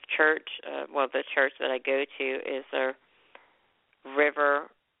our church. The church that I go to is the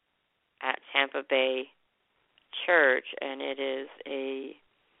River at Tampa Bay Church, and it is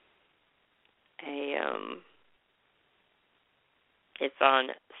it's on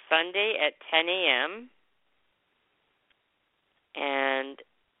Sunday at 10 a.m. and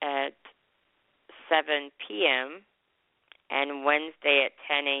at 7 p.m. and Wednesday at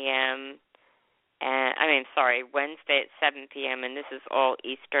 10 a.m. Wednesday at 7 p.m. and this is all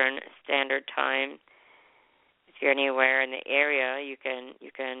Eastern Standard Time. If you're anywhere in the area, you can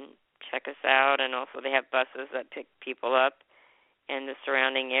check us out, and also they have buses that pick people up in the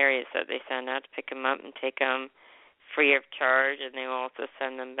surrounding areas that they send out to pick them up and take them free of charge, and they will also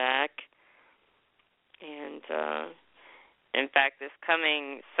send them back. And in fact, this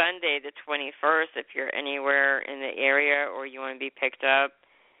coming Sunday, the 21st, if you're anywhere in the area or you want to be picked up,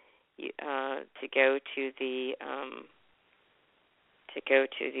 to go to the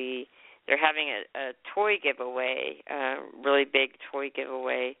they're having a toy giveaway, a really big toy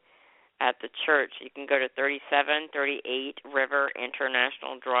giveaway at the church. You can go to 3738 River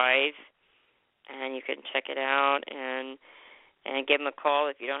International Drive, and you can check it out and give them a call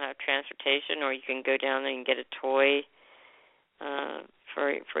if you don't have transportation, or you can go down there and get a toy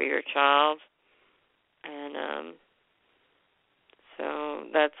for your child. And so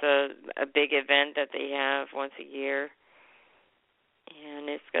that's a big event that they have once a year,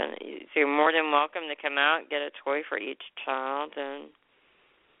 and so you're more than welcome to come out and get a toy for each child, and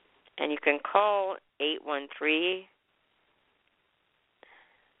you can call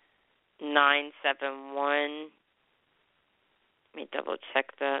 813-971. Let me double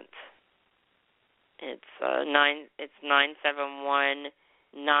check that. It's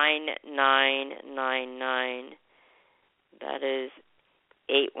 971-9999. That is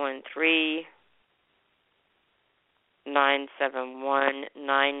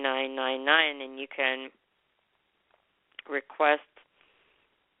 813-971-9999, and you can request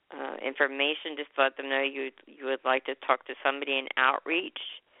information. Just let them know you would like to talk to somebody in outreach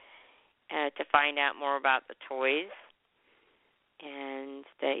to find out more about the toys, and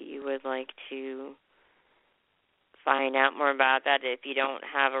that you would like to find out more about that. If you don't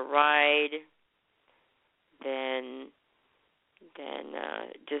have a ride, then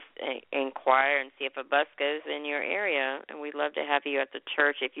just inquire and see if a bus goes in your area, and we'd love to have you at the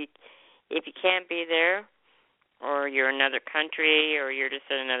church. If you can't be there, or you're in another country, or you're just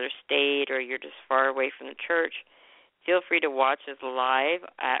in another state, or you're just far away from the church, feel free to watch us live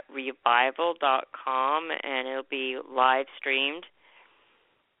at revival.com, and it'll be live streamed.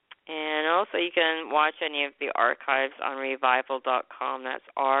 And also you can watch any of the archives on revival.com. That's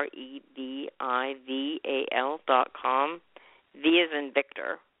REVIVAL.com. V is in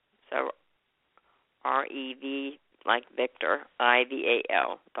Victor. So REV like Victor,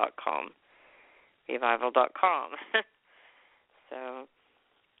 IVAL.com. Revival.com. So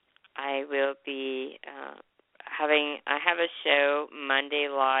I will be I have a show Monday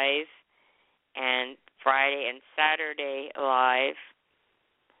live and Friday and Saturday live.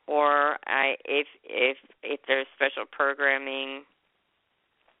 Or if there's special programming,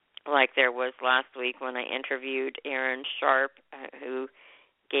 like there was last week when I interviewed Aaron Sharp, who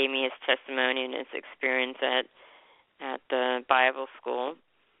gave me his testimony and his experience at the Bible school.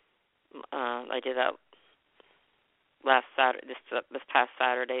 I did that last Saturday, this past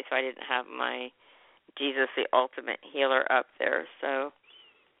Saturday, so I didn't have my Jesus the Ultimate Healer up there. So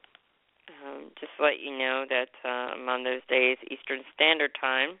just to let you know that I'm on those days Eastern Standard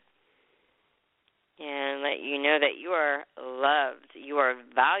Time, and let you know that you are loved, you are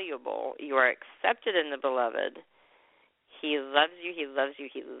valuable, you are accepted in the Beloved. He loves you, he loves you,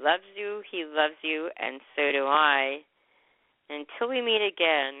 he loves you, he loves you, and so do I. Until we meet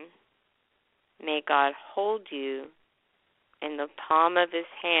again, may God hold you in the palm of his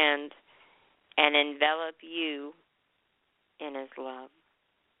hand and envelop you in his love.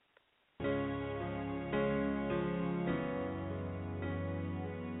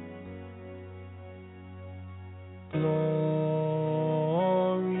 Glory,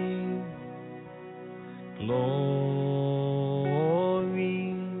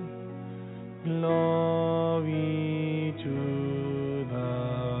 glory, glory to the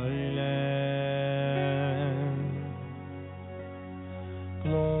Lamb.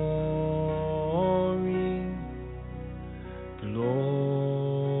 Glory,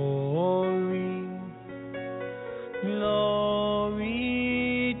 glory,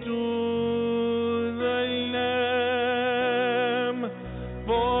 glory to the Lamb.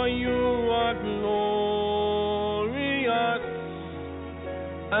 For you are glorious,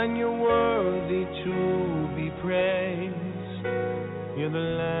 and you're worthy to be praised. You're the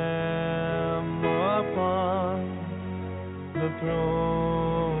Lamb upon the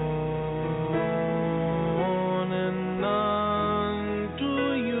throne, and unto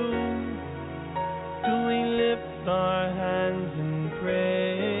you do we lift our hands in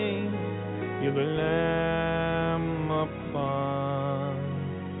praise. You're the Lamb upon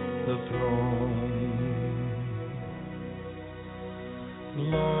the throne.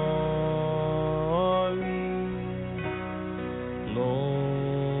 Glory,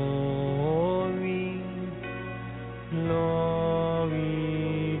 glory,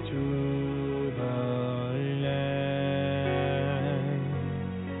 glory to the Lamb.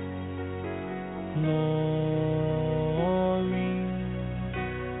 Glory,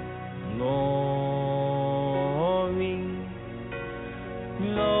 glory,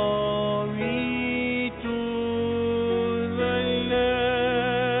 glory to the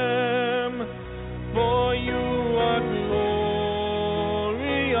Lamb. For you are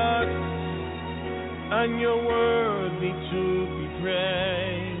glorious, and you're worthy to be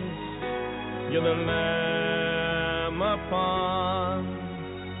praised. You're the Lamb upon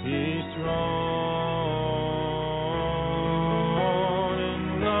his throne,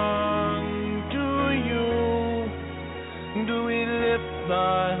 and unto you do we lift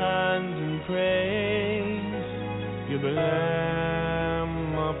our hands in praise. You're the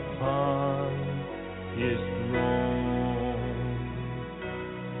Lamb upon his throne.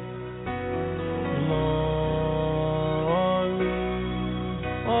 Glory,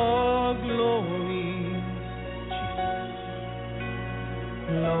 oh glory,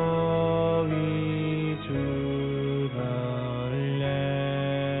 glory to the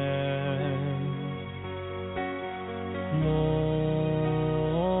Lamb.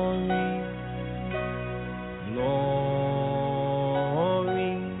 Glory,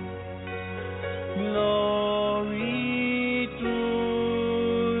 glory, glory to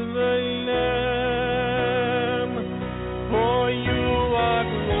the Lamb. For you are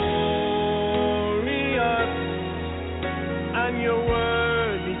glorious, and you're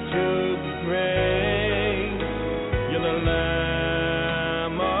worthy to be praised. You're the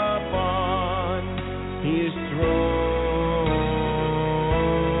Lamb upon his throne,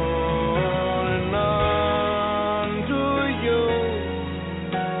 and unto you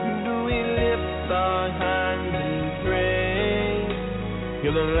do we lift our hands in praise.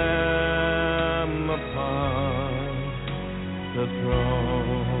 You're the Lamb upon the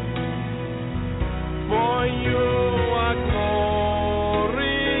throne. For you are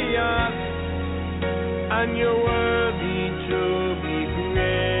glorious, and you're worthy to be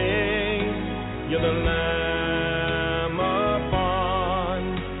praised.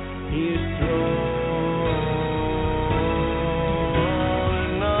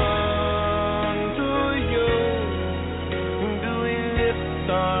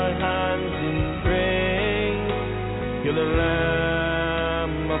 You're the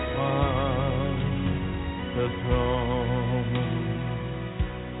Lamb upon the throne.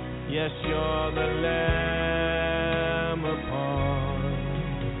 Yes, you're the Lamb